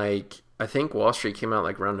 And, like, I think Wall Street came out,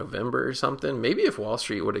 like, around November or something. Maybe if Wall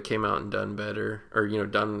Street would have came out and done better, or, you know,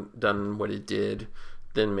 done what it did,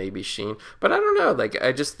 then maybe Sheen. But I don't know. Like,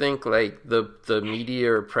 I just think, like, the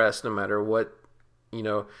media or press, no matter what, you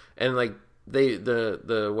know, and, like,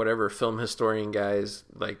 the whatever film historian guys,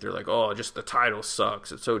 like, they're like, oh, just the title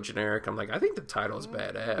sucks, it's so generic. I'm like, I think the title's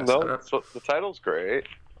badass. No, the title's great.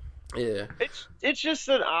 Yeah, it's just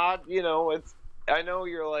an odd, you know. I know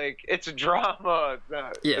you're like, it's a drama. It's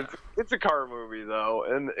not. Yeah, it's a car movie though,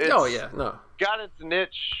 and it's got its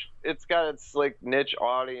niche. It's got its like niche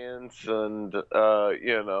audience, and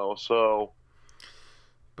you know, so.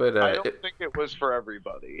 But I don't think it was for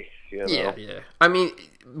everybody. You know? Yeah. I mean,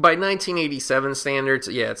 by 1987 standards,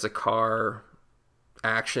 it's a car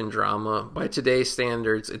action drama. By today's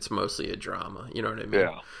standards, it's mostly a drama. You know what I mean?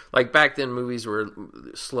 Yeah. Like back then, movies were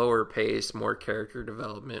slower paced, more character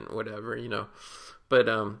development, whatever. You know, but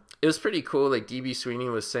it was pretty cool. Like D.B. Sweeney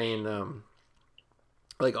was saying,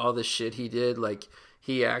 like all the shit he did. Like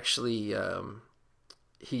he actually.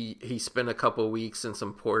 He spent a couple weeks in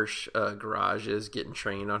some Porsche garages getting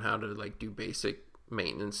trained on how to like do basic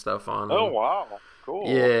maintenance stuff on them. Oh wow, cool.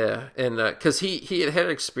 Yeah, and because he had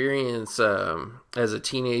experience as a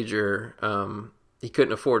teenager. He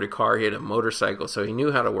couldn't afford a car. He had a motorcycle, so he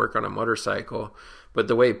knew how to work on a motorcycle. But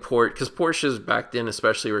the way because Porsches back then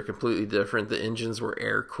especially were completely different. The engines were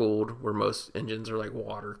air cooled, where most engines are like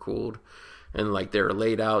water cooled. And like they were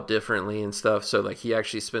laid out differently and stuff, so like he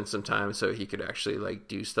actually spent some time so he could actually like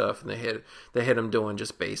do stuff. And they had him doing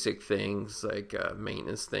just basic things like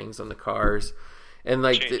maintenance things on the cars, and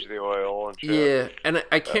like change the oil and shit. Yeah, and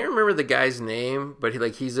I can't remember the guy's name, but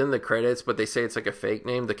he's in the credits, but they say it's like a fake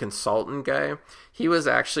name. The consultant guy, he was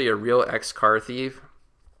actually a real ex-car thief.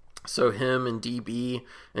 So him and DB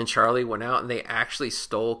and Charlie went out and they actually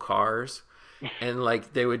stole cars, and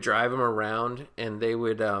like they would drive them around, and they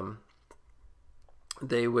would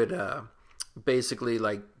basically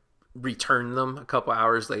like return them a couple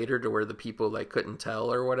hours later to where the people like couldn't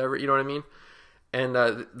tell or whatever, you know what I mean?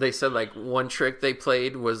 And they said like one trick they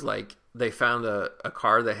played was like they found a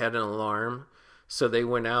car that had an alarm, so they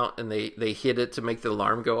went out and they hit it to make the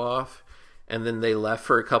alarm go off, and then they left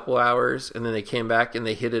for a couple hours, and then they came back and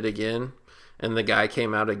they hit it again, and the guy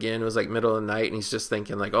came out again. It was like middle of the night, and he's just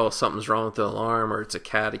thinking like, oh, something's wrong with the alarm, or it's a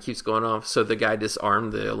cat. It keeps going off. So the guy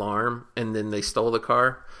disarmed the alarm, and then they stole the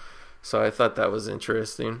car. So I thought that was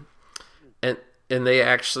interesting. And and they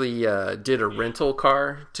actually did a rental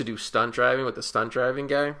car to do stunt driving with the stunt driving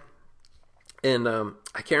guy. And I'm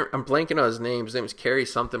blanking on his name. His name was Kerry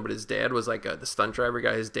something, but his dad was like the stunt driver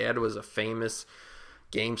guy. His dad was a famous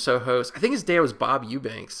game show host. I think his dad was Bob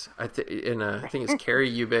Eubanks. I think it's Kerry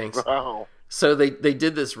Eubanks. Wow. So they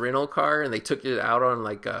did this rental car and they took it out on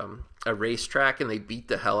like a racetrack and they beat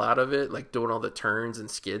the hell out of it, like doing all the turns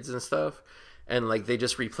and skids and stuff. And like they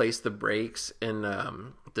just replaced the brakes and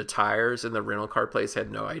the tires, and the rental car place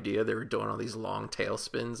had no idea they were doing all these long tail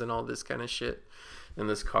spins and all this kind of shit in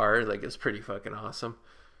this car. Like, it's pretty fucking awesome.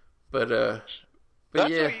 But that's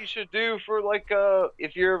yeah. what you should do for like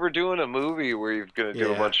if you're ever doing a movie where you're gonna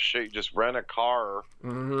do a bunch of shit. You just rent a car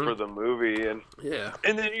for the movie, and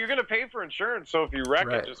then you're gonna pay for insurance. So if you wreck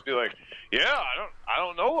it, just be like, I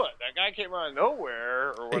don't know what that guy came out of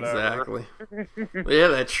nowhere or whatever. Exactly. Yeah,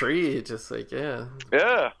 that tree, just like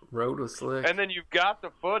road was slick. And then you've got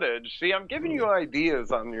the footage. See, I'm giving you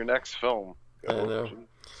ideas on your next film. I know.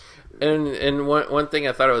 And one thing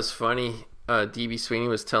I thought it was funny. D.B. Sweeney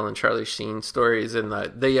was telling Charlie Sheen stories, and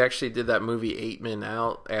they actually did that movie 8 Men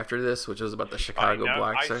Out after this, which was about the Chicago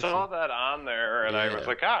black section. I saw that on there, and I was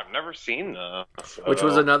like, I've never seen this. Which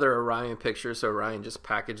was another Orion picture, so Orion just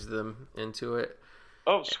packaged them into it.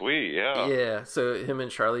 Oh, sweet, yeah. Yeah, so him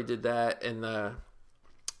and Charlie did that, and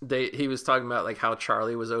he was talking about like how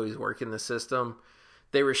Charlie was always working the system.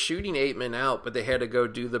 They were shooting 8 Men Out, but they had to go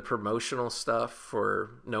do the promotional stuff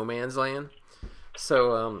for No Man's Land.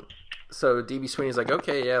 So D.B. Sweeney's like,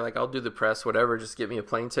 okay, yeah, like I'll do the press, whatever, just get me a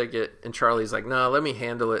plane ticket. And Charlie's like, no, let me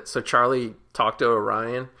handle it. So Charlie talked to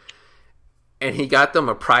Orion, and he got them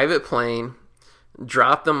a private plane,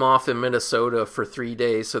 dropped them off in Minnesota for 3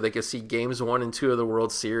 days so they could see games 1 and 2 of the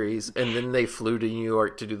World Series, and then they flew to New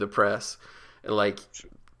York to do the press. And like,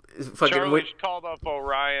 fucking Charlie called up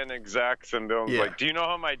Orion execs and was like, do you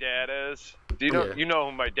know who my dad is? You know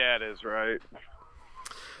who my dad is, right?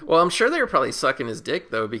 Well, I'm sure they were probably sucking his dick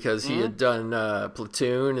though, because he had done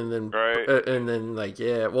Platoon, and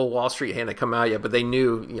then Wall Street hadn't come out yet, but they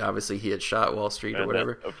knew obviously he had shot Wall Street or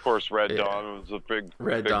whatever. Then, of course, Red Dawn was a big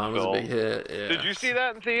Dawn was film. a big hit. Yeah. Did you see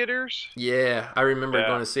that in theaters? Yeah, I remember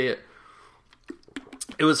going to see it.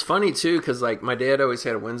 It was funny too, because like my dad always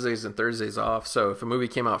had Wednesdays and Thursdays off, so if a movie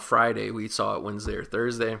came out Friday, we saw it Wednesday or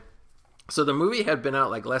Thursday. So the movie had been out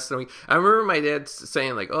like less than a week. I remember my dad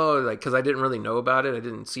saying like, oh, like, because I didn't really know about it. I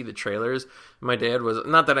didn't see the trailers. My dad was,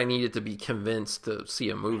 not that I needed to be convinced to see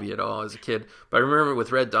a movie at all as a kid, but I remember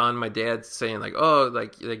with Red Dawn, my dad saying like, oh,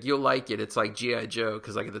 like you'll like it. It's like G.I. Joe,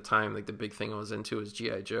 because like at the time, like the big thing I was into was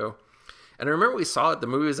G.I. Joe. And I remember we saw it. The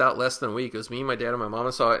movie was out less than a week. It was me, my dad, and my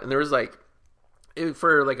mama saw it. And there was like,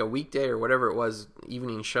 for like a weekday or whatever it was,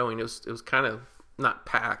 evening showing, it was kind of not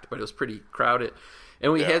packed, but it was pretty crowded.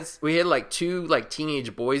 And we had like 2 like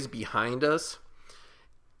teenage boys behind us,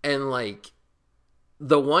 and like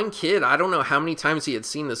the one kid, I don't know how many times he had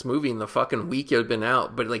seen this movie in the fucking week it had been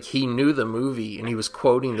out, but like he knew the movie and he was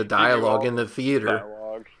quoting the dialogue in the theater.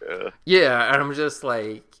 Yeah, and I'm just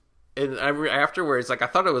like, and afterwards, like I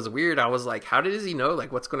thought it was weird. I was like, how does he know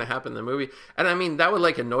like what's going to happen in the movie? And I mean, that would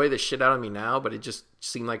like annoy the shit out of me now, but it just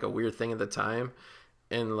seemed like a weird thing at the time.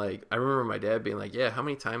 And like I remember my dad being like, yeah, how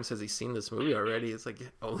many times has he seen this movie already? It's like,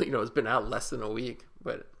 oh, it's been out less than a week.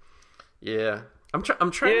 But yeah, I'm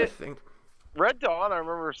trying to think. Red Dawn, I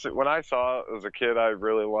remember when I saw it as a kid, I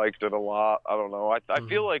really liked it a lot. I don't know. I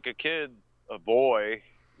feel like a boy,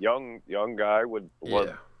 young guy would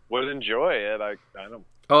enjoy it. I don't.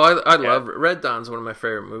 Oh, I love Red Dawn's one of my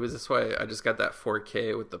favorite movies. That's why I just got that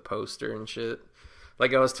 4K with the poster and shit.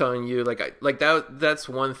 Like I was telling you, that's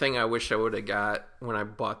one thing I wish I would have got when I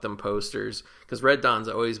bought them posters, because Red Dawn's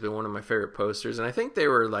always been one of my favorite posters, and I think they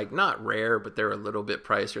were like not rare, but they were a little bit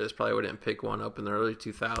pricier. That's probably why I didn't pick one up in the early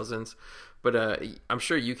 2000s. But I'm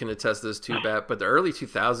sure you can attest to this too, Bat. But the early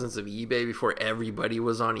 2000s of eBay, before everybody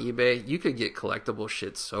was on eBay, you could get collectible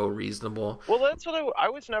shit so reasonable. Well, that's what I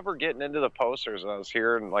was never getting into the posters. I was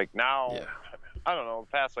hearing like now, I don't know,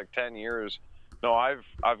 the past like 10 years. No,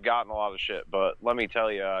 I've gotten a lot of shit, but let me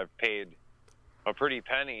tell you, I've paid a pretty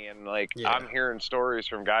penny, and like I'm hearing stories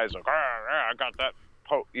from guys like, I got that,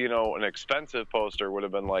 an expensive poster would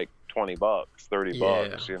have been like $20, $30,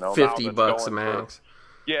 $50 a max.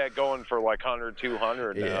 Going for like 100,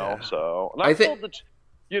 200 now. So, and I pulled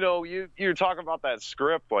you're talking about that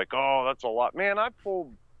script, like, oh, that's a lot, man. I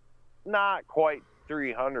pulled not quite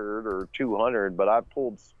 300 or 200, but I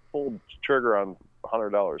pulled trigger on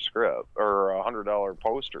 $100 script or $100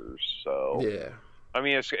 posters. So I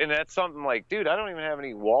mean, and that's something like, dude, I don't even have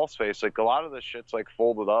any wall space. Like a lot of the shit's like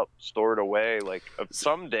folded up, stored away. Like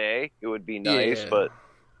someday it would be nice, but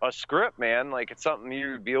a script, man, like it's something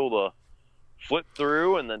you'd be able to flip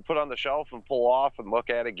through and then put on the shelf and pull off and look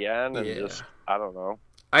at again and just, I don't know.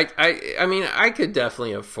 I mean, I could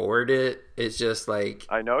definitely afford it. It's just like,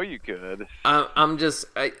 I know you could. I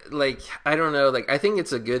don't know. Like, I think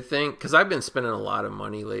it's a good thing because I've been spending a lot of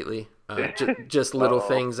money lately. Just little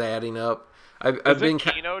things adding up. I've been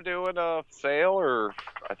Kino doing a sale, or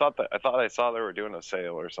I thought I saw they were doing a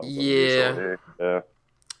sale or something. Yeah. Yeah.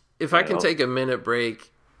 If I can take a minute break,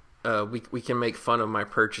 we can make fun of my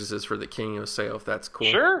purchases for the Kino sale if that's cool.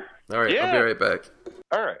 Sure. All right. Yeah. I'll be right back.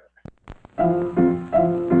 All right.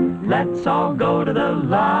 Let's all go to the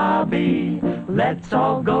lobby. Let's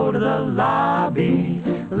all go to the lobby.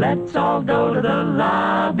 Let's all go to the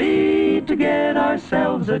lobby to get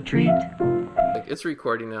ourselves a treat. It's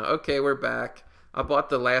recording now. Okay, we're back. I bought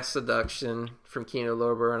The Last Seduction from Kino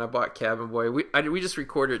Lorber, and I bought Cabin Boy. We just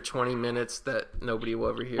recorded 20 minutes that nobody will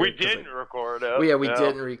ever hear. We didn't record it. We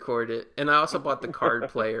didn't record it. And I also bought the card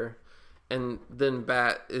player. And then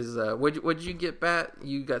Bat is what'd you get, Bat?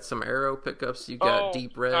 You got some Arrow pickups. You got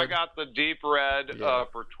Deep Red. I got the Deep Red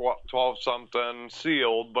for 12 something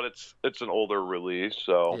sealed, but it's an older release.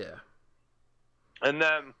 So yeah. And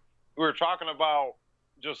then we were talking about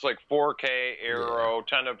just like 4K Arrow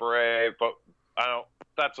Tenebrae, but I don't.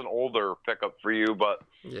 That's an older pickup for you. But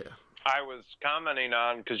yeah, I was commenting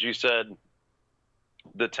on because you said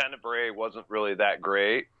the Tenebrae wasn't really that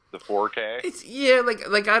great. The 4K. It's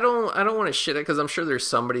like I don't want to shit it because I'm sure there's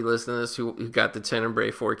somebody listening to this who got the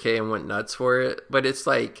Tenebrae 4K and went nuts for it. But it's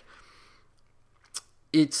like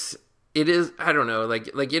it is I don't know like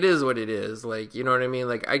it is what it is, like, you know what I mean.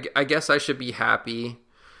 Like I guess I should be happy,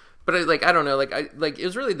 but I don't know, like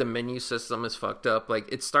it's really the menu system is fucked up.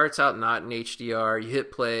 Like it starts out not in HDR. You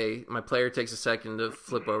hit play, my player takes a second to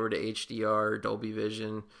flip over to HDR or Dolby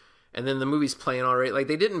Vision, and then the movie's playing all right. Like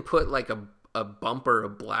they didn't put like a bumper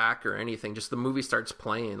of black or anything, just the movie starts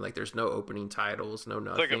playing. Like there's no opening titles, no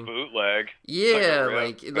nothing. It's like a bootleg. Yeah,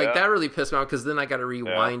 like that really pissed me off because then I got to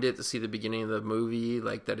rewind it to see the beginning of the movie,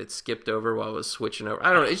 like that it skipped over while I was switching over.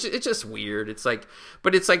 I don't know, it's just weird. It's like,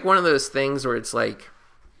 but it's like one of those things where it's like,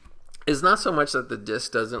 it's not so much that the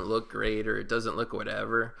disc doesn't look great or it doesn't look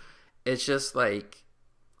whatever. It's just like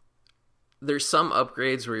there's some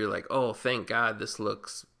upgrades where you're like, oh, thank God this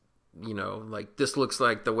looks, you know, like this looks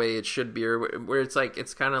like the way it should be, or where it's like,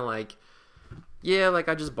 it's kind of like, yeah, like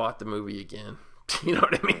I just bought the movie again. You know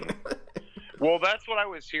what I mean? Well, that's what I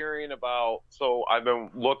was hearing about. So I've been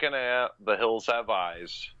looking at The Hills Have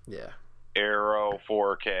Eyes. Yeah. Arrow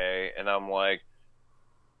 4K, and I'm like,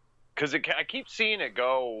 because I keep seeing it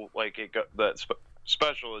go, like it got that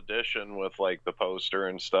special edition with like the poster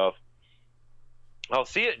and stuff. I'll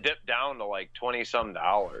see it dip down to like $20-some.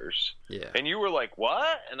 Yeah. And you were like,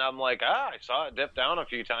 what? And I'm like, I saw it dip down a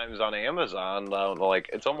few times on Amazon. Like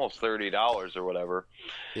it's almost $30 or whatever.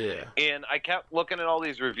 Yeah. And I kept looking at all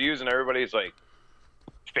these reviews and everybody's like,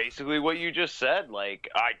 basically what you just said. Like,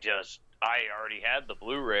 I already had the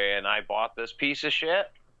Blu-ray and I bought this piece of shit.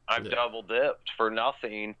 I've double dipped for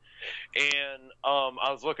nothing. And I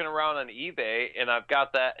was looking around on eBay and I've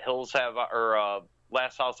got that Hills Have, or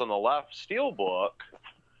Last House on the Left steelbook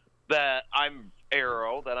that I'm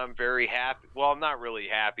very happy. Well, I'm not really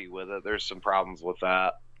happy with it. There's some problems with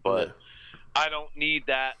that, but I don't need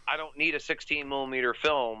that. I don't need a 16 millimeter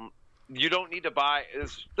film. You don't need to buy.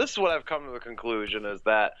 This is what I've come to the conclusion is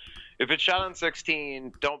that if it's shot on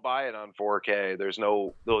 16, don't buy it on 4K. There's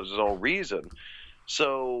no reason.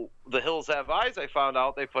 So the Hills Have Eyes, I found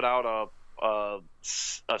out they put out a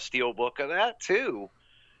steelbook of that too.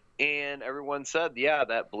 And everyone said, yeah,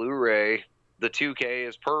 that Blu-ray, the 2K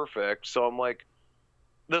is perfect. So I'm like,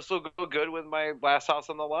 this will go good with my Last House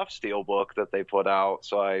on the Left steelbook that they put out.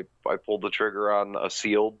 So I pulled the trigger on got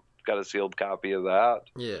a sealed copy of that.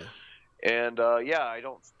 Yeah. And I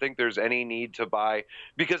don't think there's any need to buy,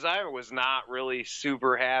 because I was not really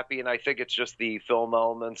super happy. And I think it's just the film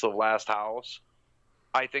elements of Last House.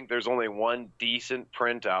 I think there's only one decent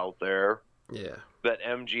print out there. Yeah. That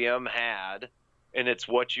MGM had. And it's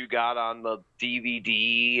what you got on the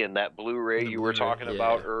DVD and that Blu-ray you were talking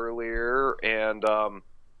about earlier. And,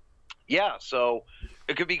 so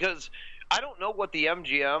it could, because I don't know what the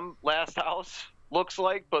MGM Last House looks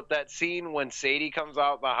like, but that scene when Sadie comes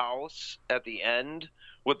out of the house at the end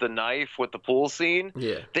with the knife, with the pool scene,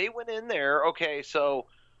 they went in there. Okay, so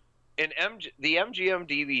the MGM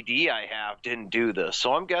DVD I have didn't do this.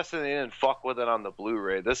 So I'm guessing they didn't fuck with it on the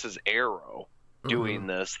Blu-ray. This is Arrow doing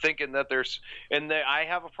this, thinking that I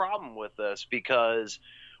have a problem with this because,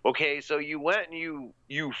 okay, so you went and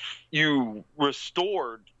you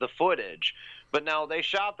restored the footage, but now they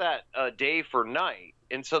shot that day for night,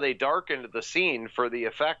 and so they darkened the scene for the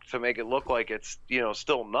effect to make it look like it's,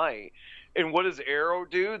 still night. And what does Arrow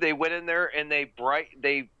do? They went in there and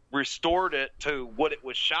they restored it to what it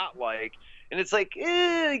was shot like. And it's like,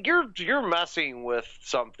 you're messing with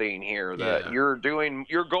something here that you're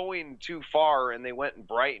going too far, and they went and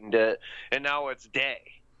brightened it, and now it's day.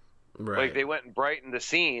 Right. Like, they went and brightened the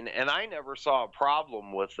scene, and I never saw a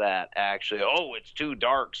problem with that, actually. Oh, it's too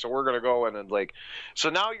dark, so we're going to go in and, like... So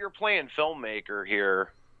now you're playing filmmaker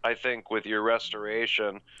here, I think, with your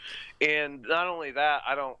restoration. And not only that,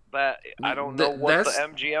 I don't know what the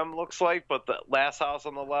MGM looks like, but the Last House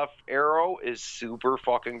on the Left Arrow is super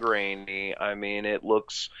fucking grainy. I mean, it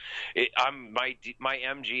looks... my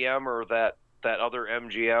MGM, or that other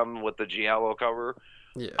MGM with the giallo cover,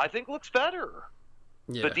 I think looks better.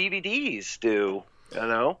 Yeah. The DVDs do, you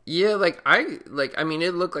know? Yeah, I mean,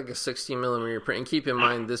 it looked like a 16mm print. And keep in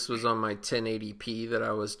mind, this was on my 1080p that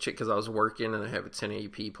I was, because I was working and I have a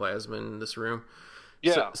 1080p plasma in this room.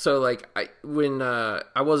 Yeah. So like, I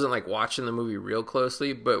wasn't like watching the movie real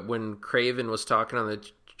closely, but when Craven was talking on the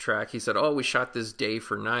track, he said, "Oh, we shot this day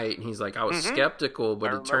for night," and he's like, "I was skeptical,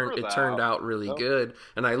 but it turned out really good."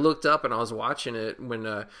 And I looked up and I was watching it when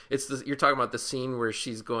you're talking about the scene where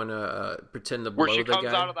she's going to pretend to blow the guy, where she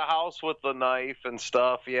comes out of the house with the knife and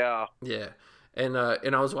stuff. Yeah. And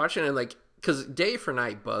I was watching it like, because day for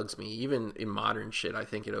night bugs me, even in modern shit. I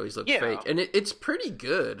think it always looks fake, and it's pretty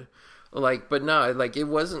good. Like, but no, like, it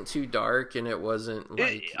wasn't too dark, and it wasn't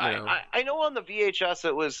like, I know on the VHS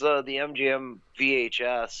it was the MGM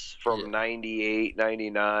VHS from 98,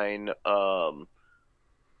 99.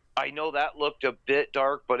 I know that looked a bit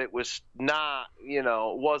dark, but it was not, it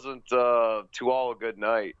wasn't To All a Good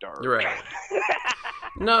Night dark. Right.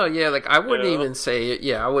 No, yeah, like, I wouldn't even say it.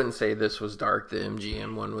 Yeah, I wouldn't say this was dark. The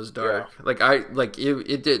MGM one was dark. Yeah.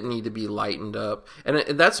 It didn't need to be lightened up. And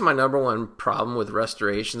that's my number one problem with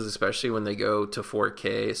restorations, especially when they go to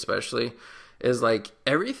 4K, especially, is like,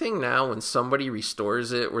 everything now when somebody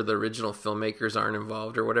restores it where the original filmmakers aren't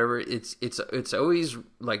involved or whatever, it's always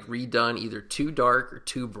like redone either too dark or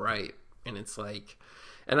too bright. And it's like,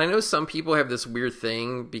 and I know some people have this weird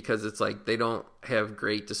thing because it's like they don't have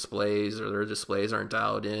great displays, or their displays aren't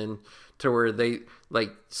dialed in to where they,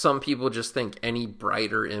 like, some people just think any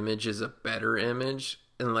brighter image is a better image.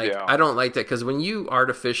 And like, I don't like that, because when you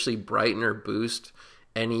artificially brighten or boost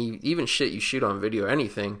even shit you shoot on video,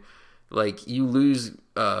 anything, like, you lose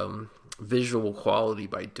visual quality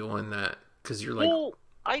by doing that, because you're like... Well,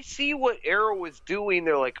 I see what Arrow was doing.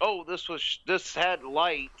 They're like, oh, this had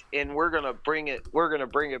light, and we're gonna bring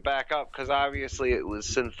it back up, because obviously it was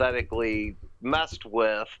synthetically messed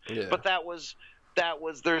with. Yeah. But that was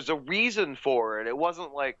there's a reason for it. It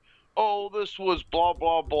wasn't like, oh, this was blah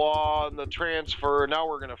blah blah and the transfer, now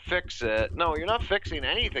we're gonna fix it. No, you're not fixing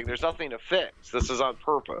anything. There's nothing to fix. This is on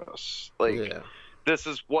purpose. This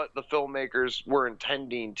is what the filmmakers were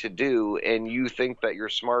intending to do, and you think that you're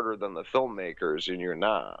smarter than the filmmakers, and you're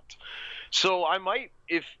not. So I might,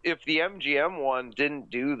 if the MGM one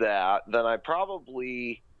didn't do that, then I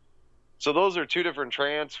probably... So those are two different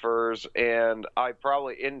transfers, and I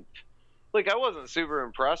probably... I wasn't super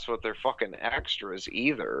impressed with their fucking extras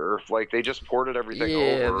either. Like, they just ported everything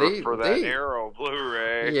over for that Arrow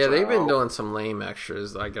Blu-ray. Yeah, they've been doing some lame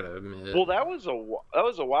extras, I gotta admit. Well, that was a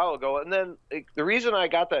while ago. And then the reason I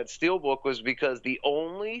got that Steelbook was because the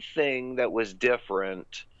only thing that was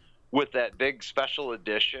different with that big special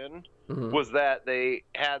edition was that they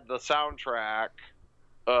had the soundtrack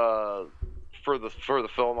for the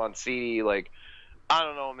film on CD, like... I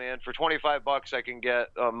don't know, man. For $25, I can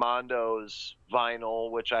get Mondo's vinyl,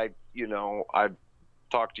 which I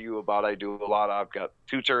talked to you about. I do a lot of. I've got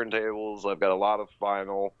 2 turntables. I've got a lot of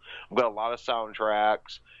vinyl. I've got a lot of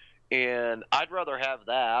soundtracks, and I'd rather have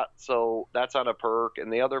that. So that's on a perk. And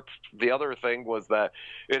the other thing was that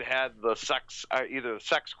it had the either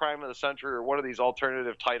Sex Crime of the Century or one of these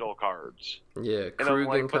alternative title cards. Yeah, Krug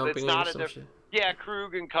and Company. But it's not a different. Yeah,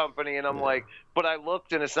 Krug and Company, and I'm like, but I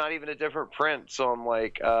looked and it's not even a different print, so I'm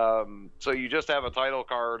like, so you just have a title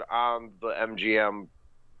card on the MGM.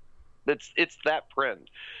 It's that print,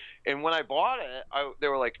 and when I bought it, they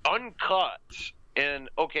were like uncut, and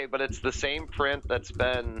okay, but it's the same print that's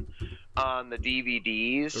been on the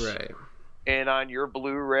DVDs, right? And on your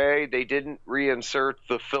Blu-ray, they didn't reinsert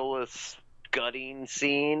the Phyllis gutting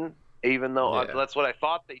scene. Even though that's what I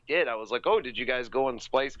thought they did. I was like, oh, did you guys go and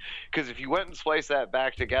splice? Because if you went and spliced that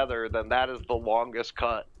back together, then that is the longest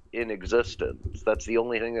cut in existence. That's the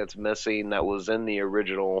only thing that's missing that was in the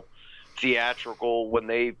original theatrical when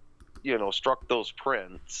they, struck those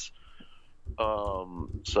prints.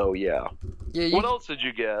 So, yeah. What else did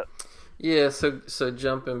you get? Yeah, so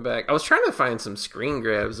jumping back, I was trying to find some screen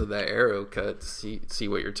grabs of that Arrow cut to see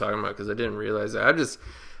what you're talking about, because I didn't realize that.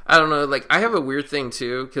 I don't know. Like, I have a weird thing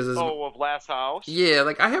too because of Last House. Yeah,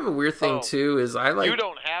 like I have a weird thing too. Is I like you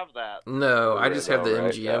don't have that? No, I just have the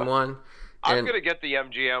MGM one. I'm gonna get the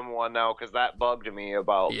MGM one now because that bugged me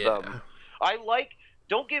about them.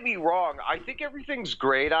 Don't get me wrong. I think everything's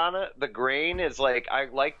great on it. The grain is like, I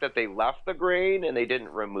like that they left the grain and they didn't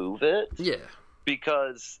remove it. Yeah.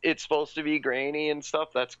 Because it's supposed to be grainy and stuff.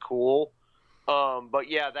 That's cool. But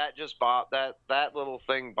yeah, that just that little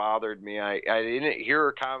thing bothered me. I didn't hear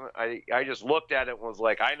a comment. I just looked at it and was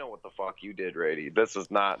like, I know what the fuck you did, Rady. This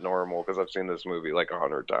is not normal because I've seen this movie like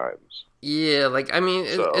 100 times. Yeah, like, I mean,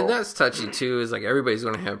 and that's touchy too, is like everybody's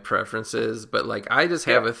going to have preferences, but like I just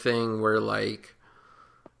have a thing where like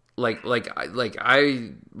when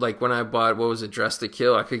I bought, what was it, Dress to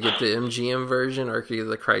Kill, I could get the MGM version or I could get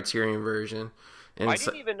the Criterion version. And I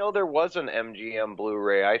didn't even know there was an MGM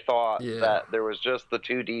Blu-ray. I thought that there was just the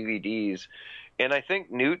 2 DVDs. And I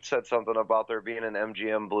think Newt said something about there being an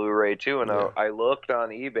MGM Blu-ray too. And I looked on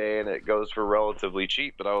eBay and it goes for relatively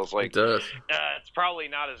cheap. But I was like, it's probably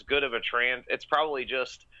not as good of a it's probably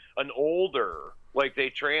just an older. Like they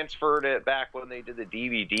transferred it back when they did the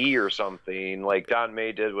DVD or something, like Don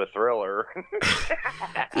May did with Thriller.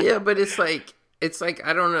 Yeah, but it's like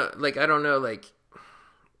I don't know,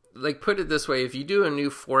 like put it this way, if you do a new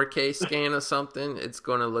 4K scan of something, it's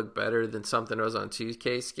going to look better than something that was on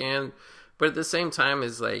 2K scan. But at the same time,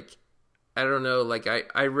 is like, I don't know, like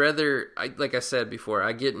like I said before,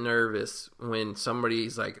 I get nervous when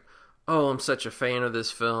somebody's like, oh, I'm such a fan of this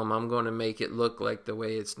film, I'm going to make it look like the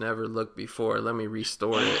way it's never looked before, let me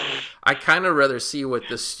restore it. I kind of rather see what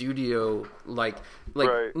the studio, like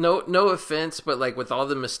right. no offense, but like with all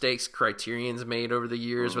the mistakes Criterion's made over the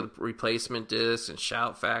years with Replacement Discs and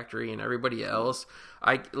Shout Factory and everybody else,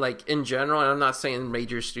 I like in general, and I'm not saying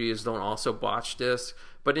major studios don't also botch this,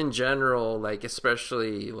 but in general, like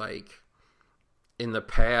especially like in the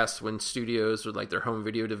past when studios with like their home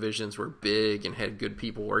video divisions were big and had good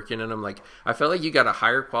people working in them, like I felt like you got a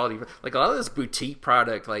higher quality, like a lot of this boutique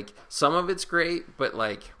product, like some of it's great, but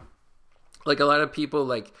like a lot of people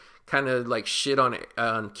like kind of like shit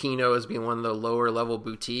on Kino as being one of the lower level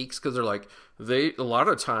boutiques because they're like, a lot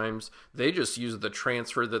of times they just use the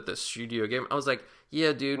transfer that the studio gave. I was like,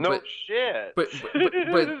 yeah, dude. Shit. But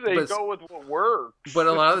they go with what works. But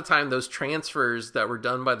a lot of the time, those transfers that were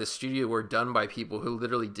done by the studio were done by people who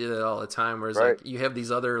literally did it all the time. Whereas, like, you have these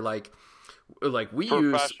other like we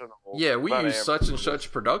use such and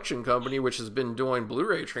such production company which has been doing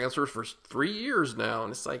Blu-ray transfers for 3 years now,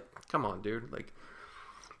 and it's like, come on, dude. Like,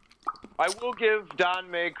 I will give Don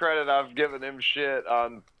May credit. I've given him shit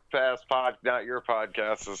on past not your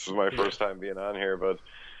podcast. This is my first time being on here, but.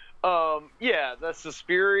 The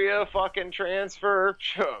Suspiria fucking transfer.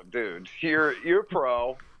 Oh, dude, you're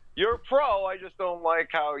pro. You're pro. I just don't like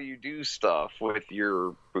how you do stuff with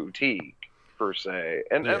your boutique per se.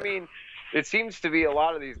 And I mean, it seems to be a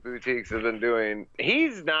lot of these boutiques have been doing.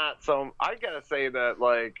 He's not some. I gotta say that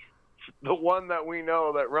like the one that we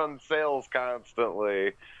know that runs sales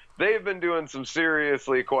constantly. They've been doing some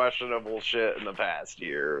seriously questionable shit in the past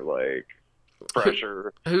year, like.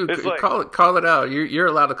 Pressure. It's like, call it out. You're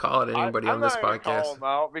allowed to call it anybody on this podcast. I'm not gonna call them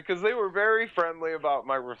out because they were very friendly about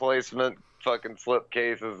my replacement fucking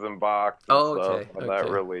slipcases and box and stuff on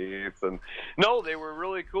that release. And no, they were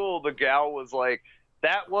really cool. The gal was like,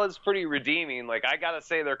 that was pretty redeeming. Like I gotta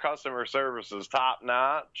say, their customer service is top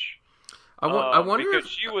notch. I wonder because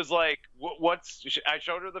she was like, I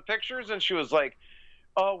showed her the pictures and she was like,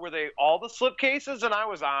 oh, were they all the slipcases? And I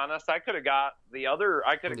was honest. I could have got the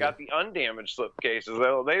undamaged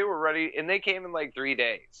slipcases. They were ready, and they came in like 3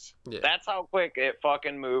 days. Yeah. That's how quick it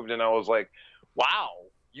fucking moved. And I was like, wow,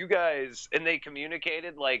 you guys. And they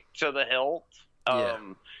communicated like to the hilt.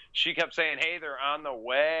 She kept saying, hey, they're on the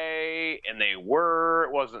way. And they were.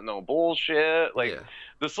 It wasn't no bullshit. Like,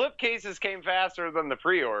 the slipcases came faster than the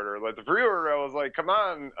pre-order. Like, the pre-order, I was like, come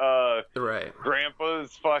on,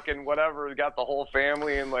 Grandpa's fucking whatever, got the whole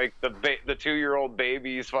family and, like, the 2-year-old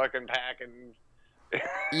baby's fucking packing.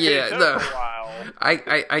 Yeah, it took a while.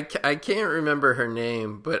 I can't remember her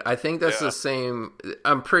name, but I think that's the same.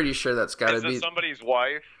 I'm pretty sure that's got to be somebody's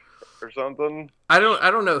wife or something. I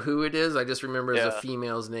don't know who it is. I just remember it's a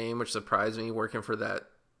female's name, which surprised me working for that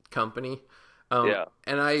company. And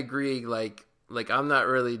I agree, like I'm not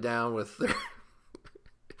really down with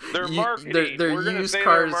They're marketing. They're We're used say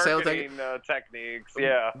car they're sales marketing techniques.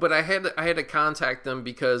 Yeah. But I had to contact them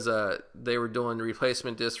because they were doing the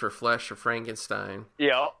replacement disc for Flesh of Frankenstein.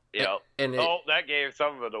 Yep. And that gave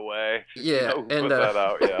some of it away. Yeah, Put and that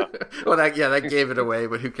out. Yeah. well, that gave it away,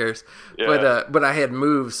 but who cares? Yeah. But I had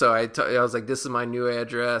moved, so I was like, "This is my new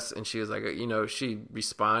address," and she was like, she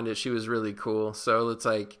responded. She was really cool. So it's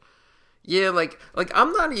like, yeah, like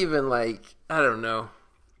I'm not even like, I don't know.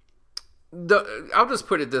 I'll just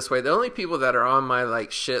put it this way: the only people that are on my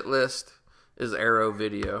like shit list is Arrow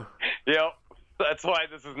Video. Yep. That's why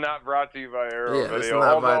this is not brought to you by Arrow Video. It's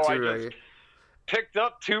not brought to you by picked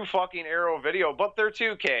up 2 fucking Arrow Video, but they're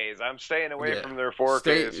 2Ks. I'm staying away from their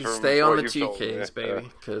 4Ks. Stay on the 2Ks,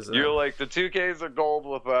 baby. Because you're like, the 2Ks are gold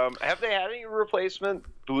with them. Have they had any replacement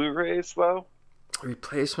Blu-rays, though?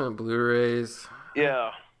 Replacement Blu-rays?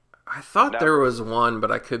 Yeah. I thought there was one,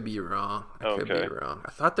 but I could be wrong. I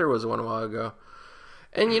thought there was one a while ago.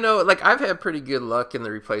 And, like, I've had pretty good luck in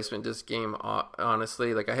the replacement disc game,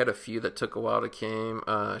 honestly. Like, I had a few that took a while to come.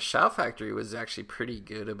 Shout Factory was actually pretty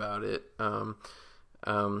good about it.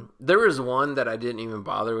 There was one that I didn't even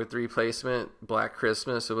bother with the replacement, Black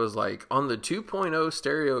Christmas. It was like, on the 2.0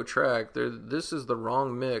 stereo track, this is the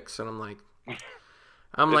wrong mix. And I'm like...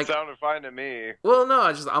 It sounded fine to me. Well, no,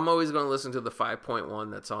 I'm always going to listen to the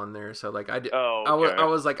 5.1 that's on there. So, like, I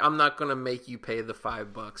was like, I'm not going to make you pay the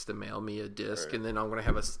 $5 to mail me a disc, right. And then I'm going to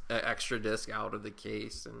have an extra disc out of the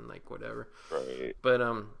case and like whatever. Right. But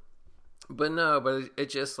it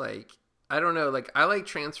just like, I don't know. Like, I like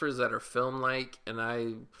transfers that are film-like, and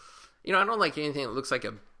I don't like anything that looks like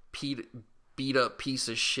a beat up piece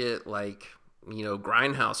of shit, like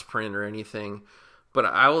grindhouse print or anything. But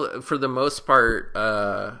I will, for the most part,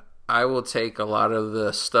 I will take a lot of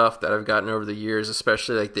the stuff that I've gotten over the years,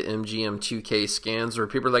 especially like the MGM 2K scans, where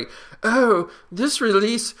people are like, "Oh, this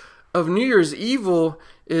release of New Year's Evil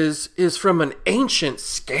is from an ancient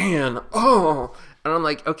scan." Oh, and I'm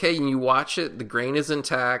like, okay, and you watch it, the grain is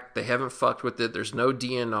intact, they haven't fucked with it, there's no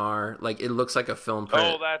DNR, like it looks like a film print.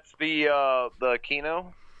 Oh, that's the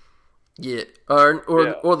Kino. Yeah,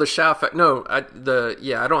 or the Shout Factory. No, I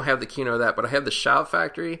don't have the Kino of that, but I have the Shout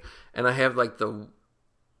Factory, and I have like the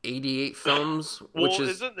 88 films, which is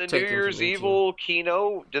isn't the New Year's Evil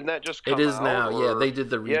Kino? Didn't that just come out? It is now. Yeah, they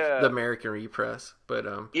did the American repress, but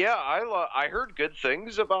I heard good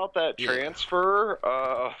things about that transfer.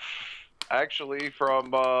 Actually,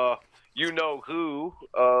 from who,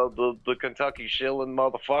 the Kentucky shilling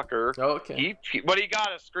motherfucker. Oh, okay. But he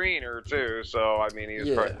got a screener too, so I mean,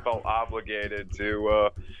 he felt obligated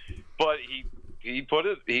to. But he put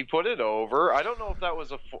it over. I don't know if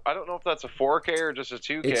that's a 4K or just a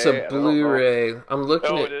 2K. It's a Blu-ray. I'm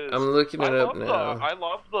looking it up now. I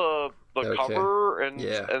love the cover and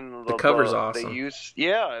the cover's awesome.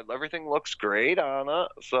 Everything looks great on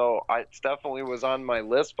it. So it definitely was on my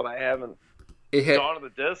list, but I haven't. Dawn of the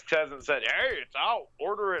Discs hasn't said, "Hey, it's out.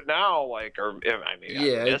 Order it now." Like, I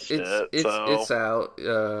missed it. It's out.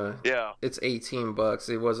 It's $18.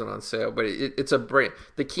 It wasn't on sale, but it's a brand.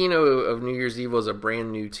 The Kino of New Year's Evil is a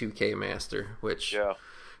brand new 2K master, which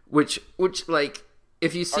like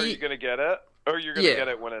if you see, are you gonna get it? Or you're gonna get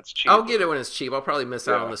it when it's cheap? I'll get it when it's cheap. I'll probably miss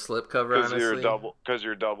out on the slipcover, honestly. Because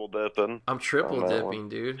you're double dipping. I'm triple dipping,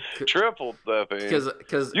 dude. Triple dipping.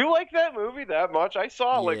 Because you like that movie that much? I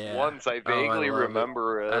saw it once. I vaguely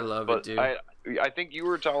remember it. I love it, dude. I think you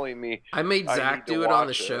were telling me. I made Zach do it on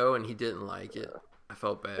the show, and he didn't like it. I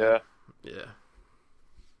felt bad. Yeah.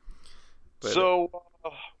 But, so,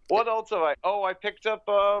 what else have I? Oh, I picked up.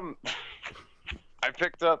 I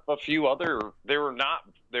picked up a few other. They were not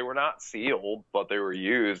sealed, but they were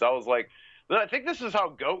used. I was like, I think this is how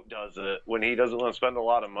Goat does it when he doesn't want to spend a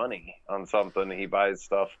lot of money on something. He buys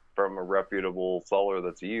stuff from a reputable seller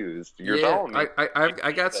that's used. You're telling me.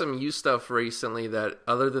 I got some used stuff recently that,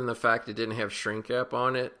 other than the fact it didn't have shrink wrap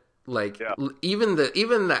on it, like even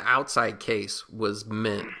the outside case was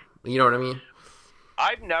mint. You know what I mean?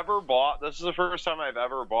 I've never bought. This is the first time I've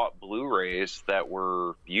ever bought Blu-rays that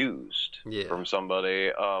were used from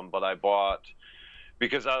somebody. But I bought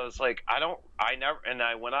because I was like,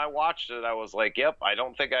 when I watched it, I was like, yep, I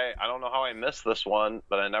don't know how I missed this one,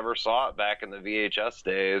 but I never saw it back in the VHS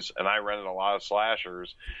days, and I rented a lot of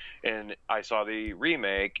slashers, and I saw the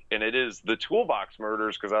remake, and it is the Toolbox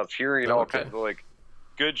Murders, because I was hearing all kinds of like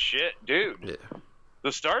good shit, dude. Yeah.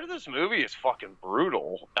 The start of this movie is fucking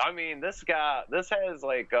brutal. I mean, this has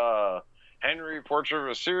like Henry, Portrait of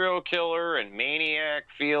a Serial Killer, and Maniac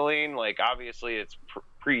feeling. Like, obviously, it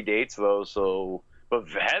predates those, but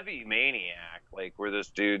heavy Maniac, like where this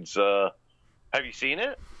dude's. Have you seen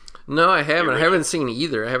it? No, I haven't. I haven't seen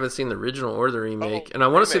either. I haven't seen the original or the remake, and I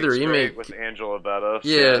want to see the remake with Angela Bettis.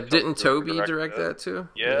 Yeah, didn't Toby direct that too?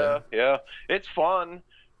 Yeah, it's fun,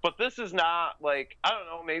 but this is not like, I don't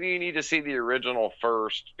know. Maybe you need to see the original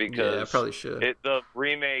first, because I probably should. The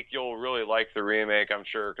remake, you'll really like the remake, I'm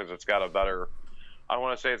sure, because it's got a better. I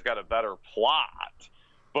want to say it's got a better plot.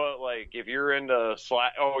 But, like, if you're into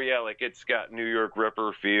like, it's got New York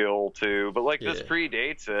Ripper feel, too. But, like, this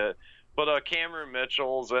predates it. But Cameron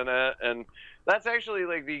Mitchell's in it. And that's actually,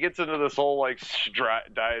 like, he gets into this whole, like,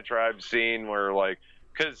 diatribe scene where, like,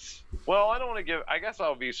 because, well, I don't want to give, I guess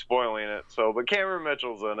I'll be spoiling it. So, but Cameron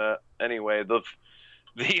Mitchell's in it. Anyway,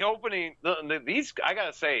 the opening, these, I got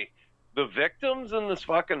to say, the victims in this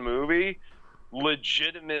fucking movie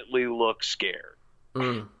legitimately look scared.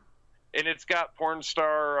 Mm. And it's got porn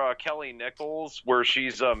star Kelly Nichols, where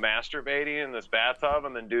she's masturbating in this bathtub,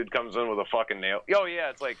 and then dude comes in with a fucking nail. Oh, yeah,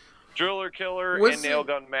 it's like Driller Killer and Nail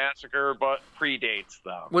Gun Massacre, but predates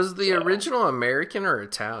them. Was the original American or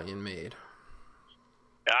Italian made?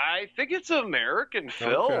 I think it's an American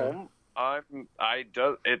film.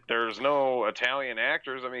 There's no Italian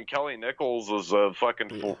actors. I mean, Kelly Nichols is a fucking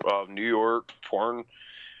New York porn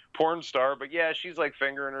star, but yeah, she's like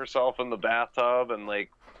fingering herself in the bathtub, and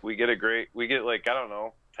like we get like, I don't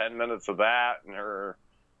know, 10 minutes of that and her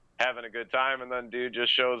having a good time, and then dude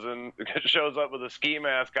just shows up with a ski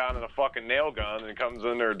mask on and a fucking nail gun and comes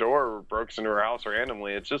in her door, breaks into her house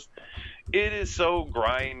randomly. It is so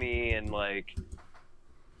grimy, and like,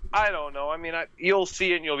 I don't know. I mean, you'll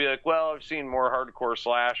see it and you'll be like, well, I've seen more hardcore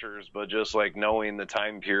slashers, but just like knowing the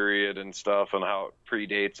time period and stuff and how it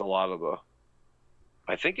predates a lot of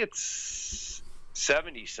I think it's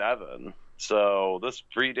 77. So this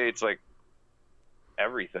predates like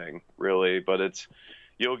everything, really, but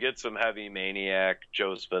you'll get some heavy Maniac,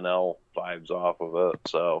 Joe Spinell vibes off of it.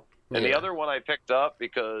 So, and the other one I picked up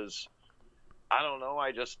because I don't know,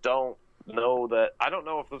 I just don't know that, I don't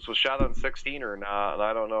know if this was shot on 16 or not, and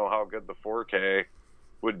I don't know how good the 4K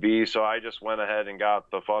would be, so I just went ahead and got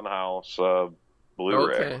the Funhouse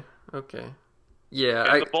Blu-ray. Okay.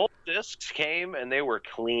 Yeah, the both discs came and they were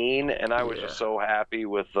clean, and I was just so happy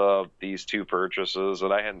with these two purchases.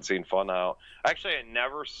 And I hadn't seen Funhouse. Actually, I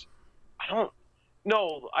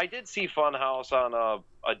did see Funhouse on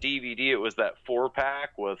a DVD. It was that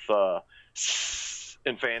 4-pack with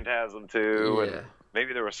and Phantasm 2, and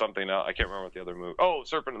maybe there was something else. I can't remember what the other movie. Oh,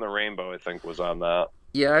 Serpent in the Rainbow, I think, was on that.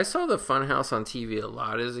 Yeah, I saw the Funhouse on TV a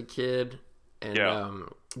lot as a kid, and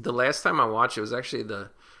the last time I watched it was actually the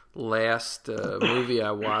last movie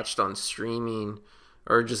I watched on streaming,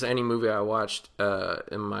 or just any movie I watched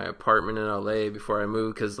in my apartment in LA before I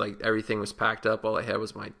moved, because like everything was packed up. All I had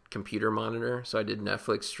was my computer monitor, so I did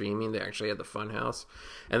Netflix streaming. They actually had the Funhouse,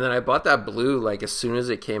 and then I bought that Blue like as soon as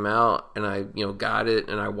it came out, and I got it,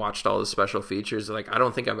 and I watched all the special features. Like, I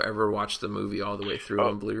don't think I've ever watched the movie all the way through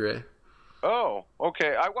on Blu-ray. Oh,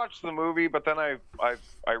 okay. I watched the movie, but then I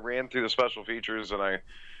ran through the special features, and I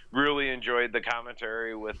really enjoyed the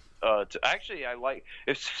commentary with actually,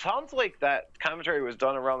 it sounds like that commentary was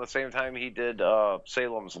done around the same time he did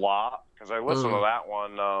Salem's Lot, because I listened to that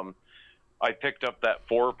one. I picked up that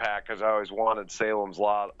 4-pack because I always wanted Salem's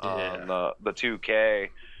Lot on the 2K,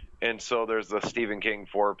 and so there's the Stephen King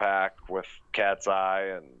 4-pack with Cat's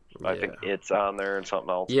Eye, and I think it's on there and something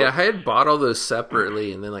else. Yeah, I had bought all those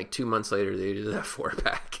separately, and then like 2 months later they did that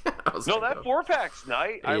 4-pack. That 4-pack's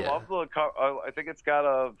nice. I love the I think it's got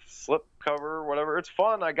a slip cover or whatever. It's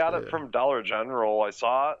fun. I got it from Dollar General. I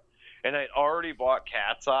saw it, and I'd already bought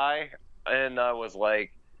Cat's Eye, and I was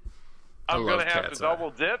like, I'm going to have to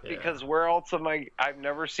double dip because where else am I've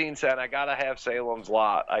never seen that. I got to have Salem's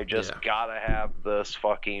Lot. I just got to have this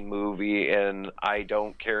fucking movie, and I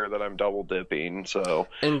don't care that I'm double dipping. So,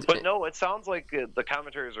 but no, it sounds like the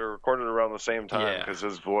commentaries are recorded around the same time because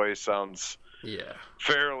his voice sounds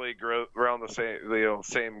fairly around the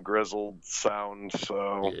same grizzled sound.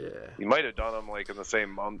 So he might have done them like in the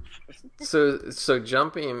same month. so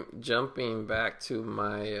jumping back to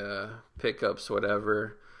my pickups,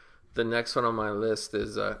 whatever. The next one on my list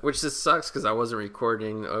is, which just sucks because I wasn't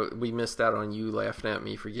recording. We missed out on you laughing at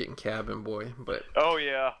me for getting Cabin Boy, but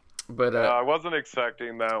I wasn't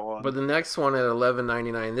expecting that one. But the next one at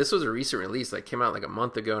 $11.99. This was a recent release, like came out like a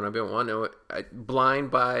month ago, and I've been wanting to. Blind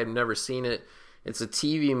Buy, I've never seen it. It's a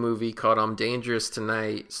TV movie called I'm Dangerous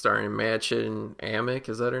Tonight, starring Mädchen Amick.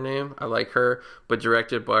 Is that her name? I like her, but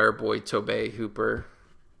directed by our boy Tobey Hooper.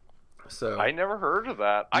 So I never heard of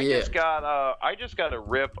that. I just got a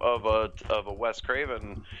rip of a Wes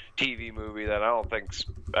Craven TV movie that I don't think's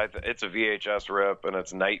it's a VHS rip, and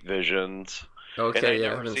it's Night Visions. Okay, and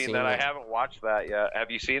I've never seen that. I haven't watched that yet. Have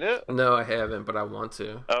you seen it? No, I haven't, but I want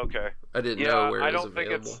to. Okay. I didn't know where I it was don't think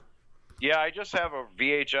available. I just have a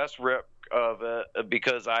VHS rip of it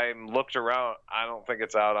because I'm looked around. I don't think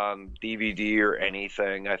it's out on DVD or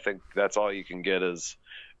anything. I think that's all you can get is.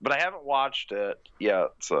 But I haven't watched it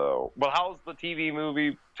yet. So, but how's the TV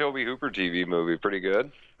movie? Tobe Hooper TV movie? Pretty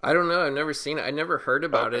good. I don't know. I've never seen it. I never heard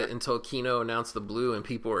about it until Kino announced the Blue, and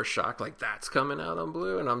people were shocked, like that's coming out on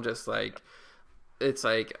Blue, and I'm just like. It's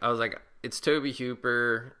like I was like, it's Tobe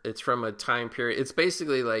Hooper. It's from a time period. It's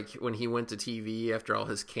basically like when he went to TV after all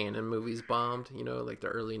his Cannon movies bombed. You know, like the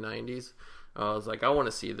early '90s. I was like, I want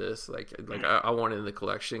to see this. Like I want it in the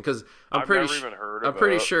collection because I'm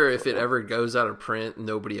pretty sure if it ever goes out of print,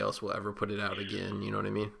 nobody else will ever put it out again. You know what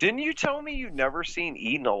I mean? Didn't you tell me you've never seen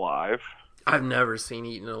Eaten Alive? I've never seen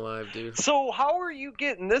Eaten Alive, dude. So how are you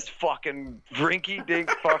getting this fucking rinky-dink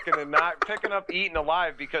fucking and not picking up Eaten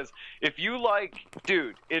Alive? Because if you like,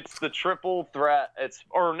 dude, it's the triple threat. It's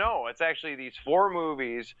actually these 4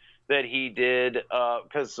 movies that he did.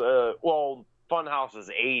 Because Funhouse is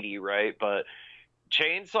 80, right? But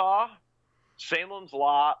Chainsaw, Salem's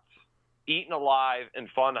Lot, Eaten Alive, and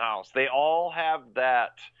Funhouse. They all have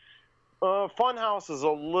that. Funhouse is a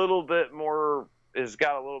little bit more. Has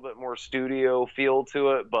got a little bit more studio feel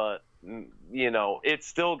to it, but you know, it's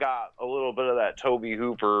still got a little bit of that Tobe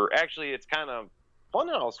Hooper. Actually, it's kind of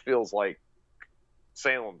Funhouse feels like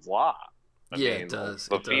Salem's Lot. I mean, it does.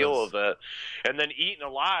 The feel of it, and then Eaten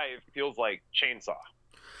Alive feels like Chainsaw.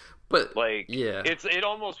 But like, it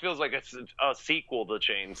almost feels like it's a sequel to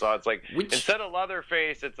Chainsaw. It's like instead of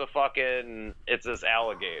Leatherface, it's this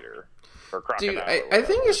alligator. Dude, I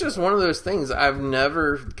think it's just one of those things. I've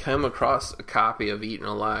never come across a copy of Eaten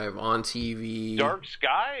Alive on TV. Dark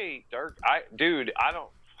Sky,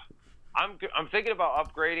 I'm thinking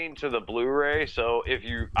about upgrading to the Blu-ray. So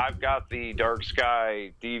I've got the Dark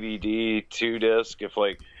Sky DVD 2-disc.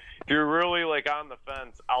 If you're really on the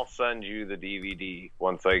fence, I'll send you the DVD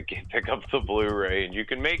once I pick up the Blu-ray, and you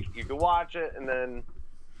can watch it, and then.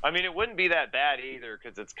 I mean, it wouldn't be that bad either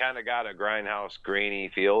because it's kind of got a grindhouse grainy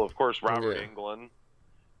feel. Of course, Robert Englund,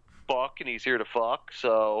 and he's here to fuck.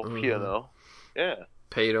 So you know,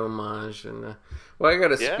 paid homage and I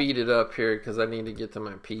gotta speed it up here because I need to get to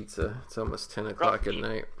my pizza. It's almost 10 o'clock at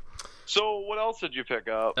night. So what else did you pick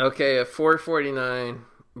up? Okay, at 4:49,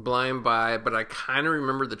 Blind Buy. But I kind of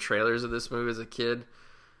remember the trailers of this movie as a kid.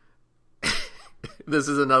 This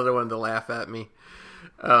is another one to laugh at me.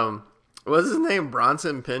 What's his name?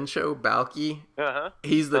 Bronson Pinchot? Balky? Uh-huh.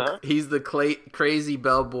 He's the crazy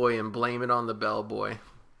bellboy and Blame It on the Bellboy.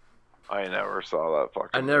 I never saw that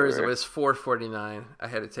fucking movie. It was 4:49. I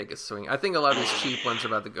had to take a swing. I think a lot of these cheap ones are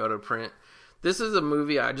about to go to print. This is a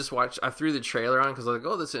movie I just watched. I threw the trailer on because I was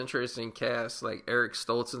like, oh, this is interesting cast. Like Eric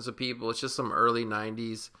Stoltz and some people. It's just some early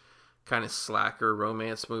 90s kind of slacker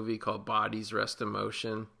romance movie called Bodies Rest in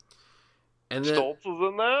Motion. And then, Stoltz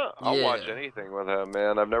was in that? I'll watch anything with him,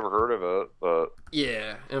 man. I've never heard of it, but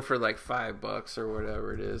yeah, and for $5 or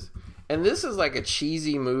whatever it is. And this is like a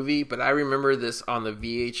cheesy movie, but I remember this on the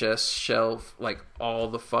VHS shelf all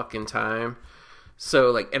the fucking time.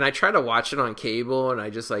 So and I tried to watch it on cable, and I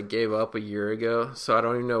just gave up a year ago. So I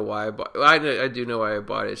don't even know why I bought. I do know why I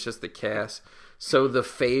bought it. It's just the cast. So The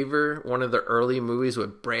Favor, one of the early movies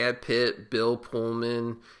with Brad Pitt, Bill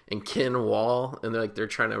Pullman, and Ken Wall, and they're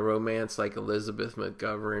trying to romance Elizabeth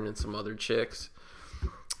McGovern and some other chicks.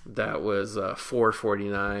 That was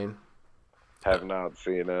 $4.49. Have not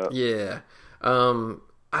seen it. Yeah,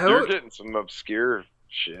 you're getting some obscure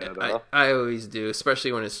shit. I always do,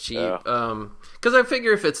 especially when it's cheap. Because I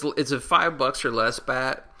figure if it's a $5 or less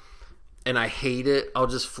bat. And I hate it, I'll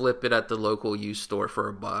just flip it at the local used store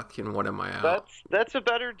for $1, and what am I out? That's a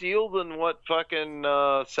better deal than what fucking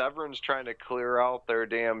Severn's trying to clear out their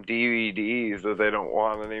damn DVDs that they don't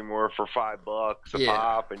want anymore for $5 a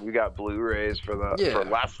pop, and you got Blu-rays for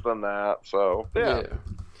less than that. So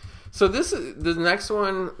So this is the next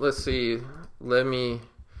one. Let's see.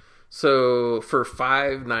 So for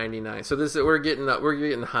 $5.99. So we're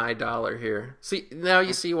getting high dollar here. See, now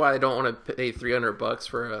you see why I don't want to pay $300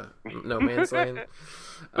 for a No Man's Land.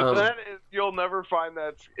 You'll never find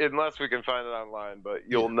that unless we can find it online, but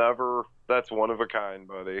you'll never. That's one of a kind,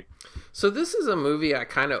 buddy. So this is a movie I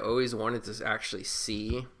kind of always wanted to actually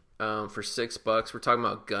see. for $6. We're talking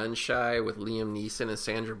about Gun Shy with Liam Neeson and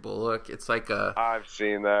Sandra Bullock. It's like a... I've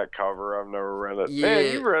seen that cover. I've never read it. Yeah,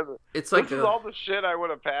 man, you read it. It's like this is all the shit I would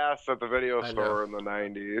have passed at the video store in the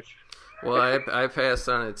 90s. Well, I passed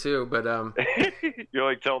on it too, but you're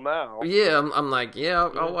like, till now. Yeah, I'm like, yeah,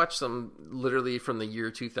 I'll watch some literally from the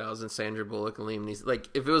year 2000, Sandra Bullock and Liam Neeson. Like,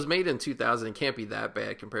 if it was made in 2000, it can't be that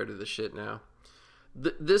bad compared to the shit now.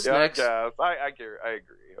 This next, I agree.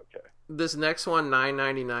 Okay. This next one,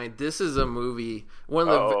 $9.99. This is a movie.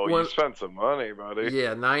 You spent some money, buddy.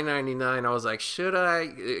 Yeah, $9.99. I was like, should I?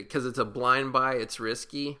 Because it's a blind buy. It's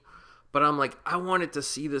risky. But I'm like, I wanted to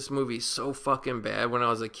see this movie so fucking bad when I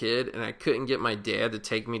was a kid, and I couldn't get my dad to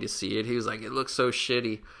take me to see it. He was like, it looks so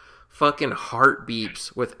shitty. Fucking Heart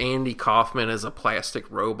Beeps with Andy Kaufman as a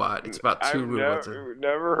plastic robot. It's about two robots. I've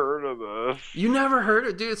never heard of this. You never heard of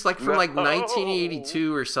it, dude? It's like from like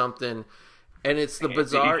 1982 or something, and it's the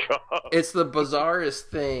bizarre. It's the bizarrest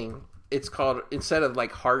thing. It's called, instead of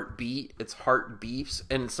like Heartbeat, it's Heart Beeps,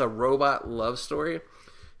 and it's a robot love story.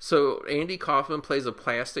 So Andy Kaufman plays a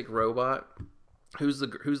plastic robot. Who's the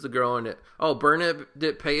girl in it? Oh,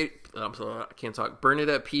 Bernadette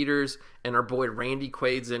Peters, and our boy Randy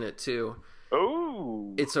Quaid's in it too.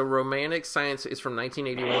 Oh, it's a romantic science. It's from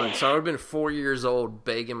 1981. So I would have been 4 years old,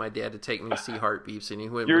 begging my dad to take me to see Heart Beeps, and he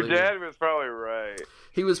wouldn't. Your dad was probably right.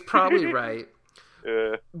 He was probably right.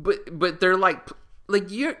 Yeah. But they're like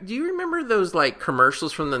do you remember those like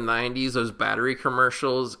commercials from the 90s, those battery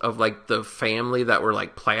commercials of like the family that were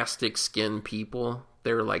like plastic skin people?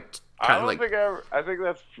 They were like I think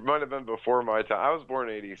that might have been before my time. I was born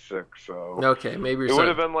in 86, so okay, maybe it would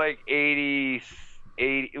have been like 80,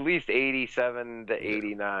 at least 87 to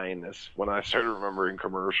 89 is when I started remembering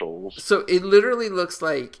commercials. So it literally looks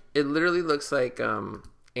like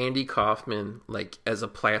Andy Kaufman like as a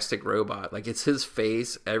plastic robot. Like it's his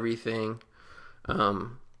face, everything.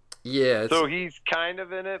 Yeah. So he's kind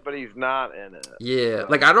of in it, but he's not in it. Yeah.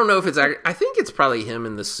 Like I don't know if it's. I think it's probably him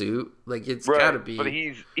in the suit. Like it's got to be. But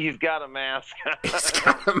he's got a mask on. He's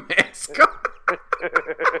got a mask on.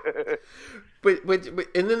 but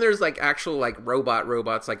and then there's like actual like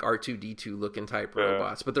robots like R2-D2 looking type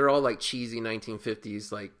robots, but they're all like cheesy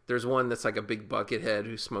 1950s. Like there's one that's like a big bucket head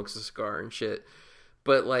who smokes a cigar and shit.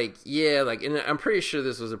 But, like, yeah, like, and I'm pretty sure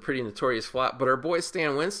this was a pretty notorious flop, but our boy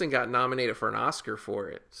Stan Winston got nominated for an Oscar for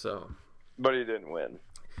it, so. But he didn't win.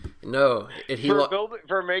 No.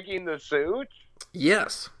 For making the suit?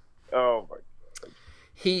 Yes. Oh, my God.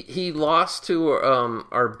 He lost to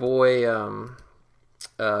our boy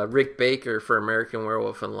Rick Baker for American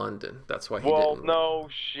Werewolf in London. That's why he didn't. Well, no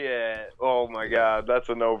shit. Oh my God, that's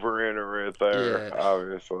a no-brainer right there. Yeah.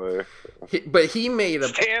 Obviously. But he made a.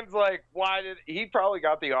 Stan's like, he probably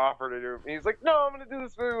got the offer to do it. He's like, no, I'm going to do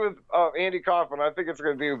this movie with Andy Kaufman. I think it's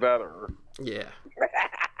going to do better. Yeah.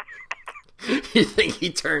 You think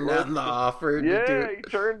he turned down the offer? Yeah, he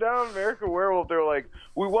turned down American Werewolf. They're like,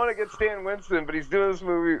 we want to get Stan Winston, but he's doing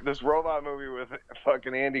this robot movie with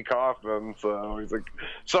fucking Andy Kaufman. So he's like,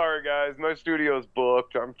 sorry guys, my studio's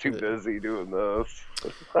booked. I'm too busy doing this.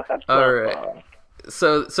 All right.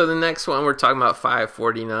 So the next one we're talking about,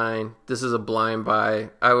 $5.49. This is a blind buy.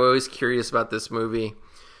 I was always curious about this movie.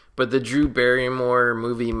 But the Drew Barrymore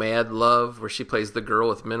movie Mad Love, where she plays the girl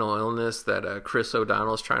with mental illness that Chris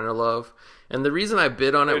O'Donnell's trying to love. And the reason I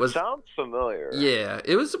bid on it sounds familiar. Yeah,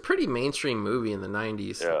 it was a pretty mainstream movie in the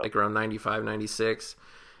 90s, like around 95, 96.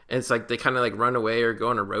 And it's like they kind of like run away or go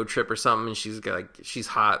on a road trip or something, and she's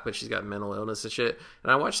hot, but she's got mental illness and shit.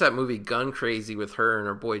 And I watched that movie Gun Crazy with her and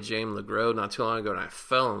her boy James LeGros not too long ago, and I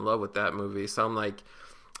fell in love with that movie. So I'm like,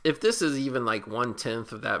 if this is even like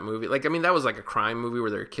 1/10 of that movie, like, I mean, that was like a crime movie where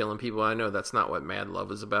they're killing people. I know that's not what Mad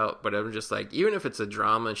Love is about, but I'm just like, even if it's a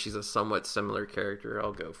drama and she's a somewhat similar character,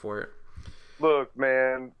 I'll go for it. Look,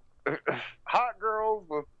 man, hot girls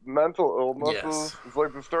with mental illnesses is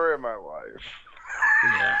like the story of my life.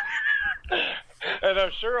 Yeah. And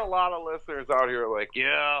I'm sure a lot of listeners out here are like,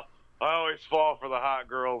 yeah, I always fall for the hot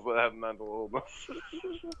girls that have mental illness.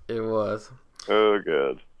 It was. Oh,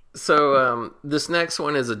 good. So this next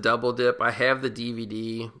one is a double dip. I have the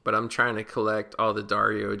DVD, but I'm trying to collect all the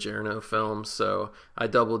Dario Argento films, so I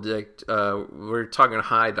double dipped. We're talking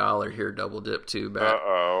high dollar here, double dip too.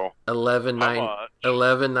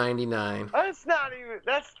 $11.99. That's not even.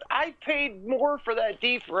 I paid more for that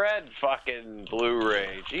deep red fucking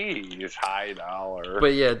Blu-ray. Jeez, high dollar.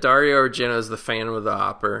 But yeah, Dario Argento is the Phantom of the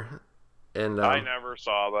Opera. And I never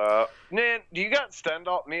saw that. Nan, do you got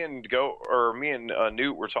Stendhal? Me and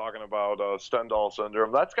Newt were talking about Stendhal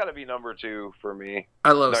syndrome. That's got to be number 2 for me.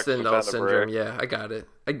 I love Stendhal syndrome. Yeah, I got it.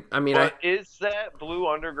 Is that Blue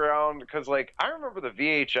Underground? Because I remember the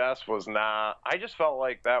VHS was not. I just felt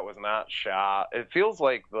like that was not shot. It feels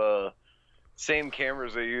like the same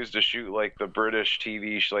cameras they used to shoot the British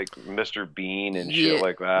TV Mr. Bean and shit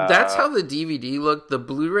like that. That's how the DVD looked. The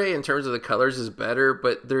Blu-ray in terms of the colors is better,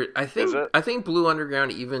 but I think Blue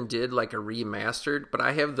Underground even did a remastered, but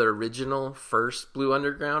I have the original first Blue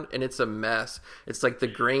Underground and it's a mess. It's the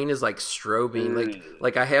grain is strobing.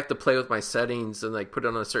 I have to play with my settings and put it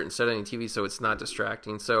on a certain setting on TV so it's not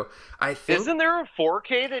distracting. So I think isn't there a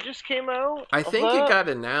 4K that just came out? I think it got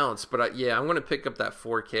announced, but I'm going to pick up that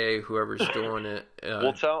 4K whoever's doing it.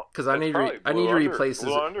 Because I need to replace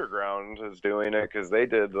Blue Underground is doing it because they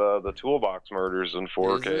did the Toolbox Murders in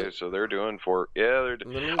 4K, so they're doing 4. Yeah,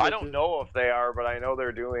 I don't know if they are, but I know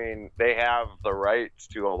they have the rights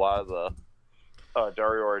to a lot of the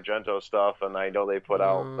Dario Argento stuff, and I know they put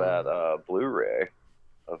out that Blu-ray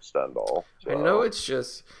of Stendhal. So. I know it's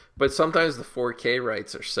just, but sometimes the 4K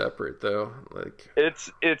rights are separate though.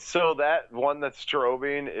 It's so that one that's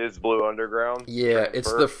strobing is Blue Underground. Yeah,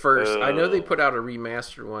 it's the first. I know they put out a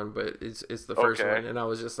remastered one, but it's the first one, and I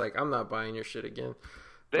was just I'm not buying your shit again.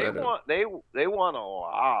 They want a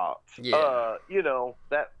lot. Yeah.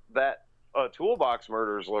 That Toolbox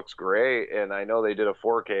Murders looks great, and I know they did a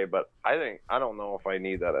 4K, but I don't know if I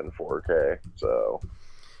need that in 4K. So.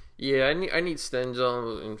 Yeah, I need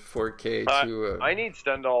Stendhal in 4K too. I need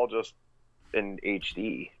Stendhal just in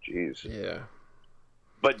HD. Jeez. Yeah.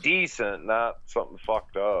 But decent, not something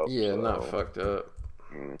fucked up. Yeah, not fucked up.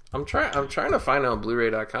 I'm trying to find out on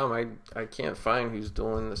Blu-ray.com. I can't find who's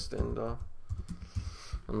doing the Stendhal.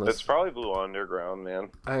 It's probably Blue Underground,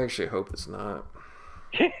 man. I actually hope it's not.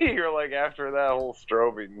 You're after that whole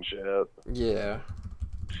strobing shit. Yeah.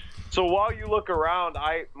 So while you look around,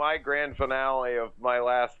 my grand finale of my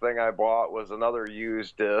last thing I bought was another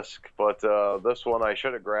used disc, but this one I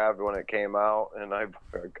should have grabbed when it came out, and I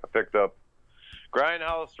picked up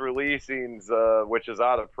Grindhouse Releasing's, which is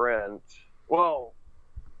out of print. Well,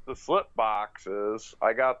 the slip boxes.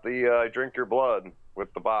 I got the Drink Your Blood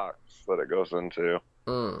with the box that it goes into.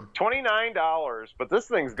 $29, but this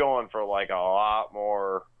thing's going for a lot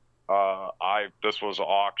more. This was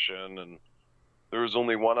auction, and there was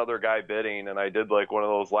only one other guy bidding, and I did one of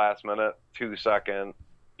those last minute 2-second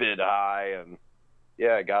bid high, and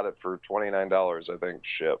yeah, I got it for $29, I think,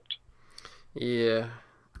 shipped. Yeah.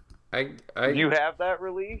 Do you have that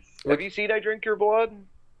release? Have you seen I Drink Your Blood?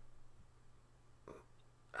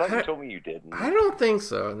 I thought you told me you didn't. I don't think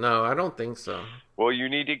so. No, I don't think so. Well, you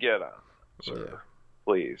need to get on, sir. Yeah.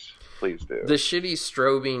 Please do. The shitty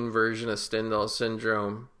strobing version of Stendhal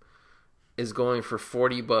Syndrome is going for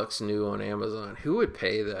 $40 new on Amazon. Who would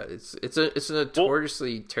pay that? It's a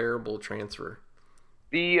notoriously terrible transfer.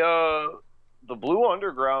 The Blue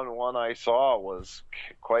Underground one I saw was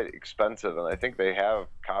quite expensive, and I think they have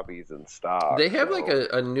copies in stock. They have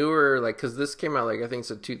a newer because this came out I think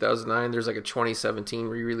it's a 2009. There's a 2017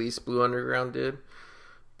 re-release Blue Underground did,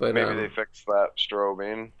 but maybe they fixed that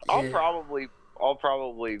strobing. Yeah. I'll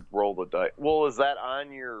probably roll the dice. Well, is that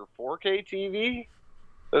on your 4K TV?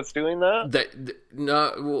 That's doing that?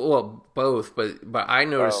 No, well, both, but I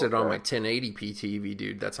noticed it on my 1080p TV,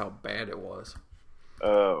 dude. That's how bad it was.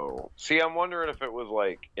 Oh, see, I'm wondering if it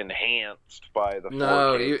was enhanced by the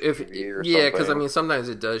 4K TV or yeah, because sometimes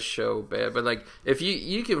it does show bad, but if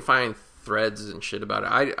you can find threads and shit about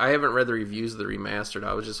it. I haven't read the reviews of the remastered.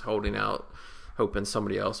 I was just holding out, hoping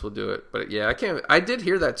somebody else will do it. But yeah, I did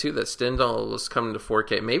hear that too. That Stendhal was coming to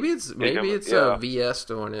 4K. Maybe it's VS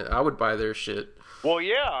doing it. I would buy their shit. Well,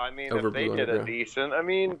 yeah, if they did a decent,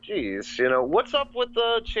 geez, what's up with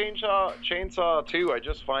the Chainsaw 2? I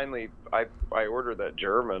just finally, I ordered that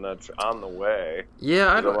German that's on the way.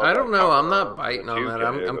 Yeah, I don't know. I'm not biting on that.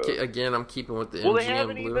 I'm keeping with the MGM. Well, they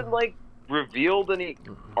haven't even revealed any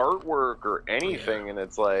artwork or anything, and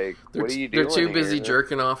it's what are you doing? They're too busy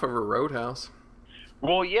jerking off over Roadhouse.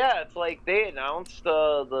 Well, yeah, it's they announced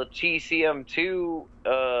the TCM2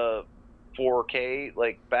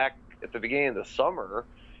 4K back at the beginning of the summer,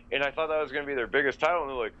 and I thought that was going to be their biggest title, and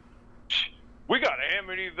they're like, we got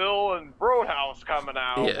Amityville and Roadhouse coming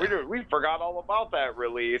out. Yeah. We forgot all about that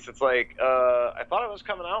release. It's I thought it was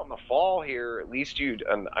coming out in the fall here. At least you'd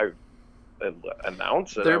announce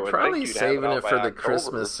it. They're probably saving it for the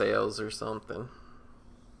Christmas sales or something.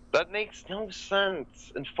 That makes no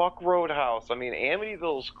sense. And fuck Roadhouse.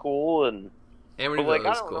 Amityville's cool, and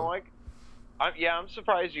Amityville is cool. I'm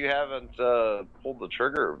surprised you haven't pulled the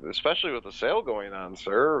trigger, especially with the sale going on,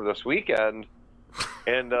 sir, this weekend.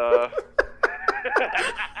 And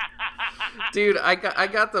dude, I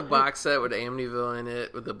got the box set with Amityville in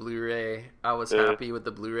it with the Blu-ray. I was happy with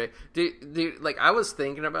the Blu-ray, dude. Like I was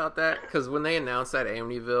thinking about that because when they announced that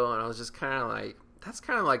Amityville, and I was just kind of like, that's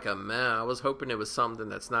kind of like a meh. I was hoping it was something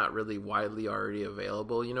that's not really widely already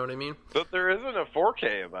available. You know what I mean? But there isn't a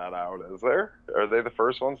 4K of that out, is there? Are they the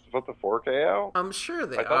first ones to put the 4K out? I'm sure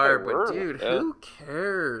they are, but dude, who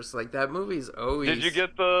cares? Like that movie's always. Did you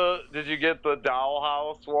get the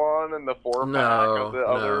Dollhouse one and the 4-pack of the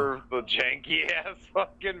other the janky ass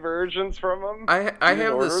fucking versions from them? I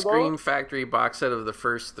have the Scream Factory box set of the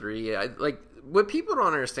first 3. What people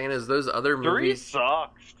don't understand is those other movies. 3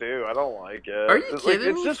 sucks too. I don't like it. Are you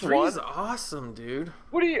kidding me? 3's awesome, dude.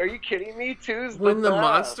 Are you kidding me? 2's when the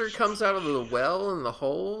monster comes out of the well in the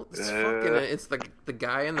hole. It's it's the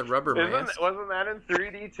guy in the rubber mask. Wasn't that in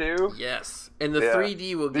 3D too? Yes, and the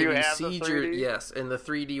 3D will give you seizures. 3D? Yes, and the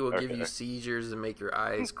 3D will give you seizures and make your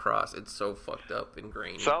eyes cross. It's so fucked up and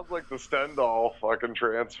grainy. Sounds like the Stendhal fucking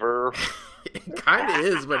transfer. It kind of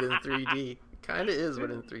is, but in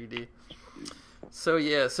 3D.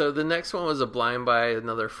 So the next one was a blind buy,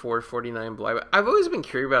 another $4.49 blind buy. I've always been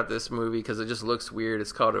curious about this movie because it just looks weird.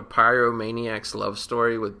 It's called A Pyromaniac's Love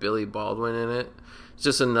Story with Billy Baldwin in it. It's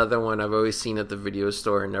just another one I've always seen at the video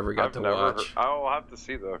store and never got to watch. I'll have to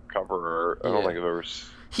see the cover. I don't think I've ever.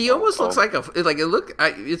 He almost looks like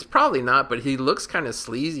it's probably not, but he looks kind of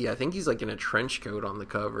sleazy. I think he's like in a trench coat on the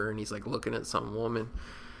cover and he's like looking at some woman.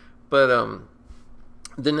 But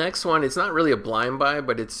the next one, it's not really a blind buy,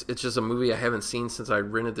 but it's just a movie I haven't seen since I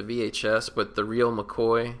rented the VHS. But The Real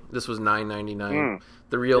McCoy, this was $9.99.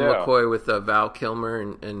 The Real McCoy with Val Kilmer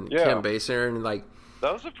and Kim Basinger, and like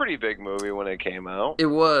that was a pretty big movie when it came out. It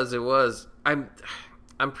was. I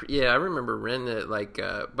remember renting it.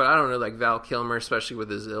 But I don't know, like Val Kilmer, especially with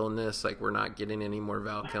his illness. Like we're not getting any more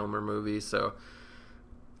Val Kilmer movies, so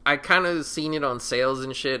I kind of seen it on sales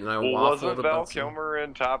and shit, and I waffled about. Val Kilmer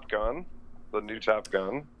in Top Gun? The new Top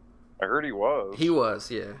Gun? I heard he was. He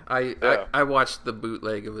was, yeah. I watched the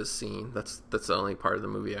bootleg of his scene. That's the only part of the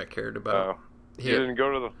movie I cared about. You didn't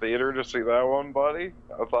go to the theater to see that one, buddy?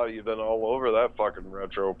 I thought you'd been all over that fucking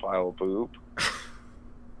retro pile of poop.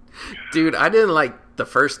 Dude, I didn't like the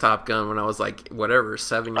first Top Gun when I was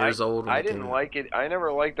 7 years old. I didn't like it. I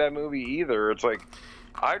never liked that movie either. It's like,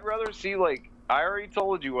 I'd rather see, I already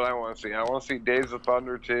told you what I want to see. I want to see Days of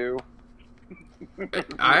Thunder 2.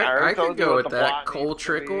 I could go with that. Coal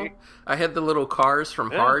Trickle. I had the little cars from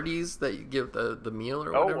Hardee's that you give the meal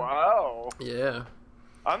or whatever. Oh, wow. Yeah.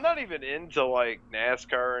 I'm not even into,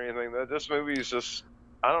 NASCAR or anything. This movie is just,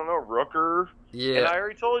 I don't know, Rooker. Yeah. And I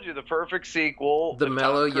already told you, the perfect sequel. The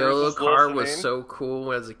mellow yellow car was so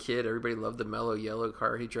cool as a kid. Everybody loved the mellow yellow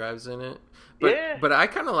car he drives in it. But I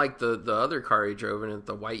kind of liked the other car he drove in it,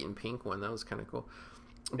 the white and pink one. That was kind of cool.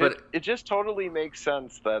 But it just totally makes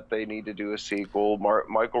sense that they need to do a sequel.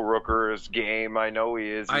 Michael Rooker is game. I know he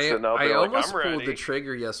is. He's sitting out there I almost I'm pulled ready. the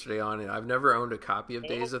trigger yesterday on it. I've never owned a copy of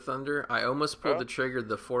Days of Thunder. I almost pulled the trigger.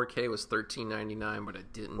 The 4K was $13.99, but I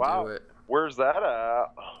didn't do it. Where's that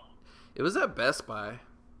at? It was at Best Buy.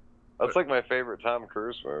 That's like my favorite Tom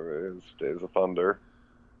Cruise movie is Days of Thunder.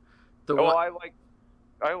 I like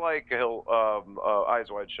Eyes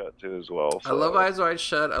Wide Shut too as well. So. I love Eyes Wide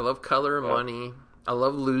Shut. I love Color of Money. I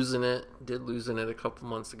love Losing It. Did Losing It a couple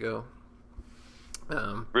months ago.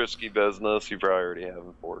 Risky Business. You probably already have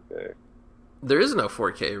in 4K. There is no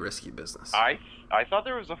 4K Risky Business. I thought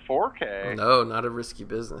there was a 4K. No, not a Risky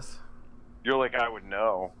Business. You're like, I would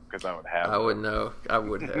know because I would have it. I would know. I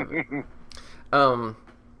would have it.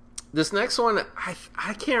 This next one,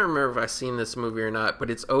 I can't remember if I've seen this movie or not, but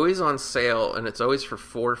it's always on sale and it's always for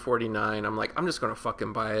 $4.49. I'm like, I'm just gonna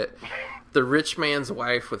fucking buy it. The Rich Man's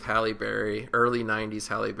Wife with Halle Berry, early '90s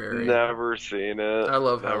Halle Berry. Never seen it. I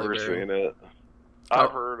love Halle Berry. Never seen it.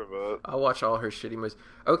 I've heard of it. I watch all her shitty movies.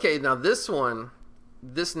 Okay, now this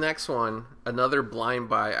next one, another blind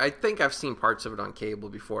buy. I think I've seen parts of it on cable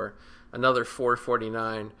before. Another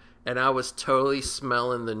 $4.49, and I was totally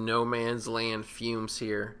smelling the No Man's Land fumes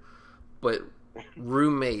here. But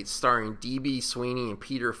Roommates, starring D.B. Sweeney and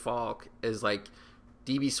Peter Falk, is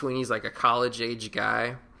D.B. Sweeney's a college age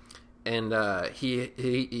guy, and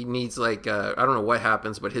he needs I don't know what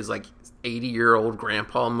happens, but his 80-year-old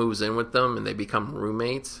grandpa moves in with them and they become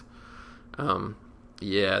roommates. I've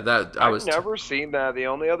never seen that. The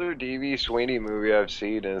only other D.B. Sweeney movie I've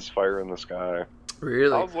seen is Fire in the Sky.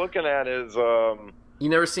 Really? I was looking at his You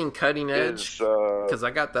never seen Cutting Edge? Because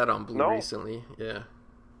I got that on Blue recently. Yeah.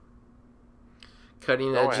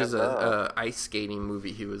 Cutting Edge is a ice skating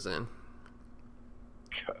movie he was in.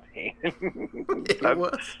 Octane.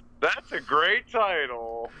 That's a great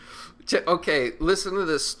title. Okay, listen to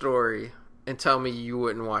this story and tell me you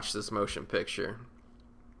wouldn't watch this motion picture.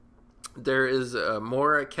 There is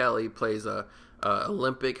Maura Kelly plays a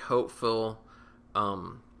Olympic hopeful,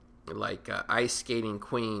 ice skating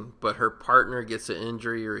queen, but her partner gets an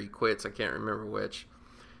injury or he quits. I can't remember which.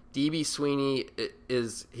 D.B. Sweeney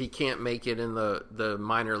he can't make it in the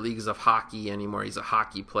minor leagues of hockey anymore. He's a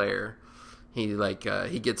hockey player. He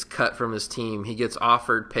gets cut from his team. He gets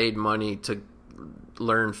offered paid money to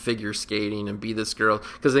learn figure skating and be this girl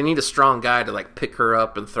because they need a strong guy to pick her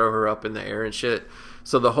up and throw her up in the air and shit.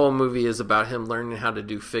 So the whole movie is about him learning how to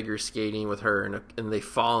do figure skating with her, and they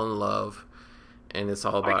fall in love. And it's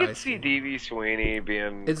all about. I could see D.B. Sweeney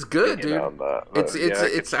being. It's good, dude.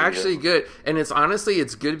 It's actually good, and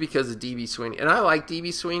it's good because of D.B. Sweeney, and I like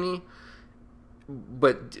D.B. Sweeney.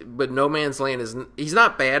 But No Man's Land he's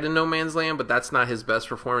not bad in No Man's Land, but that's not his best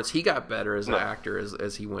performance. He got better as an actor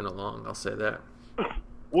as he went along. I'll say that.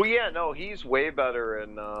 Well, yeah, no, he's way better,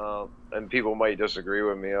 and people might disagree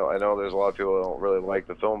with me. I know there's a lot of people who don't really like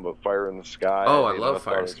the film, but Fire in the Sky. Oh, I love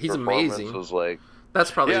Fire. He's amazing. Was that's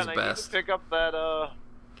probably his best. I need to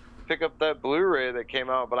pick up that Blu-ray that came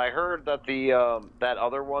out, but I heard that the that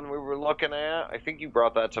other one we were looking at. I think you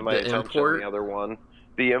brought that to my attention. Import? The other one.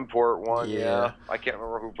 The import one, yeah. I can't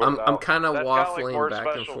remember who put it out. I'm kind of waffling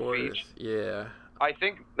back and forth. Yeah. I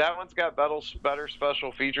think that one's got better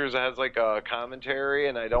special features. It has a commentary,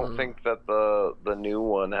 and I don't think that the new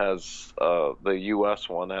one has the U.S.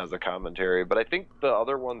 one has a commentary. But I think the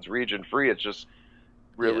other one's region free. It's just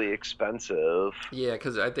really expensive. Yeah,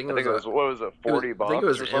 because I think it was what was it, $40? I think it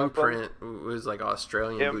was Imprint. It was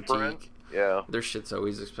Australian Imprint? boutique. Yeah, their shit's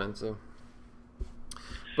always expensive.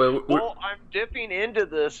 But I'm dipping into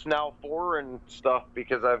this now foreign stuff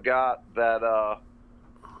because I've got that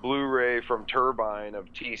Blu-ray from Turbine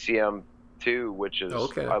of TCM2, which is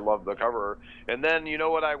I love the cover. And then you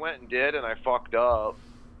know what I went and did, and I fucked up.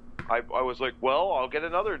 I was like, well, I'll get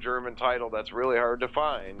another German title that's really hard to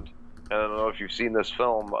find. And I don't know if you've seen this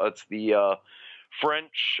film. It's the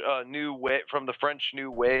French New Wave from the French New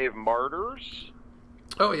Wave Martyrs.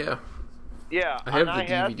 Oh yeah. Yeah, I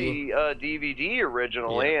had the DVD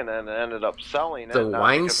originally, and then ended up selling it. The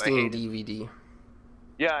Weinstein DVD.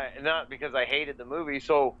 Yeah, not because I hated the movie.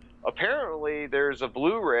 So apparently, there's a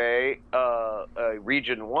Blu-ray, a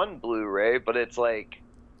Region 1 Blu-ray, but it's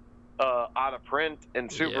out of print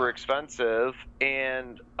and super expensive.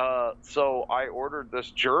 And so I ordered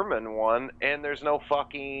this German one, and there's no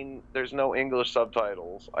English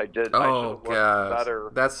subtitles. I Oh god,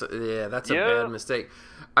 better. That's a bad mistake.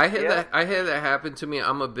 I had that happen to me.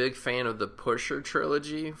 I'm a big fan of the Pusher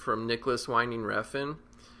trilogy from Nicholas Winding Refn,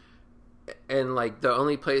 and the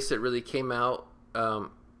only place it really came out,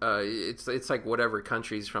 it's whatever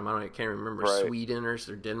country's from. I can't remember, Sweden or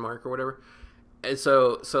Denmark or whatever. And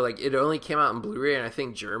so it only came out in Blu-ray, and I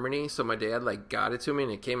think Germany. So my dad got it to me,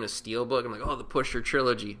 and it came in a steelbook. I'm like, oh, the Pusher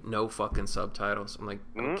trilogy, no fucking subtitles. I'm like,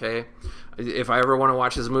 okay, if I ever want to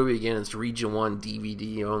watch this movie again, it's Region 1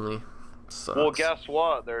 DVD only. Sucks. Well, guess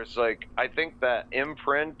what? There's I think that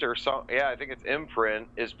Imprint or something. Yeah, I think it's Imprint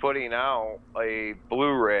is putting out a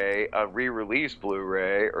Blu-ray, a re-release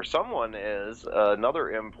Blu-ray, or someone is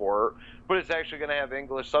another import, but it's actually going to have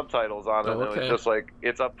English subtitles on it. And it was just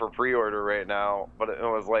it's up for pre-order right now. But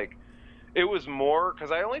it was more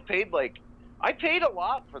because I only paid I paid a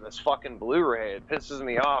lot for this fucking Blu-ray. It pisses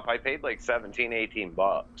me off. I paid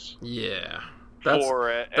 $17-18. Yeah. For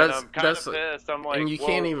it, and I'm kind of pissed. I'm like, and you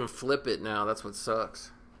can't even flip it now. That's what sucks.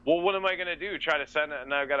 Well, what am I gonna do? Try to send it,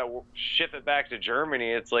 and I've got to ship it back to Germany.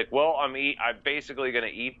 It's I'm basically gonna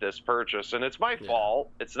eat this purchase, and it's my fault.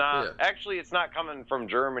 It's not actually. It's not coming from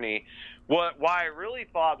Germany. Why I really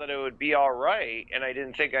thought that it would be all right, and I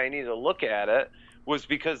didn't think I needed to look at it, was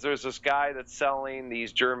because there's this guy that's selling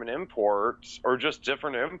these German imports or just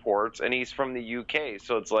different imports, and he's from the UK.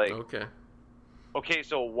 So it's okay,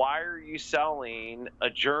 so why are you selling a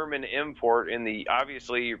German import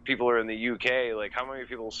obviously people are in the UK, how many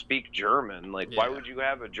people speak German? Why would you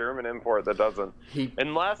have a German import that doesn't?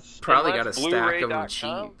 Unless got a stack of them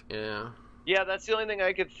cheap. Yeah. Yeah, that's the only thing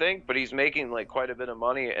I could think, but he's making quite a bit of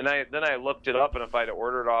money. And then I looked it up, and if I'd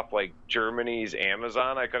ordered off Germany's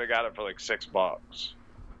Amazon, I could have got it for $6.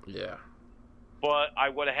 Yeah. But I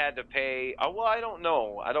would have had to pay. Well, I don't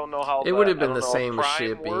know. I don't know how it would have been the same with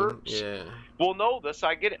shipping. Works. Yeah. Well, no,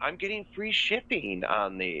 I'm getting free shipping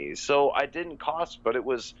on these, so I didn't cost. But it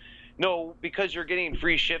was because you're getting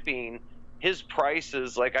free shipping. His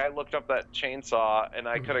prices, I looked up that chainsaw, and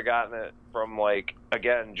I could have gotten it from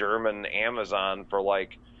German Amazon for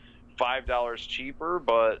 $5 cheaper,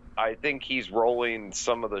 but I think he's rolling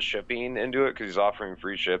some of the shipping into it because he's offering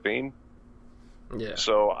free shipping. Yeah.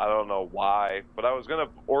 So I don't know why, but I was gonna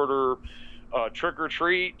order Trick or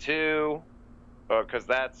Treat too, because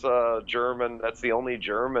that's German. That's the only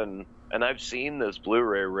German, and I've seen this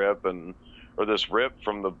Blu-ray rip or this rip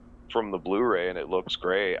from the Blu-ray, and it looks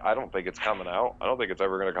great. I don't think it's coming out. I don't think it's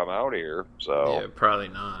ever gonna come out here. So yeah, probably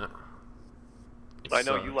not. I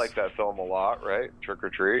know you like that film a lot, right? Trick or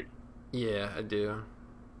Treat. Yeah, I do.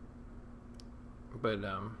 But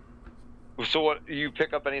So what? You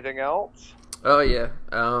pick up anything else? oh yeah.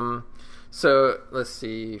 So let's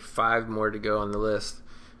see, 5 more to go on the list.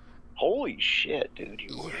 Holy shit, dude!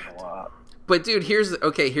 You ordered a lot. But dude, here's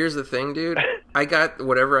the thing, dude. I got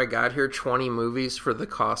whatever I got here, 20 movies for the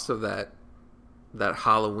cost of that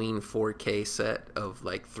Halloween 4K set of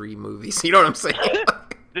like 3 movies. You know what I'm saying?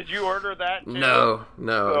 Did you order that too? No.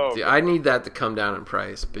 Oh, Dude, I need that to come down in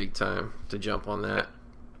price big time to jump on that.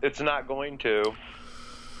 It's not going to.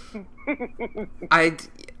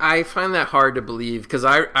 I find that hard to believe because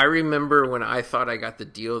I remember when I thought I got the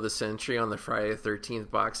deal of the century on the Friday the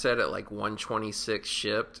 13th box set at like $126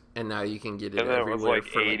 shipped, and now you can get it everywhere. And then it was like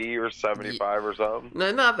for 80 or 75 or something?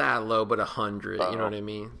 No, not that low, but 100, Uh-oh. you know what I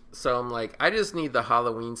mean? So I'm like, I just need the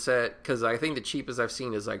Halloween set because I think the cheapest I've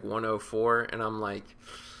seen is like 104, and I'm like,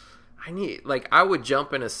 I would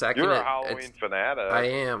jump in a second. You're a Halloween fanatic. I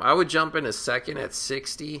am. I would jump in a second at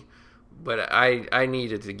 60, but I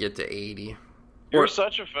needed to get to 80. You're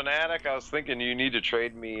such a fanatic. I was thinking you need to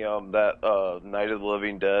trade me that Night of the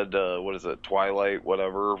Living Dead, what is it, Twilight,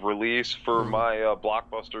 whatever, release for my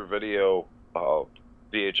Blockbuster Video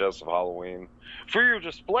VHS of Halloween for your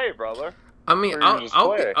display, brother. I mean,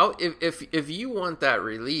 I'll if you want that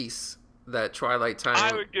release, that Twilight time,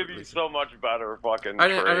 I would give you so much better fucking. I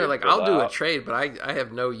know, like I'll do a that. trade, but I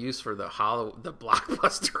have no use for the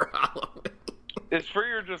Blockbuster Halloween. It's for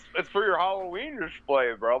your Halloween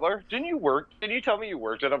display, brother. Didn't you tell me you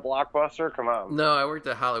worked at a Blockbuster? Come on. No, I worked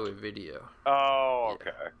at Hollywood Video. Oh,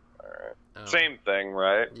 okay. All right. Same thing,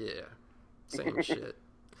 right? Yeah. Same shit.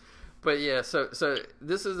 But yeah, so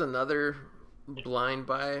this is another blind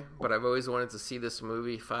buy, but I've always wanted to see this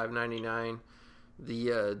movie, $5.99.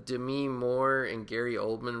 The Demi Moore and Gary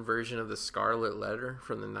Oldman version of The Scarlet Letter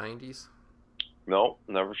from the 90s. Nope,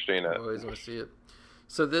 never seen it. I always want to see it.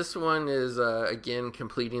 So this one is, again,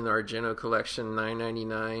 completing the Argento collection,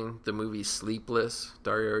 $9.99. The movie Sleepless,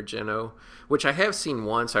 Dario Argento, which I have seen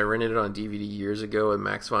once. I rented it on DVD years ago with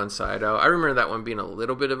Max von Sydow. I remember that one being a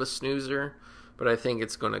little bit of a snoozer, but I think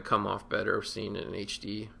it's going to come off better seeing it in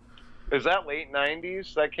HD. Is that late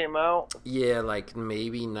 90s that came out? Yeah, like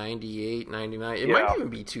maybe 98, 99. It might even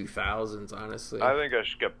be 2000s, honestly. I think I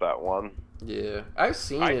skipped that one. Yeah, I've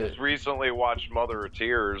seen it. I just recently watched Mother of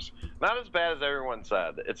Tears. Not as bad as everyone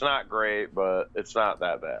said. It's not great, but it's not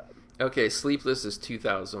that bad. Okay, Sleepless is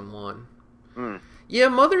 2001. Yeah,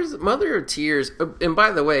 Mother of Tears. And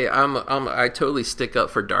by the way, I totally stick up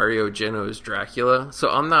for Dario Argento's Dracula. So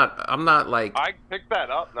I'm not like I picked that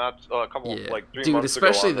up not a couple like 3 dude, months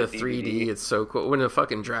especially ago on the 3D. It's so cool when the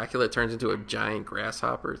fucking Dracula turns into a giant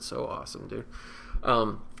grasshopper. It's so awesome, dude.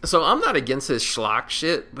 So I'm not against this schlock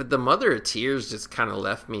shit, but the Mother of Tears just kind of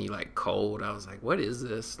left me like cold. I was like, what is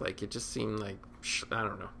this? Like it just seemed like I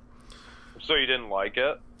don't know. So you didn't like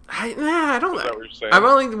it? I don't. Is that what you're saying? I've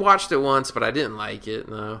only watched it once, but I didn't like it.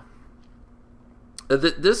 No.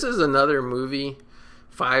 This is another movie,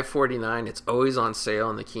 $5.49. It's always on sale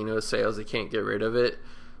in the Kino sales. They can't get rid of it.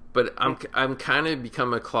 But I'm kind of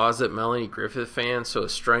become a closet Melanie Griffith fan. So A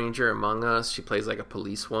Stranger Among Us, she plays like a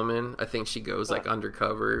policewoman. I think she goes like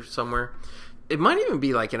undercover somewhere. It might even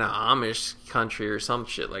be like in an Amish country or some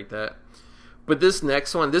shit like that. But this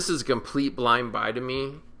next one, this is a complete blind buy to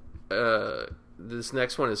me. This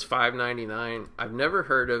next one is $5.99. I've never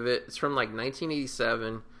heard of it. It's from like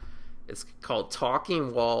 1987. It's called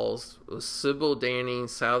Talking Walls with Sybil Danning,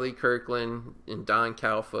 Sally Kirkland, and Don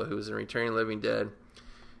Calfa, who's in Returning Living Dead.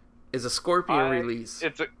 It's a Scorpion release.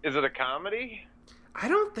 Is it a comedy? I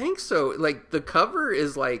don't think so. Like the cover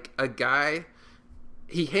is like a guy.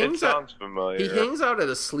 It sounds familiar. He hangs out at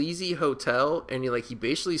a sleazy hotel, and he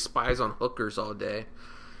basically spies on hookers all day.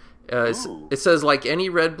 It says, like any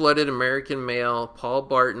red-blooded American male, Paul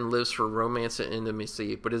Barton lives for romance and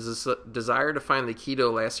intimacy, but his desire to find the key to a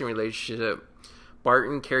lasting relationship,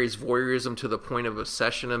 Barton carries voyeurism to the point of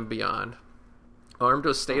obsession and beyond. Armed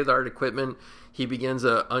with state-of-the-art equipment, he begins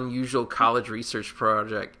an unusual college research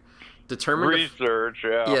project. Determined research,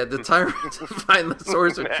 determined to find the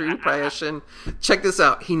source of true passion. Check this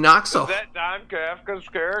out. He knocks Is that Don Kafka's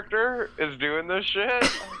character is doing this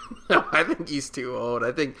shit? No, I think he's too old.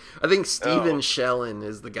 I think Steven Shellen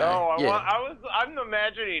is the guy. Oh, I'm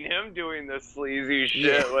imagining him doing this sleazy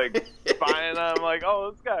shit, like spying on him, like,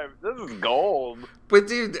 oh, this is gold. But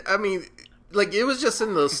dude, I mean, like, it was just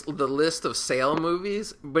in the list of sale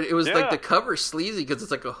movies, but it was like the cover sleazy because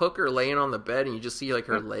it's like a hooker laying on the bed and you just see like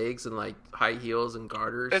her legs and like high heels and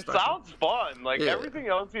garters. It sounds fun. Like everything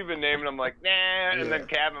else you've been naming, I'm like, nah. And then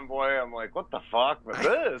Cabin Boy, I'm like, what the fuck? But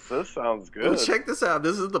this sounds good. Well, check this out.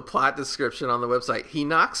 This is the plot description on the website. He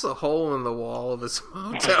knocks a hole in the wall of his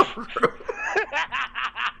hotel room.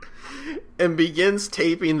 And begins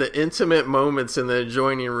taping the intimate moments in the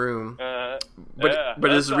adjoining room.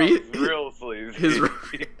 But his real sleazy.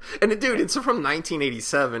 And dude, it's from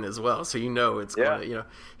 1987 as well, so it's gonna,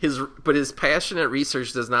 his passionate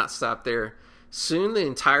research does not stop there. Soon the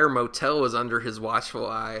entire motel was under his watchful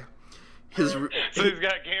eye. So he's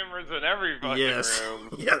got cameras in every fucking room.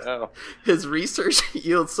 Yes. Oh. His research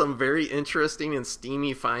yields some very interesting and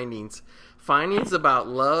steamy findings. Findings about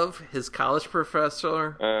love, his college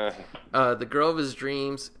professor, the girl of his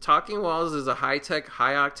dreams. Talking Walls is a high-tech,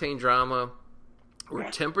 high-octane drama where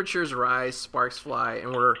temperatures rise, sparks fly,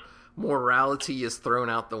 and where morality is thrown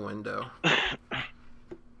out the window.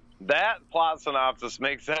 That plot synopsis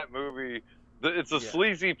makes that movie... It's a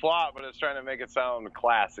sleazy plot, but it's trying to make it sound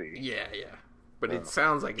classy. Yeah. But it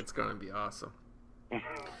sounds like it's going to be awesome.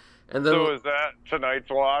 And then, so is that tonight's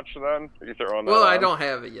watch then? Are you throwing that on? I don't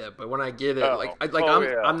have it yet, but when I get it,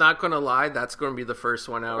 I'm not going to lie, that's going to be the first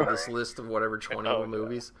one out of this list of whatever 20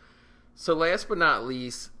 movies. So last but not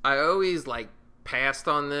least, I always passed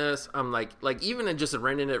on this. I'm like even just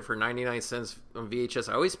renting it for 99 cents on VHS,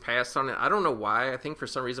 I always passed on it. I don't know why. I think for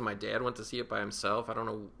some reason my dad went to see it by himself. I don't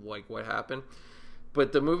know what happened.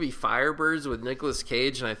 But the movie Firebirds with Nicolas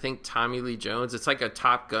Cage and I think Tommy Lee Jones, it's like a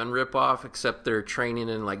Top Gun ripoff, except they're training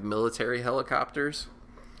in military helicopters.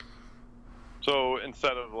 So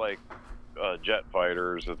instead of jet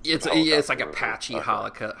fighters, it's like Apache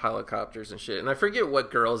helicopters and shit. And I forget what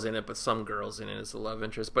girl's in it, but some girl's in it as the love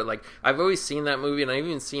interest. But I've always seen that movie, and I've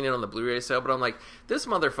even seen it on the Blu-ray sale. But I'm like, this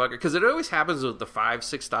motherfucker, because it always happens with the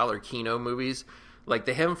 $5-6 Kino movies.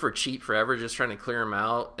 They have them for cheap forever, just trying to clear them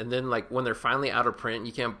out. And then, when they're finally out of print and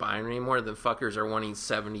you can't buy them anymore, then fuckers are wanting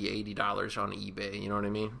 $70, $80 on eBay. You know what I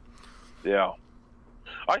mean? Yeah.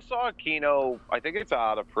 I saw a Kino, I think it's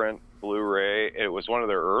out of print Blu-ray. It was one of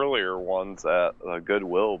their earlier ones at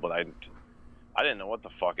Goodwill, but I didn't know what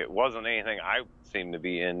the fuck. It wasn't anything I seemed to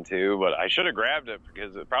be into, but I should have grabbed it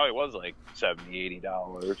because it probably was $70,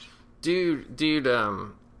 $80. Dude,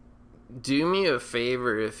 do me a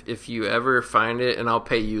favor if you ever find it, and I'll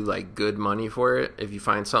pay you good money for it if you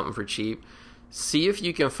find something for cheap. See if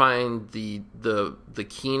you can find the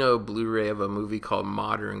Kino Blu-ray of a movie called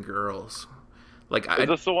Modern Girls. Is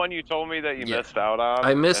this the one you told me that you missed out on?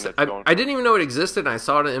 I missed. I didn't even know it existed. And I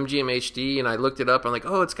saw it on MGM HD, and I looked it up. I'm like,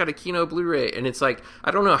 oh, it's got a Kino Blu-ray, and it's I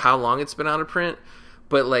don't know how long it's been out of print,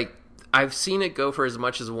 but I've seen it go for as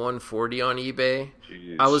much as $140 on eBay.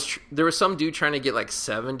 Jeez. There was some dude trying to get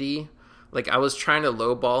 $70. I was trying to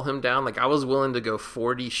lowball him down. I was willing to go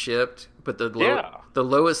 40 shipped, but the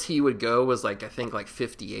lowest he would go was I think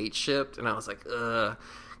 58 shipped, and I was like, ugh.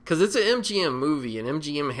 Because it's an MGM movie, and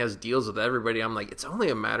MGM has deals with everybody. I'm like, it's only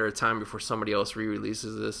a matter of time before somebody else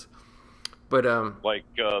re-releases this. But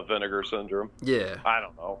Vinegar Syndrome. Yeah. I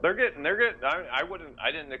don't know. They're getting.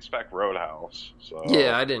 I didn't expect Roadhouse. So.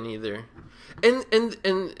 Yeah, I didn't either. And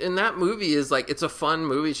that movie is it's a fun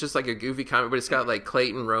movie. It's just a goofy comedy, but it's got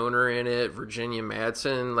Clayton Rohner in it, Virginia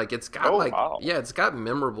Madsen. It's got wow. it's got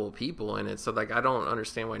memorable people in it. So I don't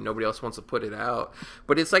understand why nobody else wants to put it out.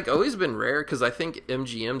 But it's always been rare because I think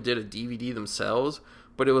MGM did a DVD themselves.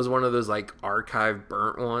 But it was one of those archive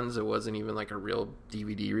burnt ones. It wasn't even a real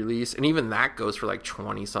DVD release, and even that goes for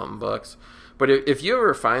 $20-something bucks. But if you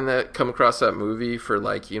ever come across that movie for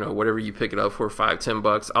whatever you pick it up for,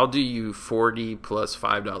 $5-10, I'll do you $40 plus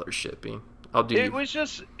 $5 shipping. I'll do. It was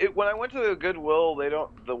just when I went to the Goodwill.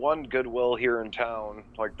 The one Goodwill here in town.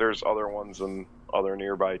 There's other ones in other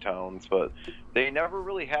nearby towns, but they never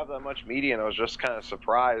really have that much media, and I was just kind of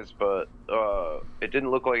surprised. But it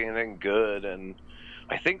didn't look like anything good, and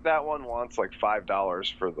I think that one wants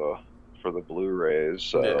 $5 for the Blu-rays,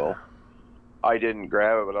 so yeah. I didn't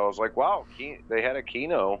grab it, but I was like, wow, they had a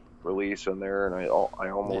Kino release in there, and I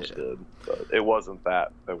almost did, but it wasn't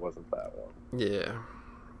that one. Yeah,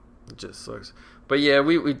 it just sucks. But yeah,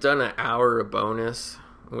 we've done an hour of bonus.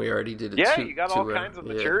 We already did it. Yeah, you got all kinds of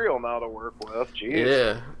material now to work with. Jeez.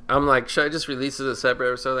 Yeah, I'm like, should I just release it as a separate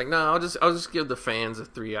episode? Like, no, I'll just give the fans a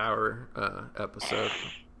 3-hour episode.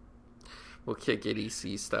 We'll kick it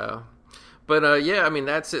EC style. But yeah, I mean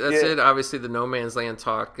that's it. Obviously, the No Man's Land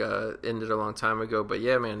talk ended a long time ago. But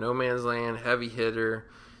yeah, man, No Man's Land, heavy hitter.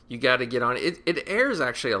 You got to get on it. It airs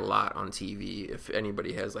actually a lot on TV if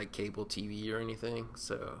anybody has like cable TV or anything.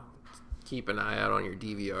 So keep an eye out on your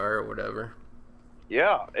DVR or whatever.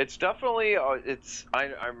 Yeah, it's definitely. I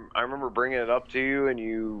remember bringing it up to you and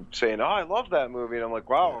you saying, "Oh, I love that movie," and I'm like,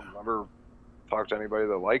 "Wow, I've never talked to anybody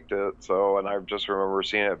that liked it." So, and I just remember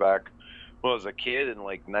seeing it back when I was a kid in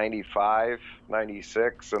like 95,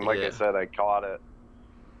 96, and like I said, I caught it.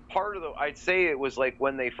 I'd say it was like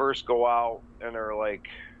when they first go out and are like,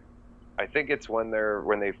 I think it's when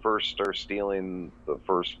they first start stealing the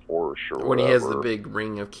first Porsche or whatever. When he has the big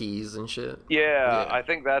ring of keys and shit. Yeah, I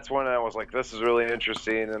think that's when I was like, this is really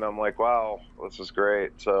interesting, and I'm like, wow, this is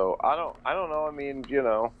great. So I don't know. I mean, you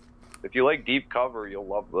know, if you like Deep Cover, you'll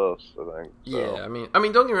love this, I think. So. Yeah, I mean,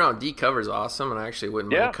 don't get me wrong, Deep Cover's awesome, and I actually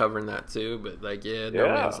wouldn't mind covering that too. But like, No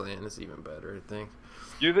Man's Land is even better, I think.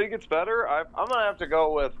 You think it's better? I'm gonna have to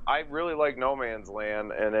go with. I really like No Man's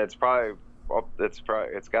Land, and it's probably. It's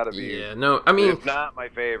got to be. Yeah, no, I mean, it's not my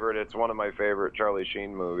favorite. It's one of my favorite Charlie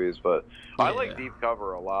Sheen movies, but I like Deep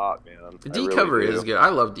Cover a lot, man. Deep Cover is good. I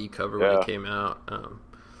love Deep Cover when it came out,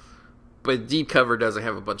 but Deep Cover doesn't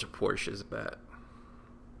have a bunch of Porsches. But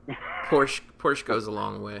Porsche goes a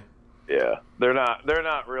long way. Yeah, they're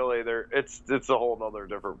not really. It's a whole other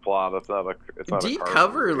different plot. It's not Deep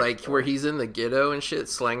Cover, like where he's in the ghetto and shit,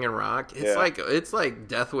 slanging rock. It's like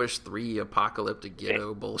Death Wish 3 apocalyptic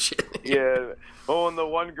ghetto bullshit. Yeah. Oh, and the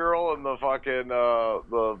one girl in the fucking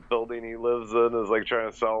the building he lives in is like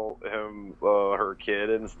trying to sell him her kid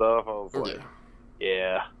and stuff. I was like,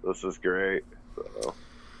 yeah, this is great.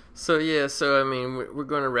 So I mean, we're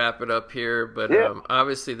going to wrap it up here, but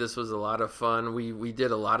obviously this was a lot of fun. We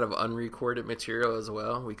did a lot of unrecorded material as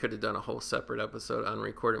well. We could have done a whole separate episode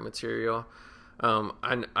unrecorded material.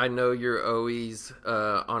 I know you're always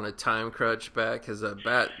on a time crunch, Bat, because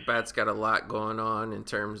Bat's got a lot going on in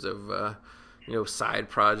terms of side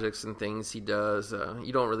projects and things he does.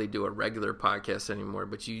 You don't really do a regular podcast anymore,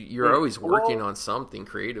 but you're always working on something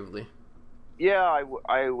creatively. Yeah,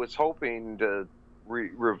 I was hoping to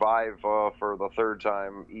revive for the third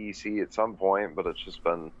time EC at some point, but it's just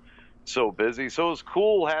been so busy. So it was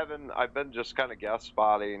cool I've been just kind of guest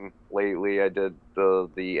spotting lately. I did the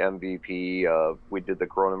MVP, we did the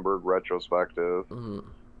Cronenberg retrospective,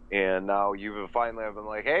 and now you've finally have been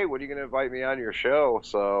like, hey, when are you going to invite me on your show?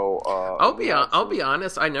 So I'll be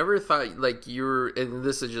honest, I never thought like and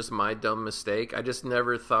this is just my dumb mistake, I just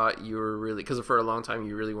never thought you were really, because for a long time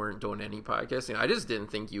you really weren't doing any podcasting. I just didn't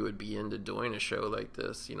think you would be into doing a show like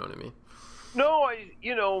this, you know what I mean?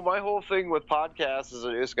 No, my whole thing with podcasts is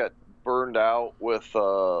I just got burned out with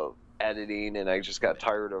editing, and I just got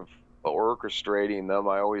tired of orchestrating them.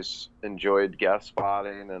 I always enjoyed guest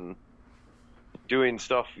spotting and doing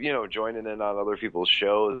stuff, joining in on other people's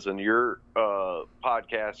shows. And your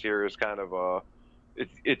podcast here is kind of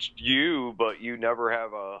it's you, but you never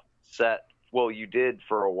have a set. Well, you did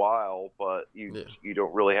for a while, but you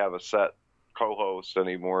don't really have a set co-host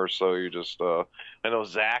anymore. So you just I know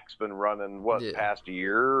Zach's been running past a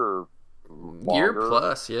year or longer. Year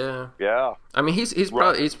plus, yeah. I mean, he's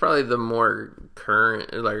probably the more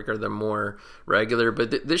current, or the more regular.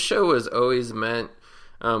 But this show was always meant,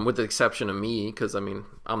 with the exception of me, because I mean,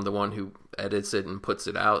 I'm the one who edits it and puts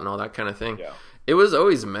it out and all that kind of thing. Yeah. It was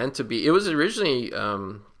always meant to be. It was originally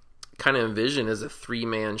kind of envisioned as a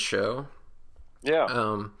 3-man show.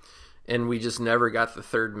 Yeah. And we just never got the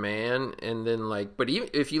third man. And then but even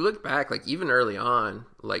if you look back, even early on,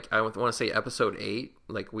 I want to say episode 8,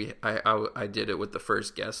 I did it with the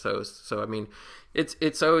first guest host. So I mean, it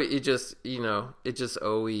just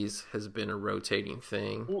always has been a rotating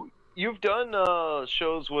thing. Well, you've done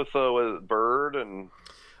shows with Bird and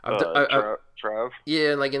Trev.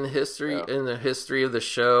 Yeah, and in the history of the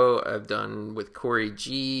show, I've done with Corey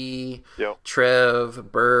G,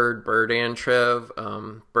 Trev, Bird and Trev,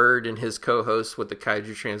 Bird and his co-host with the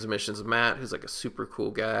Kaiju Transmissions, Matt, who's a super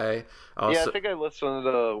cool guy. Also, I think I listened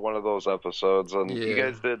to one of those episodes, and you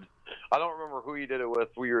guys did. I don't remember who you did it with.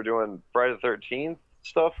 We were doing Friday the 13th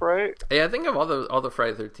stuff, right? Yeah, I think all the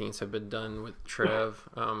Friday the 13th have been done with Trev.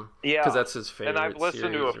 Because that's his favorite. And I've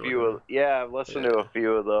listened to a few. I've listened to a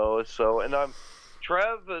few of those. So, and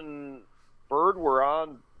Trev and Bird were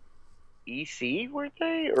on EC, weren't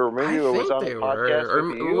they? Or maybe I it was think on they a were. podcast Or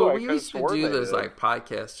with you. well, I we could've used to sworn do they those did. like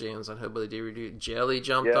podcast jams on Hillbilly DVD. Jelly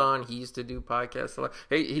jumped on. He used to do podcasts a lot.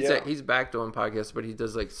 Hey, he's back doing podcasts, but he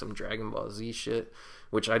does like some Dragon Ball Z shit,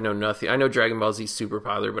 which I know nothing. I know Dragon Ball Z super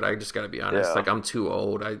popular, but I just got to be honest. Like I'm too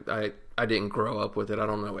old. I didn't grow up with it. I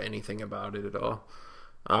don't know anything about it at all.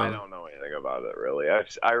 I don't know anything about it really.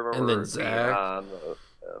 I remember. And then Zach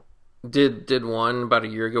did one about a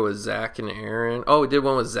year ago with Zach and Aaron. Oh, we did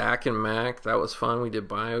one with Zach and Mac. That was fun. We did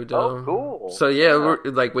Biodome. Oh, cool. So yeah, we're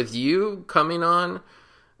like with you coming on,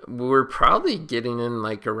 we're probably getting in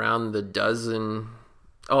like around the dozen.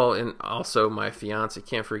 Oh, and also my fiance.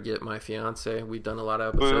 Can't forget my fiance. We've done a lot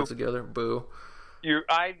of episodes together. Boo.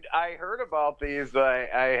 I heard about these, but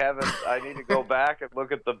I haven't. I need to go back and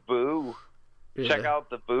look at the Boo. Yeah. Check out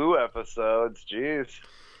the Boo episodes. Jeez.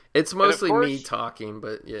 It's mostly me talking,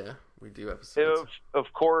 but yeah, we do episodes.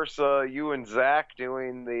 Of course, you and Zach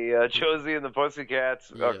doing the Josie and the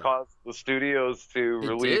Pussycats caused the studios to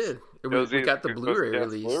release. We got the Blu-ray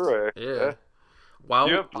released. Blu-ray. Yeah.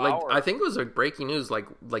 Wow. Like I think it was like breaking news. Like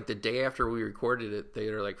the day after we recorded it, they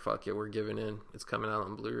were like, "Fuck it, we're giving in. It's coming out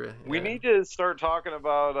on Blu-ray." Yeah. We need to start talking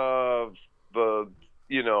about the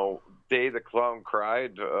day the clown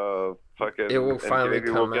cried. Fucking. It will finally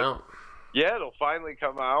come out. Yeah, it'll finally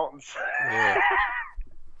come out. Yeah.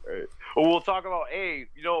 Right. Well, we'll talk about. Hey,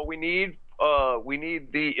 you know what we need? We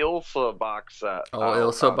need the Ilsa box set. Oh,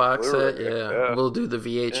 Ilsa box set. Yeah. We'll do the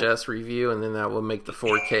VHS review, and then that will make the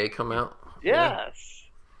 4K come out. Yes.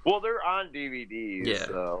 Yeah. Well, they're on DVDs. Yeah.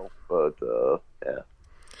 So, but yeah.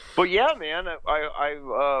 But yeah, man.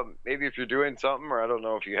 I maybe if you're doing something, or I don't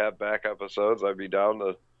know if you have back episodes, I'd be down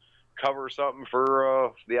to cover something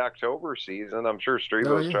for the October season. I'm sure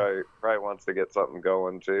Strebo's probably wants to get something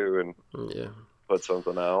going too, and put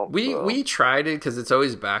something out. We tried it because it's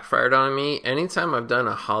always backfired on me. Anytime I've done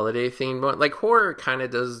a holiday themed one, like horror kind of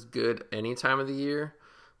does good any time of the year,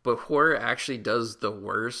 but horror actually does the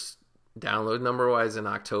worst download number wise in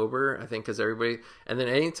October, I think, because everybody. And then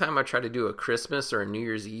anytime I try to do a Christmas or a New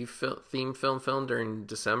Year's Eve theme film during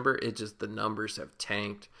December, the numbers have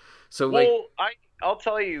tanked. So I'll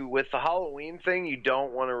tell you, with the Halloween thing, you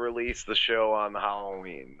don't want to release the show on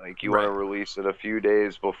Halloween. Like you want to release it a few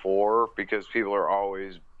days before, because people are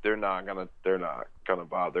they're not gonna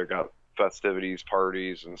bother. They got festivities,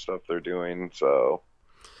 parties, and stuff they're doing. So,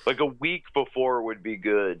 like a week before would be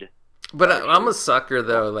good. But I'm a sucker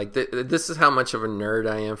though. Like this is how much of a nerd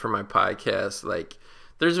I am for my podcast. Like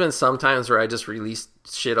there's been some times where I just released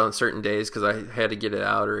shit on certain days because I had to get it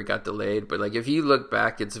out or it got delayed. But like if you look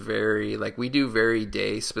back, it's very like we do very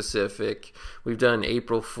day specific. We've done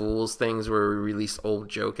April Fool's things where we released old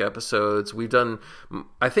joke episodes. We've done,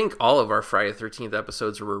 I think all of our Friday the 13th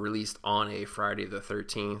episodes were released on a Friday the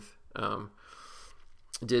 13th.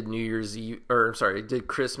 Did New Year's Eve, did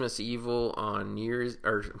Christmas Evil on New Year's,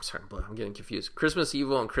 I'm getting confused. Christmas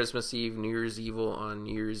Evil on Christmas Eve, New Year's Evil on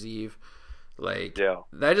New Year's Eve. Like,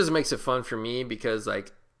 that just makes it fun for me because,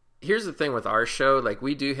 like, here's the thing with our show. Like,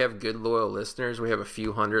 we do have good, loyal listeners. We have a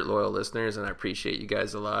few hundred loyal listeners, and I appreciate you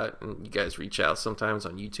guys a lot. And you guys reach out sometimes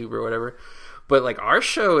on YouTube or whatever. But, like, our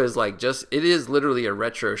show is, like, it is literally a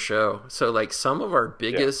retro show. So, like, some of our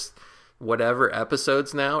biggest whatever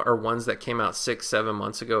episodes now are ones that came out 6-7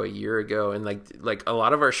 months ago, a year ago. And, like a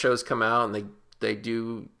lot of our shows come out and they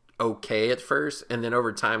do okay at first. And then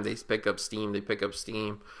over time, they pick up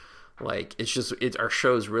steam. Like, our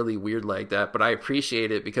show's really weird like that, but I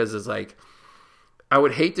appreciate it because it's like, I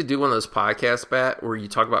would hate to do one of those podcasts, Bat, where you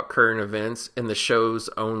talk about current events and the show's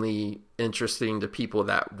only interesting to people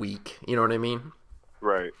that week. You know what I mean?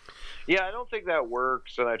 Right. Yeah, I don't think that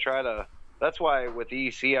works. And that's why with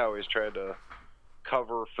EC, I always tried to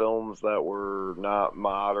cover films that were not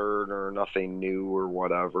modern or nothing new or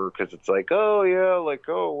whatever. Cause it's like, what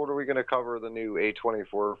are we going to cover? The new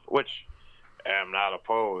A24, which, I'm not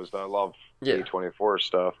opposed. I love A24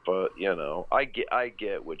 stuff, but I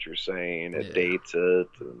get what you're saying. It dates it,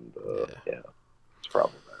 and it's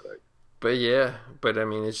problematic. But I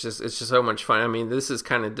mean, it's just so much fun. I mean, this is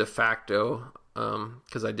kind of de facto,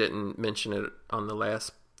 because I didn't mention it on the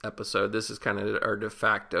last episode. This is kind of our de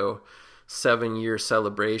facto 7-year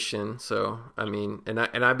celebration. So I mean, and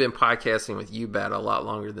I've been podcasting with you, Bat, a lot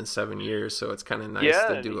longer than 7 years. So it's kind of nice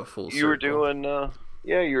to do a full circle. You were doing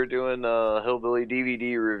Hillbilly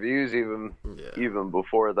DVD reviews even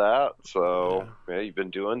before that. So you've been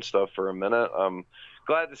doing stuff for a minute. I'm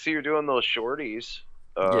glad to see you're doing those shorties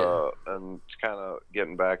and kind of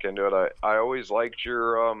getting back into it. I always liked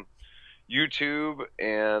your YouTube,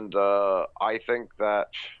 and I think that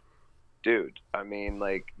dude, I mean,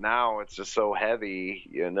 like, now it's just so heavy,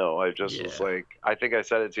 I just was like, I think I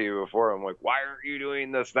said it to you before. I'm like, why aren't you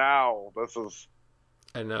doing this now?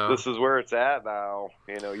 I know. This is where it's at now.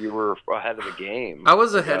 You were ahead of the game. I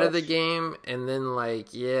was ahead of the game, and then, like,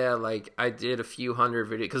 I did a few hundred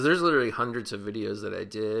videos, because there's literally hundreds of videos that I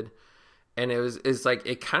did, and it's like,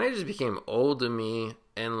 it kind of just became old to me,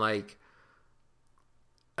 and, like,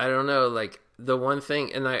 I don't know, like, the one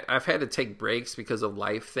thing, and I've had to take breaks because of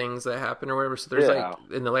life things that happen or whatever. So there's like,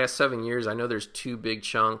 in the last 7 years, I know there's 2 big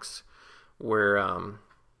chunks where,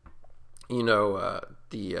 the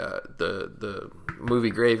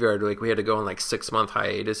movie Graveyard, like, we had to go on like 6-month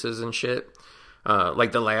hiatuses and shit.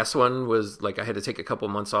 Like the last one was like, I had to take a couple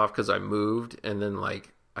months off because I moved, and then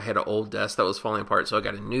like I had an old desk that was falling apart, so I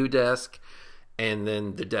got a new desk. And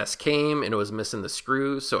then the desk came and it was missing the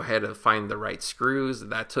screws, so I had to find the right screws.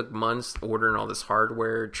 That took months, ordering all this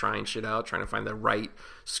hardware, trying shit out, trying to find the right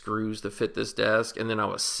screws to fit this desk. And then I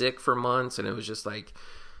was sick for months, and it was just like,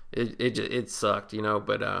 it sucked,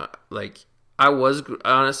 But like, I was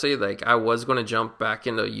honestly, like, I was going to jump back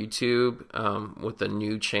into YouTube with a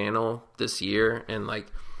new channel this year, and like,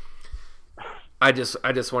 I just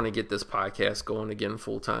want to get this podcast going again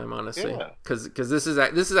full time, honestly, because this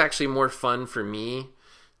is actually more fun for me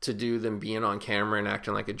to do than being on camera and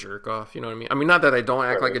acting like a jerk off. You know what I mean? I mean, not that I don't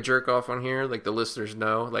act like a jerk off on here. Like, the listeners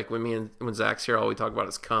know. Like, when Zach's here, all we talk about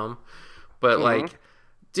is cum. But like,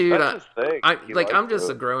 dude, I'm just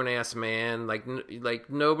a grown ass man. Like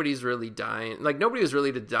nobody's really dying. Like, nobody was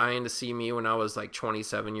really dying to see me when I was like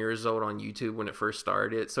 27 years old on YouTube when it first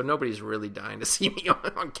started. So nobody's really dying to see me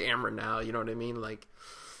on camera now. You know what I mean? Like,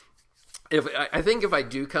 I think if I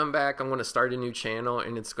do come back, I'm going to start a new channel,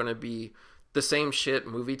 and it's going to be the same shit,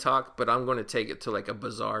 movie talk, but I'm going to take it to like a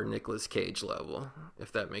bizarre Nicolas Cage level,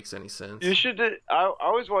 if that makes any sense. You should do, I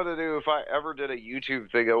always wanted to do, if I ever did a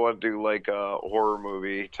YouTube thing, I want to do like a horror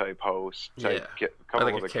movie type host, come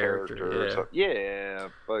like up with a character. Or something. Yeah,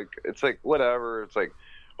 like, it's like, whatever, it's like,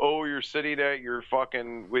 oh, you're sitting at your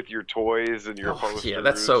fucking, with your toys and your posters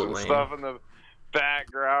that's so and lame. Stuff in the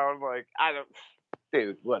background, like,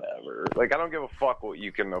 dude, whatever. Like, I don't give a fuck what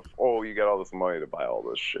you can, you got all this money to buy all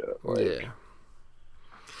this shit. Like,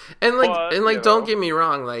 And like, don't get me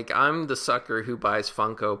wrong. Like, I'm the sucker who buys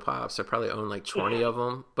Funko Pops. I probably own like 20 of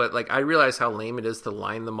them. But like, I realize how lame it is to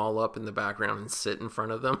line them all up in the background and sit in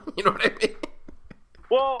front of them. You know what I mean?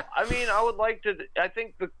 Well, I mean, I would like to. I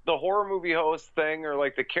think the horror movie host thing, or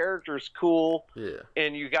like, the character's cool. Yeah.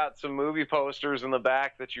 And you got some movie posters in the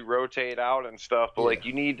back that you rotate out and stuff. But like,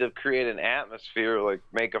 you need to create an atmosphere. Like,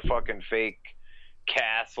 make a fucking fake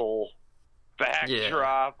castle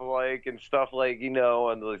backdrop, like, and stuff, like,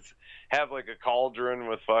 and let's have like a cauldron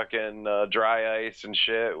with fucking dry ice and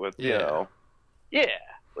shit with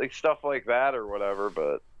like stuff like that or whatever.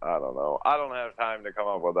 But I don't know, I don't have time to come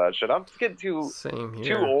up with that shit. I'm just getting too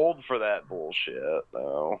old for that bullshit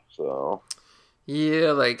now. So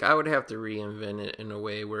like, I would have to reinvent it in a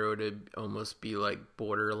way where it would almost be like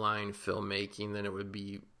borderline filmmaking, then it would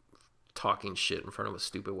be talking shit in front of a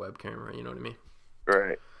stupid web camera. You know what I mean?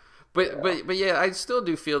 Right. But yeah, I still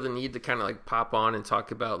do feel the need to kind of like pop on and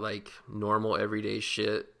talk about like normal everyday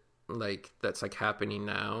shit, like, that's like happening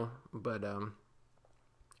now. But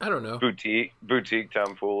I don't know. Boutique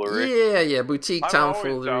tomfoolery. Yeah, boutique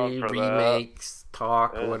tomfoolery, remakes,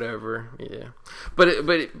 talk, whatever. Yeah, but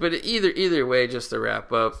either way, just to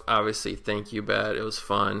wrap up, obviously, thank you, Bat. It was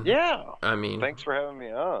fun. Yeah, I mean, thanks for having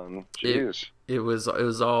me on. Jeez, it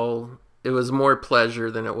was more pleasure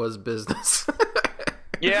than it was business.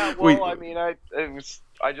 Yeah, well, I mean, I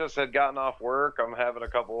just had gotten off work. I'm having a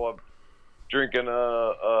couple of drinking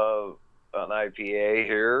an IPA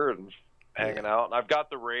here and hanging out. And I've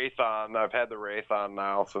got the Wraith on. I've had the Wraith on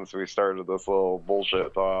now since we started this little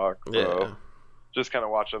bullshit talk. So just kind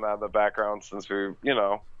of watching that in the background since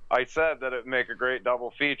I said that it'd make a great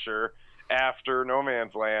double feature after No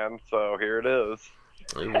Man's Land. So here it is.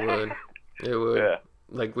 It would. Yeah.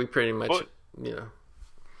 Like, we pretty much,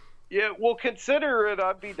 Yeah, well, consider it.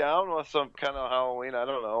 I'd be down with some kind of Halloween. I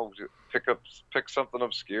don't know. Pick something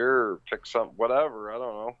obscure, or pick some whatever. I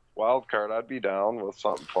don't know. Wild card. I'd be down with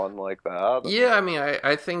something fun like that. Yeah, I mean,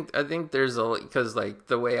 I think there's because like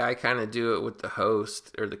the way I kind of do it with the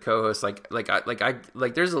host or the co-host, like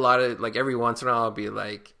there's a lot of, like, every once in a while I'll be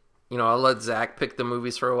like, I'll let Zach pick the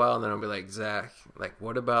movies for a while, and then I'll be like, Zach, like,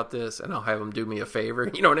 what about this? And I'll have him do me a favor.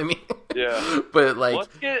 You know what I mean? Yeah. But like,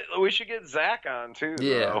 we should get Zach on too.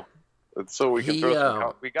 Yeah. Though. So we can throw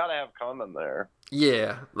some. We gotta have cum in there.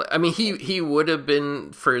 Yeah, I mean, he would have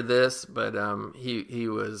been for this, but he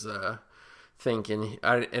was thinking,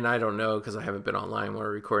 I don't know because I haven't been online while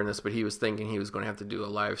we're recording this, but he was thinking he was going to have to do a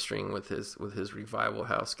live stream with his Revival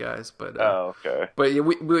House guys. But okay. But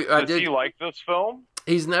yeah, Does he like this film?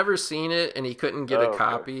 He's never seen it, and he couldn't get a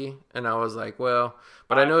copy. And I was like, well,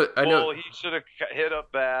 but I know. Well, he should have hit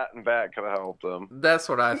up Bat, and Bat could have helped him. That's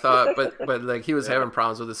what I thought. But like he was having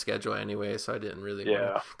problems with the schedule anyway, so I didn't really.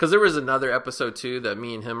 Because there was another episode too that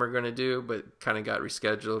me and him are going to do, but kind of got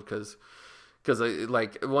rescheduled because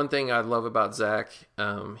like one thing I love about Zach,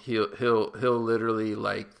 he'll literally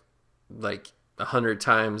like 100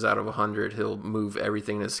 times out of 100 he'll move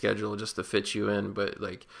everything in his schedule just to fit you in, but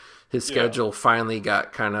like his schedule finally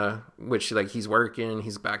got kind of, which like he's working,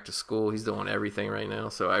 he's back to school, he's doing everything right now,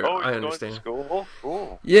 so I understand. Going to school?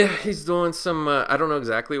 Cool. Yeah, he's doing some I don't know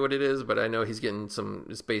exactly what it is, but I know he's getting some,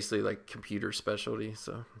 it's basically like computer specialty,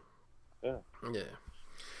 so yeah.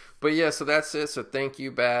 But yeah, so that's it. So thank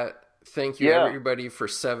you, Bat. Thank you everybody for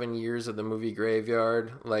 7 years of the movie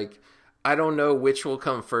Graveyard. Like, I don't know which will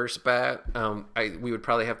come first, Bat. We would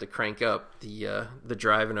probably have to crank up the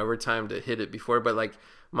drive and overtime to hit it before, but like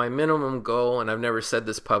my minimum goal, and I've never said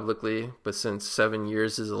this publicly, but since 7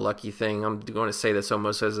 years is a lucky thing, I'm going to say this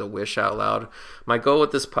almost as a wish out loud. My goal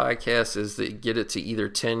with this podcast is to get it to either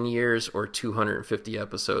 10 years or 250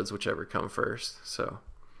 episodes, whichever come first. So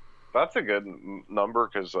that's a good number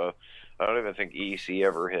because I don't even think EC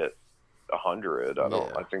ever hit 100.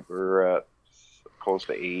 I think we were at close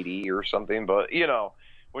to 80 or something, but you know,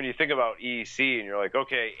 when you think about EC and you're like,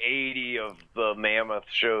 okay, 80 of the mammoth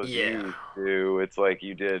shows you do, it's like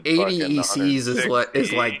you did 80 ECs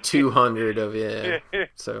is like 200 of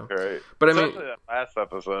so right. But I mean, especially that last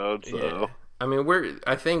episode, so I mean,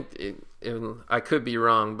 I think I could be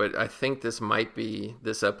wrong, but I think this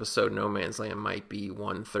episode No Man's Land might be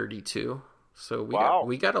 132. So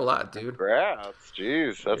we got a lot, dude. Congrats.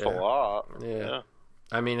 Jeez, that's a lot. Yeah.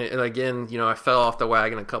 I mean, and again, you know, I fell off the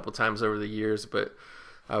wagon a couple times over the years, but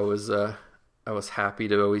I was happy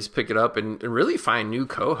to always pick it up and really find new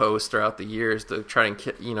co-hosts throughout the years to try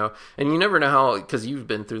and, you know, and you never know how, because you've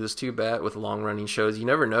been through this too, Bat, with long-running shows, you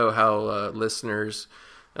never know how listeners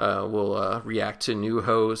will react to new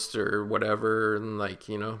hosts or whatever, and like,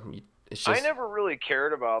 you know, it's just... I never really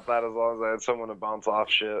cared about that as long as I had someone to bounce off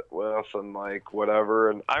shit with and like whatever.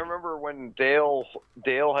 And I remember when Dale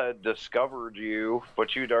had discovered you,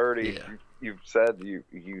 but you'd already you've said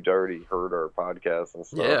you'd already heard our podcast and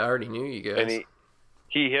stuff. Yeah, I already knew you guys. And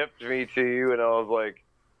he hipped me to you, and I was like,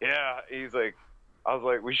 yeah. He's like, I was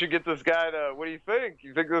like, we should get this guy to. What do you think?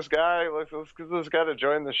 You think this guy? Let's get this guy to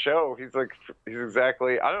join the show. He's like, he's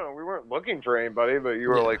exactly. I don't know. We weren't looking for anybody, but you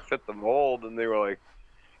were like fit the mold, and they were like.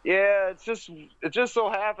 Yeah, it just so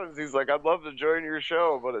happens. He's like, I'd love to join your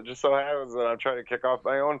show, but it just so happens that I'm trying to kick off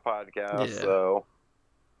my own podcast. Yeah. So,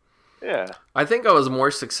 yeah. I think I was more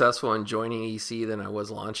successful in joining EC than I was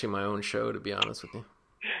launching my own show, to be honest with you.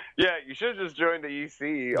 Yeah, you should have just joined the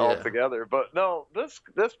EC altogether. But no, this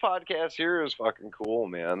podcast here is fucking cool,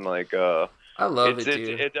 man. Like, I love it,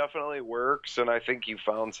 dude. It definitely works, and I think you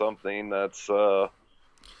found something that's.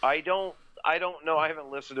 I don't know. I haven't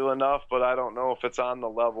listened to enough, but I don't know if it's on the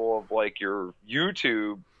level of like your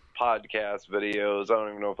YouTube podcast videos. I don't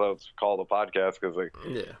even know if that's called a podcast because like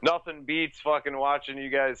nothing beats fucking watching you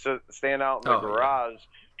guys stand out in the garage,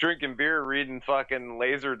 drinking beer, reading fucking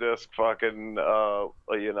Laserdisc, fucking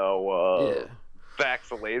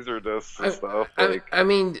facts of Laserdisc and stuff. I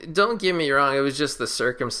mean, don't get me wrong. It was just the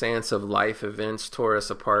circumstance of life events tore us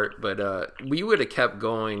apart, but we would have kept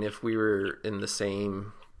going if we were in the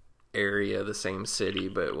same area, the same city.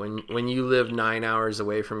 But when you live 9 hours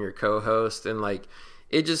away from your co-host, and like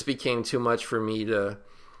it just became too much for me to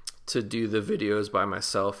do the videos by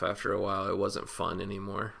myself. After a while, it wasn't fun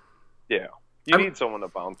anymore. You need someone to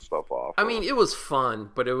bounce stuff off. I mean, it was fun,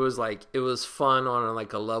 but it was fun on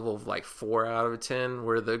like a level of like 4 out of 10,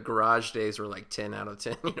 where the garage days were like 10 out of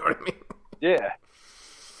 10. You know what I mean? Yeah,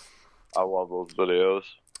 I love those videos.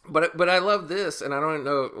 But I love this, and I don't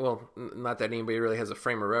know, well, not that anybody really has a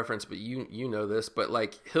frame of reference, but you know this, but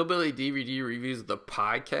like Hillbilly DVD Reviews, the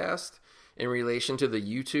podcast, in relation to the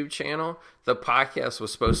YouTube channel, the podcast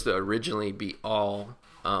was supposed to originally be all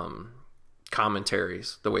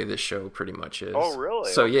commentaries, the way this show pretty much is. Oh,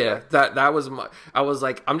 really? So yeah, that was I was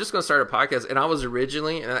like, I'm just going to start a podcast, and I was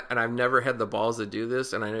originally, and I've never had the balls to do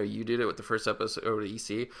this, and I know you did it with the first episode of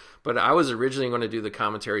EC, but I was originally going to do the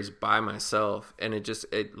commentaries by myself, and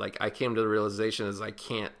it like I came to the realization is I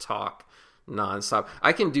can't talk nonstop.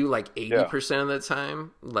 I can do like 80% of the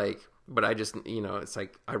time, like. But I just, you know, it's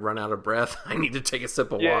like I run out of breath. I need to take a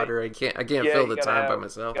sip of water. I can't fill the time by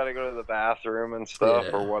myself. Got to go to the bathroom and stuff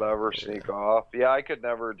or whatever. Sneak off. Yeah, I could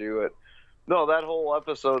never do it. No, that whole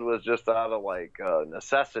episode was just out of like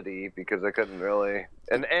necessity because I couldn't really.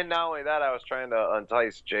 And not only that, I was trying to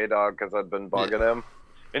entice J-Dog because I'd been bugging him,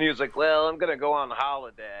 and he was like, "Well, I'm gonna go on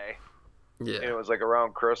holiday." Yeah. And it was like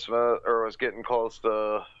around Christmas, or it was getting close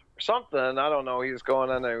to something. I don't know. He was going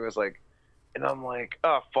on there. He was like, and I'm like,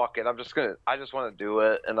 "Oh fuck it, I just want to do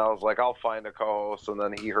it." And I was like, "I'll find a co-host." And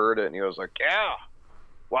then he heard it and he was like, "Yeah.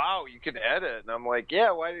 Wow, you can edit." And I'm like,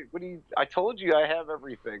 "Yeah, what do you, I told you I have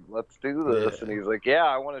everything. Let's do this." Yeah. And he's like, "Yeah,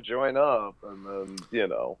 I want to join up." And then,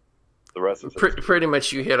 the rest is pretty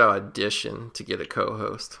much you hit an audition to get a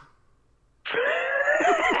co-host.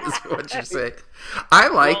 Is what you say. I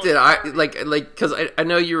liked it. I like because I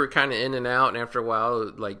know you were kind of in and out, and after a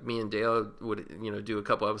while, like me and Dale would do a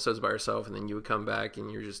couple episodes by ourselves, and then you would come back,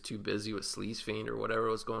 and you're just too busy with Sleaze Fiend or whatever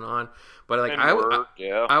was going on. But like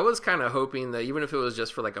I was kind of hoping that even if it was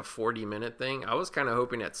just for like a 40-minute thing, I was kind of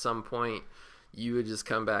hoping at some point you would just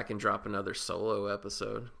come back and drop another solo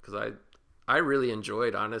episode because I really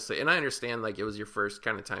enjoyed, honestly, and I understand like it was your first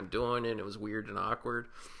kind of time doing it, and it was weird and awkward.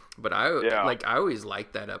 But I always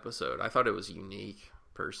liked that episode. I thought it was unique,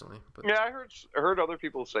 personally. But... Yeah, I heard other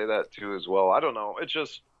people say that too as well. I don't know. It's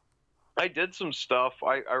just I did some stuff.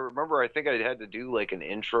 I remember I think I had to do like an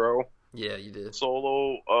intro. Yeah, you did.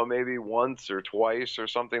 Solo maybe once or twice or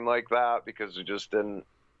something like that because we just didn't.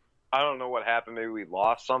 I don't know what happened. Maybe we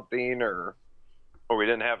lost something or we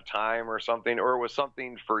didn't have time or something, or it was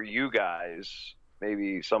something for you guys.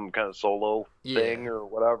 Maybe some kind of solo thing or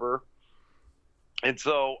whatever. And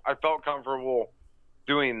so I felt comfortable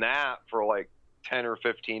doing that for like 10 or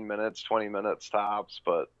 15 minutes, 20 minutes tops.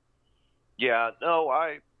 But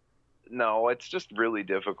it's just really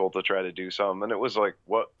difficult to try to do something. And it was like,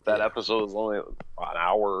 that episode was only an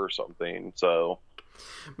hour or something. So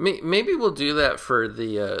maybe we'll do that for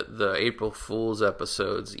the April Fool's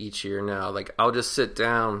episodes each year now. Like I'll just sit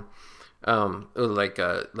down, like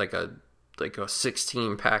a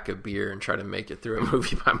 16 pack of beer and try to make it through a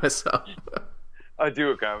movie by myself. I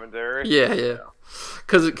do a commentary. Yeah.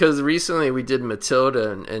 Because recently we did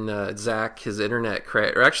Matilda and Zach, his internet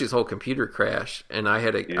crashed, or actually his whole computer crashed, and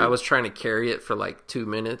I was trying to carry it for like 2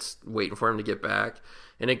 minutes, waiting for him to get back,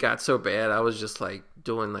 and it got so bad I was just like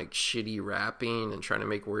doing like shitty rapping and trying to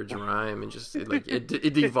make words rhyme, and just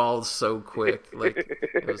it devolved so quick, like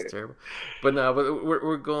it was terrible. But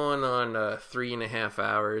we're going on 3.5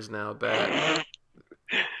 hours now, back.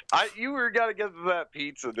 You gotta get to that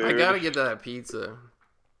pizza, dude. I gotta get to that pizza.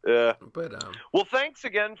 Yeah. But well, thanks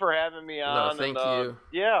again for having me on. No, thank you.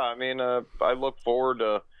 Yeah, I mean, I look forward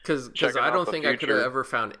to because I don't think I could have ever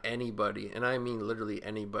found anybody, and I mean literally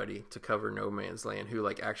anybody, to cover No Man's Land who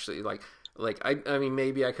like actually like I mean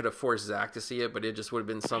maybe I could have forced Zach to see it, but it just would have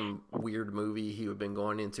been some weird movie he would have been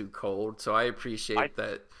going into cold. So I appreciate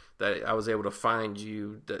that I was able to find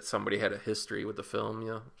you, that somebody had a history with the film,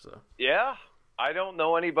 So yeah. I don't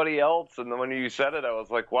know anybody else, and then when you said it, I was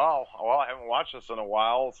like, wow, I haven't watched this in a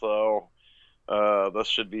while, so this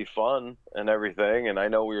should be fun and everything. And I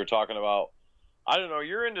know we were talking about, I don't know,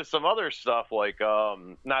 you're into some other stuff, like,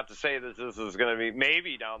 not to say this is going to be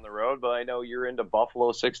maybe down the road, but I know you're into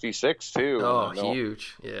Buffalo 66 too. Oh,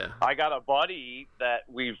 huge, yeah. I got a buddy that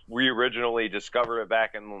we originally discovered it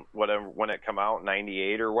back in whatever, when it came out,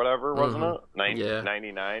 98 or whatever, wasn't it?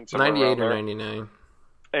 99? 98 or 99.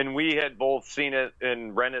 And we had both seen it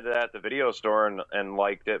and rented it at the video store and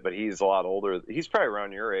liked it, but he's a lot older. He's probably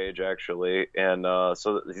around your age, actually. And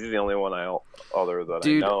so he's the only one other that I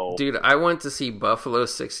know. Dude, I went to see Buffalo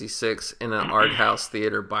 66 in an art house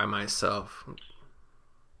theater by myself.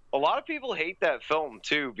 A lot of people hate that film,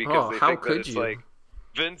 too, because they think that it's like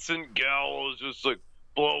Vincent Gallo is just like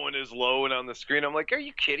blowing his load on the screen. I'm like, are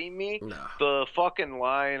you kidding me? No. The fucking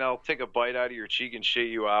line, I'll take a bite out of your cheek and shit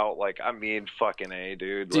you out. Like, I mean, fucking A,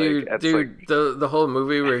 dude. Dude, like, the whole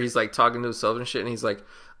movie where he's like talking to himself and shit, and he's like,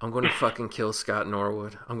 I'm going to fucking kill Scott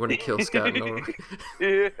Norwood. I'm going to kill Scott Norwood.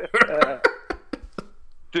 Yeah.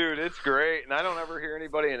 Dude, it's great. And I don't ever hear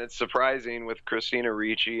anybody, and it's surprising with Christina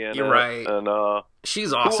Ricci in it. You're right. And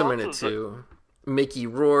she's awesome in it, too. Mickey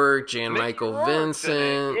Rourke, Michael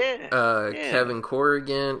Vincent, Kevin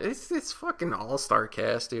Corrigan. It's fucking all-star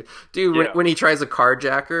cast, dude. When he tries a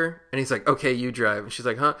carjacker and he's like, "Okay, you drive," and she's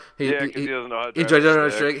like, "Huh?" He doesn't know how to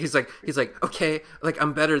drive. He's like, "Okay, like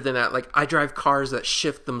I'm better than that. Like I drive cars that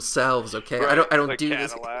shift themselves. Okay, right. I don't like do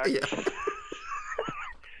Cadillac. this." Yeah.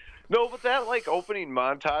 No, but that like opening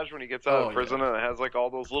montage when he gets out of prison and it has like all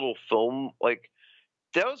those little film like.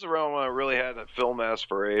 That was around when I really had film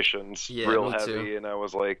aspirations, real heavy, too. And I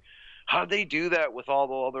was like, how'd they do that with all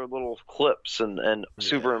the other little clips and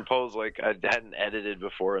superimpose, like I hadn't edited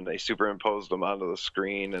before, and they superimposed them onto the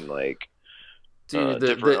screen, and like, Dude,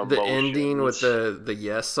 the ending with the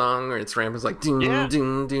Yes song, or it's Rampant's like ding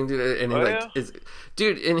ding ding ding, and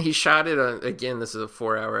dude, and he shot it on, again, this is a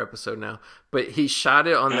 4-hour episode now, but he shot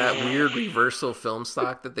it on that weird reversal film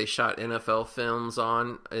stock that they shot NFL films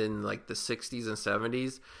on in like the 60s and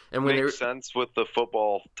 70s, and when makes sense with the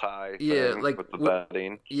football tie, like with the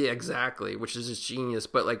batting, exactly, which is just genius.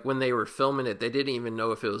 But like when they were filming it, they didn't even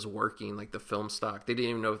know if it was working, like the film stock, they didn't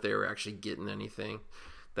even know if they were actually getting anything.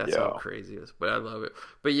 That's how crazy it is, but I love it.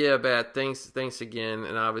 But yeah, Bat, thanks again,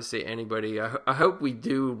 and obviously anybody. I hope we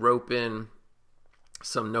do rope in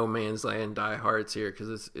some No Man's Land diehards here,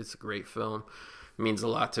 because it's a great film. It means a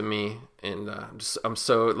lot to me, and I'm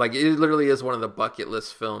so, like, it literally is one of the bucket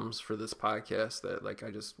list films for this podcast that, like, I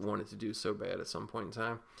just wanted to do so bad at some point in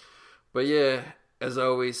time. But yeah, as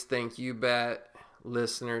always, thank you, Bat.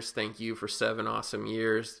 Listeners, thank you for 7 awesome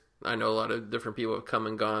years. I know a lot of different people have come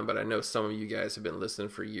and gone, but I know some of you guys have been listening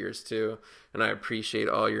for years too, and I appreciate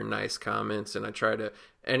all your nice comments. And I try to,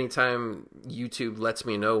 anytime YouTube lets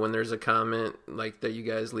me know when there's a comment like that you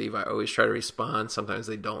guys leave, I always try to respond. Sometimes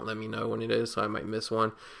they don't let me know when it is, so I might miss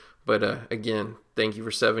one. But again, thank you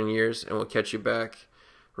for 7 years, and we'll catch you back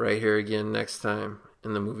right here again next time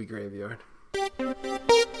in the Movie Graveyard.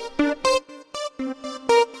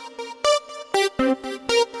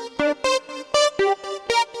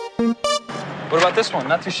 What about this one?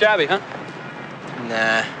 Not too shabby, huh?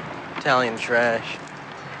 Nah, Italian trash.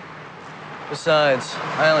 Besides,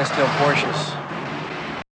 I only steal Porsches.